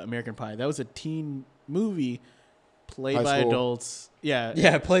about American Pie. That was a teen movie played High by school. adults. Yeah.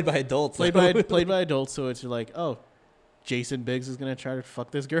 Yeah, played by adults. Played by adults. So it's like, oh, Jason Biggs is gonna try to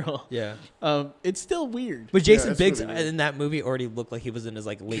fuck this girl. Yeah. It's still weird. But Jason it's Biggs really weird. in that movie already looked like he was in his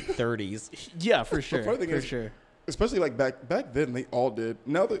like late 30s. Yeah, for sure. funny thing For is- sure. Especially like back then, they all did.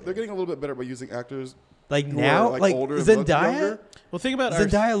 Now they're getting a little bit better by using actors Like who now, are, like older and look Zendaya. younger. Well, think about our.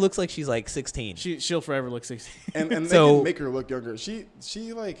 Zendaya looks like she's like 16. She'll forever look 16. and they So- can make her look younger. She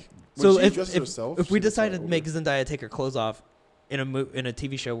like when So she if dresses herself. if we she looks a lot decide to older. make Zendaya take her clothes off in a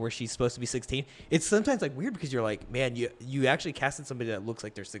TV show where she's supposed to be 16, it's sometimes like weird because you're like, man, you actually casted somebody that looks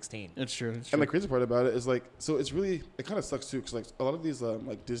like they're 16. That's true. That's And true. the crazy part about it is like, so it's really, it kind of sucks too, because like a lot of these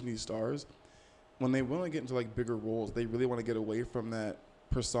like Disney stars, when they want to get into like bigger roles, they really want to get away from that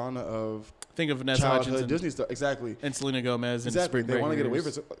persona of Think of Vanessa childhood Hudgens Disney star. Exactly. and Selena Gomez and Exactly. Spring They want to get away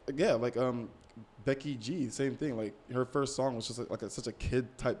Breakers. from it. Yeah, like Becky G, same thing. Like her first song was just like such a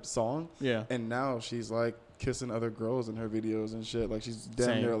kid type song, Yeah. and now she's like kissing other girls in her videos and shit. Like she's damn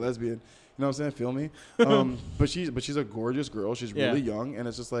Same. near a lesbian. You know what I'm saying? Feel me? But she's a gorgeous girl. She's Yeah. really young, and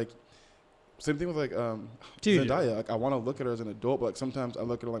it's just like same thing with like Dude. Zendaya. Like I want to look at her as an adult, but like sometimes I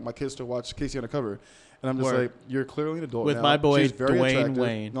look at her like my kids still watch Casey Undercover, and I'm just Word. like, you're clearly an adult With now. my boy, She's very Dwayne attractive.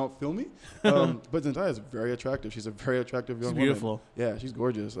 Wayne. No, feel me? But Zendaya is very attractive. She's a very attractive young She's woman. beautiful. Yeah, she's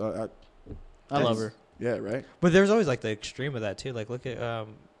gorgeous. I Yes. love her. Yeah, right. But there's always like the extreme of that too. Like look at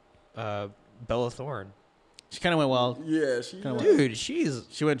Bella Thorne. She kind of went wild. Yeah, she. Kinda Dude, she's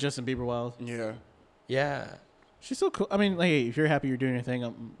She went Justin Bieber wild. Yeah. She's so cool. I mean, like, hey, if you're happy you're doing your thing,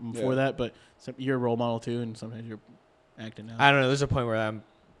 I'm for Yeah. that. But you're a role model too, and sometimes you're acting out. I don't know. There's a point where I'm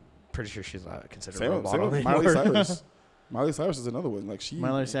pretty sure she's not considered a Same, role same model with anymore. Miley Cyrus. Miley Cyrus is another one. Like she.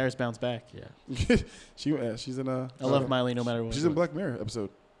 Miley Cyrus bounced back. Yeah. she's in a. I love Miley no matter what. She's in Black Mirror episode.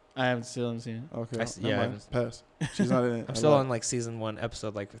 I haven't seen it. Okay. I see- never yeah, mind. Pass. She's not in it. I'm I still lied. on like season 1,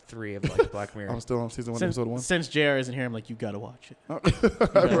 episode like 3 of like Black Mirror. I'm still on season 1, Since, episode 1. since JR isn't here, I'm like, you gotta watch it. Oh. You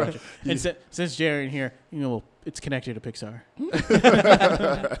gotta Right. watch it. And since JR isn't here, well, it's connected to Pixar.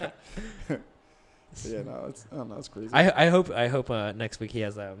 Yeah, no, it's I don't know, it's crazy. I hope next week he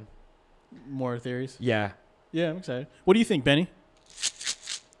has More theories. yeah. Yeah, I'm excited. What do you think, Benny?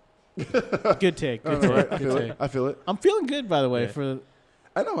 Good take. I Good don't know, right? take. I Good feel take. it. I feel it. I'm feeling good, by the way. Yeah. For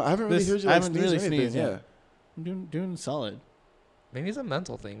I know. I haven't really This- heard you I like haven't sneeze really or anything. sneezed, yeah. Yeah. I'm doing solid. Maybe it's a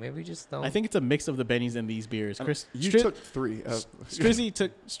mental thing. Maybe we just don't. I think it's a mix of the Bennies and these beers. Chris, You took 3.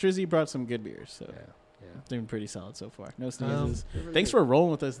 Strizzy brought some good beers, so yeah. they've been pretty solid so far. No Um, sneezes. Thanks for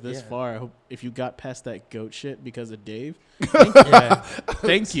rolling with us this Yeah. far. I hope if you got past that goat shit because of Dave, yeah.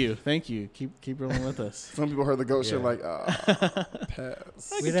 thank you. Keep rolling with us. Some people heard the goat shit Yeah. like,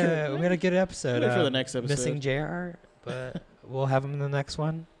 pass. We had a good episode. Wait for the next episode. Missing JR, but we'll have him in the next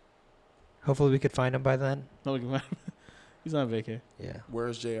one. Hopefully we could find him by then. He's on vacay. Yeah.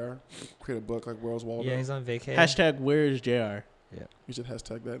 Where's JR? Create a book like Where's Waldo? Yeah, he's on vacation. Hashtag Where is JR? You should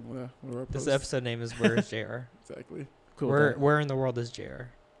hashtag that in one of our This posts. episode name is Where's JR? Exactly. Cool. Where in the world is JR?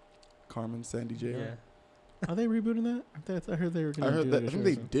 Carmen, Sandy, JR. Yeah. Are they rebooting that? I heard they were. I Gonna heard do that. it I or think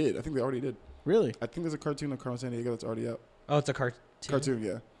they something. did. I think they already did. Really? I think there's a cartoon of Carmen Sandiego that's already out. Oh, it's a cartoon. Cartoon,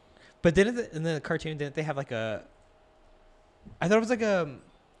 yeah. But in the cartoon, didn't they have like a? I thought it was like a.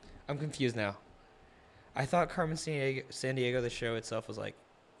 I'm confused now. I thought Carmen Sandiego, the show itself, was like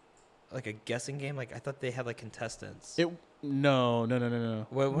a guessing game. Like I thought they had like contestants. No. What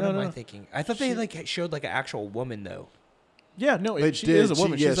No, am no. I thinking? I thought they like showed like an actual woman though. Yeah, no. They She did. is a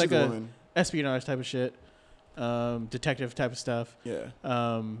woman. Yeah, she's like a a woman. espionage type of shit, detective type of stuff.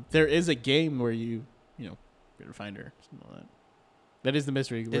 Yeah. There is a game where you better find her. Something like that. That is the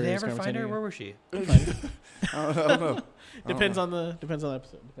mystery. Did Where they is ever Carmen find her? Sandiego? Where was she? I don't know. Depends on the episode.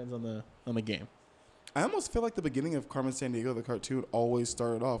 Depends on the game. I almost feel like the beginning of Carmen Sandiego, the cartoon, always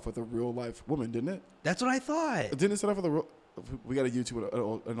started off with a real life woman, didn't it? That's what I thought. Didn't it start off with a real? We got to YouTube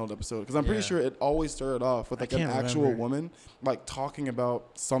an old episode because I'm pretty Yeah. sure it always started off with I like an can't actual remember. woman like talking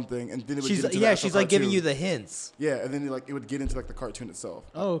about something, and then it would She's get into the actual she's like giving cartoon. you the hints. Yeah, and then like it would get into like the cartoon itself.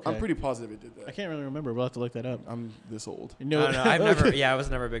 Oh, okay. I'm pretty positive it did that. I can't really remember. We'll have to look that up. I'm this old. You I know, don't know. I've never. Yeah, I was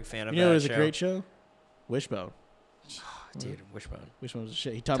never a big fan of You know, that it was show. a great show. Wishbone. Dude, Wishbone. Wishbone was a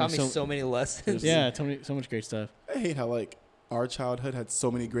shit. He taught, Taught me so many lessons. Yeah, taught me so much great stuff. I hate how like our childhood had so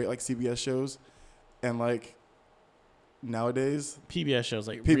many great like CBS shows, and like nowadays PBS shows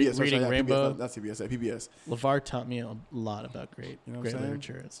like PBS Reading sorry, yeah, Rainbow. PBS, not CBS, PBS, LeVar taught me a lot about great You know what I'm saying?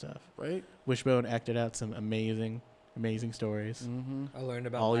 literature and stuff. right? Wishbone acted out some amazing stories. Mm-hmm. I learned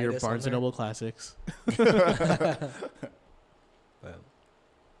about All your Midas on Barnes and there. Noble classics. Well,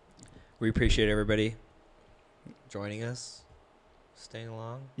 we appreciate everybody joining us, staying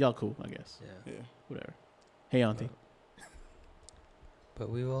along. Y'all cool, I guess. Yeah. Yeah. Whatever. Hey, Auntie. But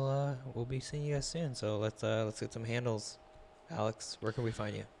we'll be seeing you guys soon. So let's get some handles. Alex, where can we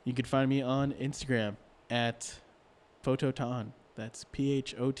find you? You can find me on Instagram at Phototaan. That's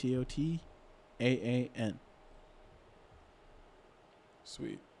PHOTOTAAN.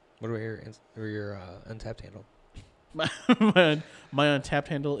 Sweet. What are your Untapped handle? My Untapped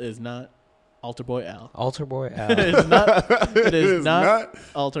handle is not Altar Boy Al. Altar Boy It Al. is not. It is is not not.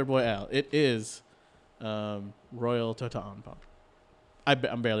 Altar Boy Al. It is Royal Totaan Pop.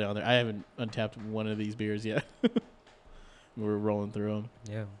 I'm barely on there. I haven't untapped one of these beers yet. We're rolling through them.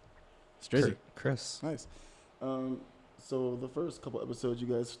 Yeah. It's Drizzy. Chris. Nice. So the first couple episodes, you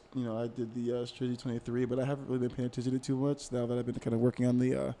guys, I did the Strizzy 23, but I haven't really been paying attention to too much now that I've been kind of working on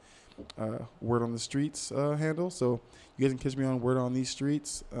the Word on the Streets handle. So you guys can catch me on Word on these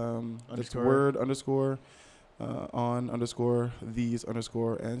streets. That's Word _ on _ these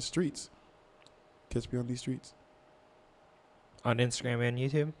 _ and streets. Catch me on these streets. On Instagram and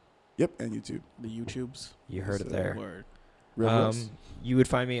YouTube? Yep, and YouTube. The YouTubes. You heard it So, there. Word. You would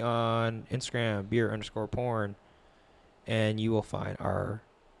find me on Instagram, beer _ porn. And you will find our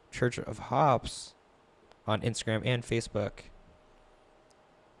Church of Hops on Instagram and Facebook.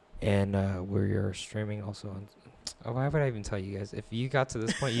 And we're streaming also on... Oh, why would I even tell you guys? If you got to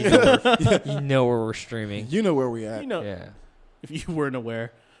this point, you know where we're streaming. You know where we at. Yeah. If you weren't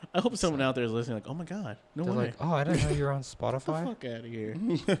aware, I hope someone out there is listening like, oh my God, no They're way. like, oh, I didn't know you were on Get the Spotify. fuck out of here.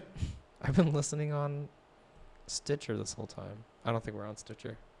 I've been listening on Stitcher this whole time. I don't think we're on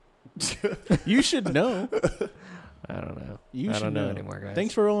Stitcher. You should know. I don't know. You I should don't know anymore, guys.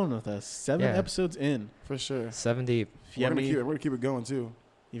 Thanks for rolling with us. 7 Yeah. episodes in. For sure. 7 deep. If you We're have gonna, any, we're gonna keep it going, too.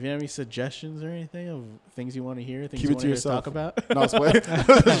 if you have any suggestions or anything of things you want to hear, things Keep you it want to to talk yourself. about, No, it's play.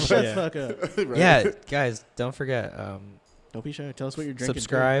 shut the fuck up. Right. Yeah, guys, don't forget. Don't be shy. Tell us what you're drinking.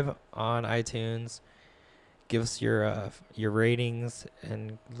 Subscribe on iTunes. Give us your ratings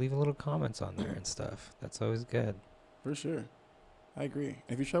and leave a little comments on there and stuff. That's always good. For sure. I agree.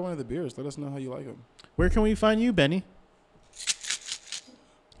 If you try one of the beers, let us know how you like them. Where can we find you, Benny?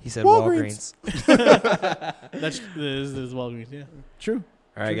 He said Walgreens. Walgreens. This is Walgreens. Yeah. True.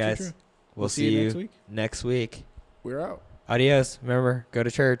 All right, True, guys. true. We'll see you next week. next week. We're out. Adios. Remember, go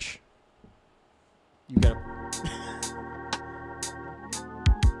to church. You got.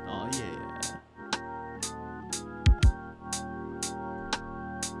 Oh yeah.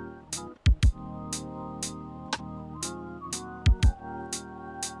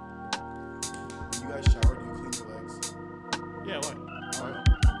 You guys shower, do you clean your legs? Yeah. What?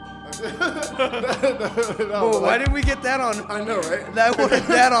 Whoa, why did we get that on? I know, right? That wanted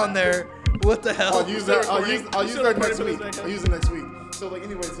that on there. What the hell? I'll use that. I'll use still that recording next for this week. next I'll use it next week. So like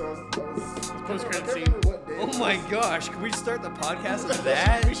anyway, so I was Post-credit I can't scene. remember what day it Oh was. my gosh! Can we start the podcast with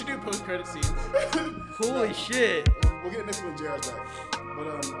that? We should do post-credit scenes. Holy shit! We'll get it next week when JR's back. But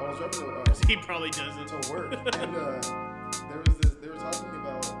I was driving He probably doesn't. to work and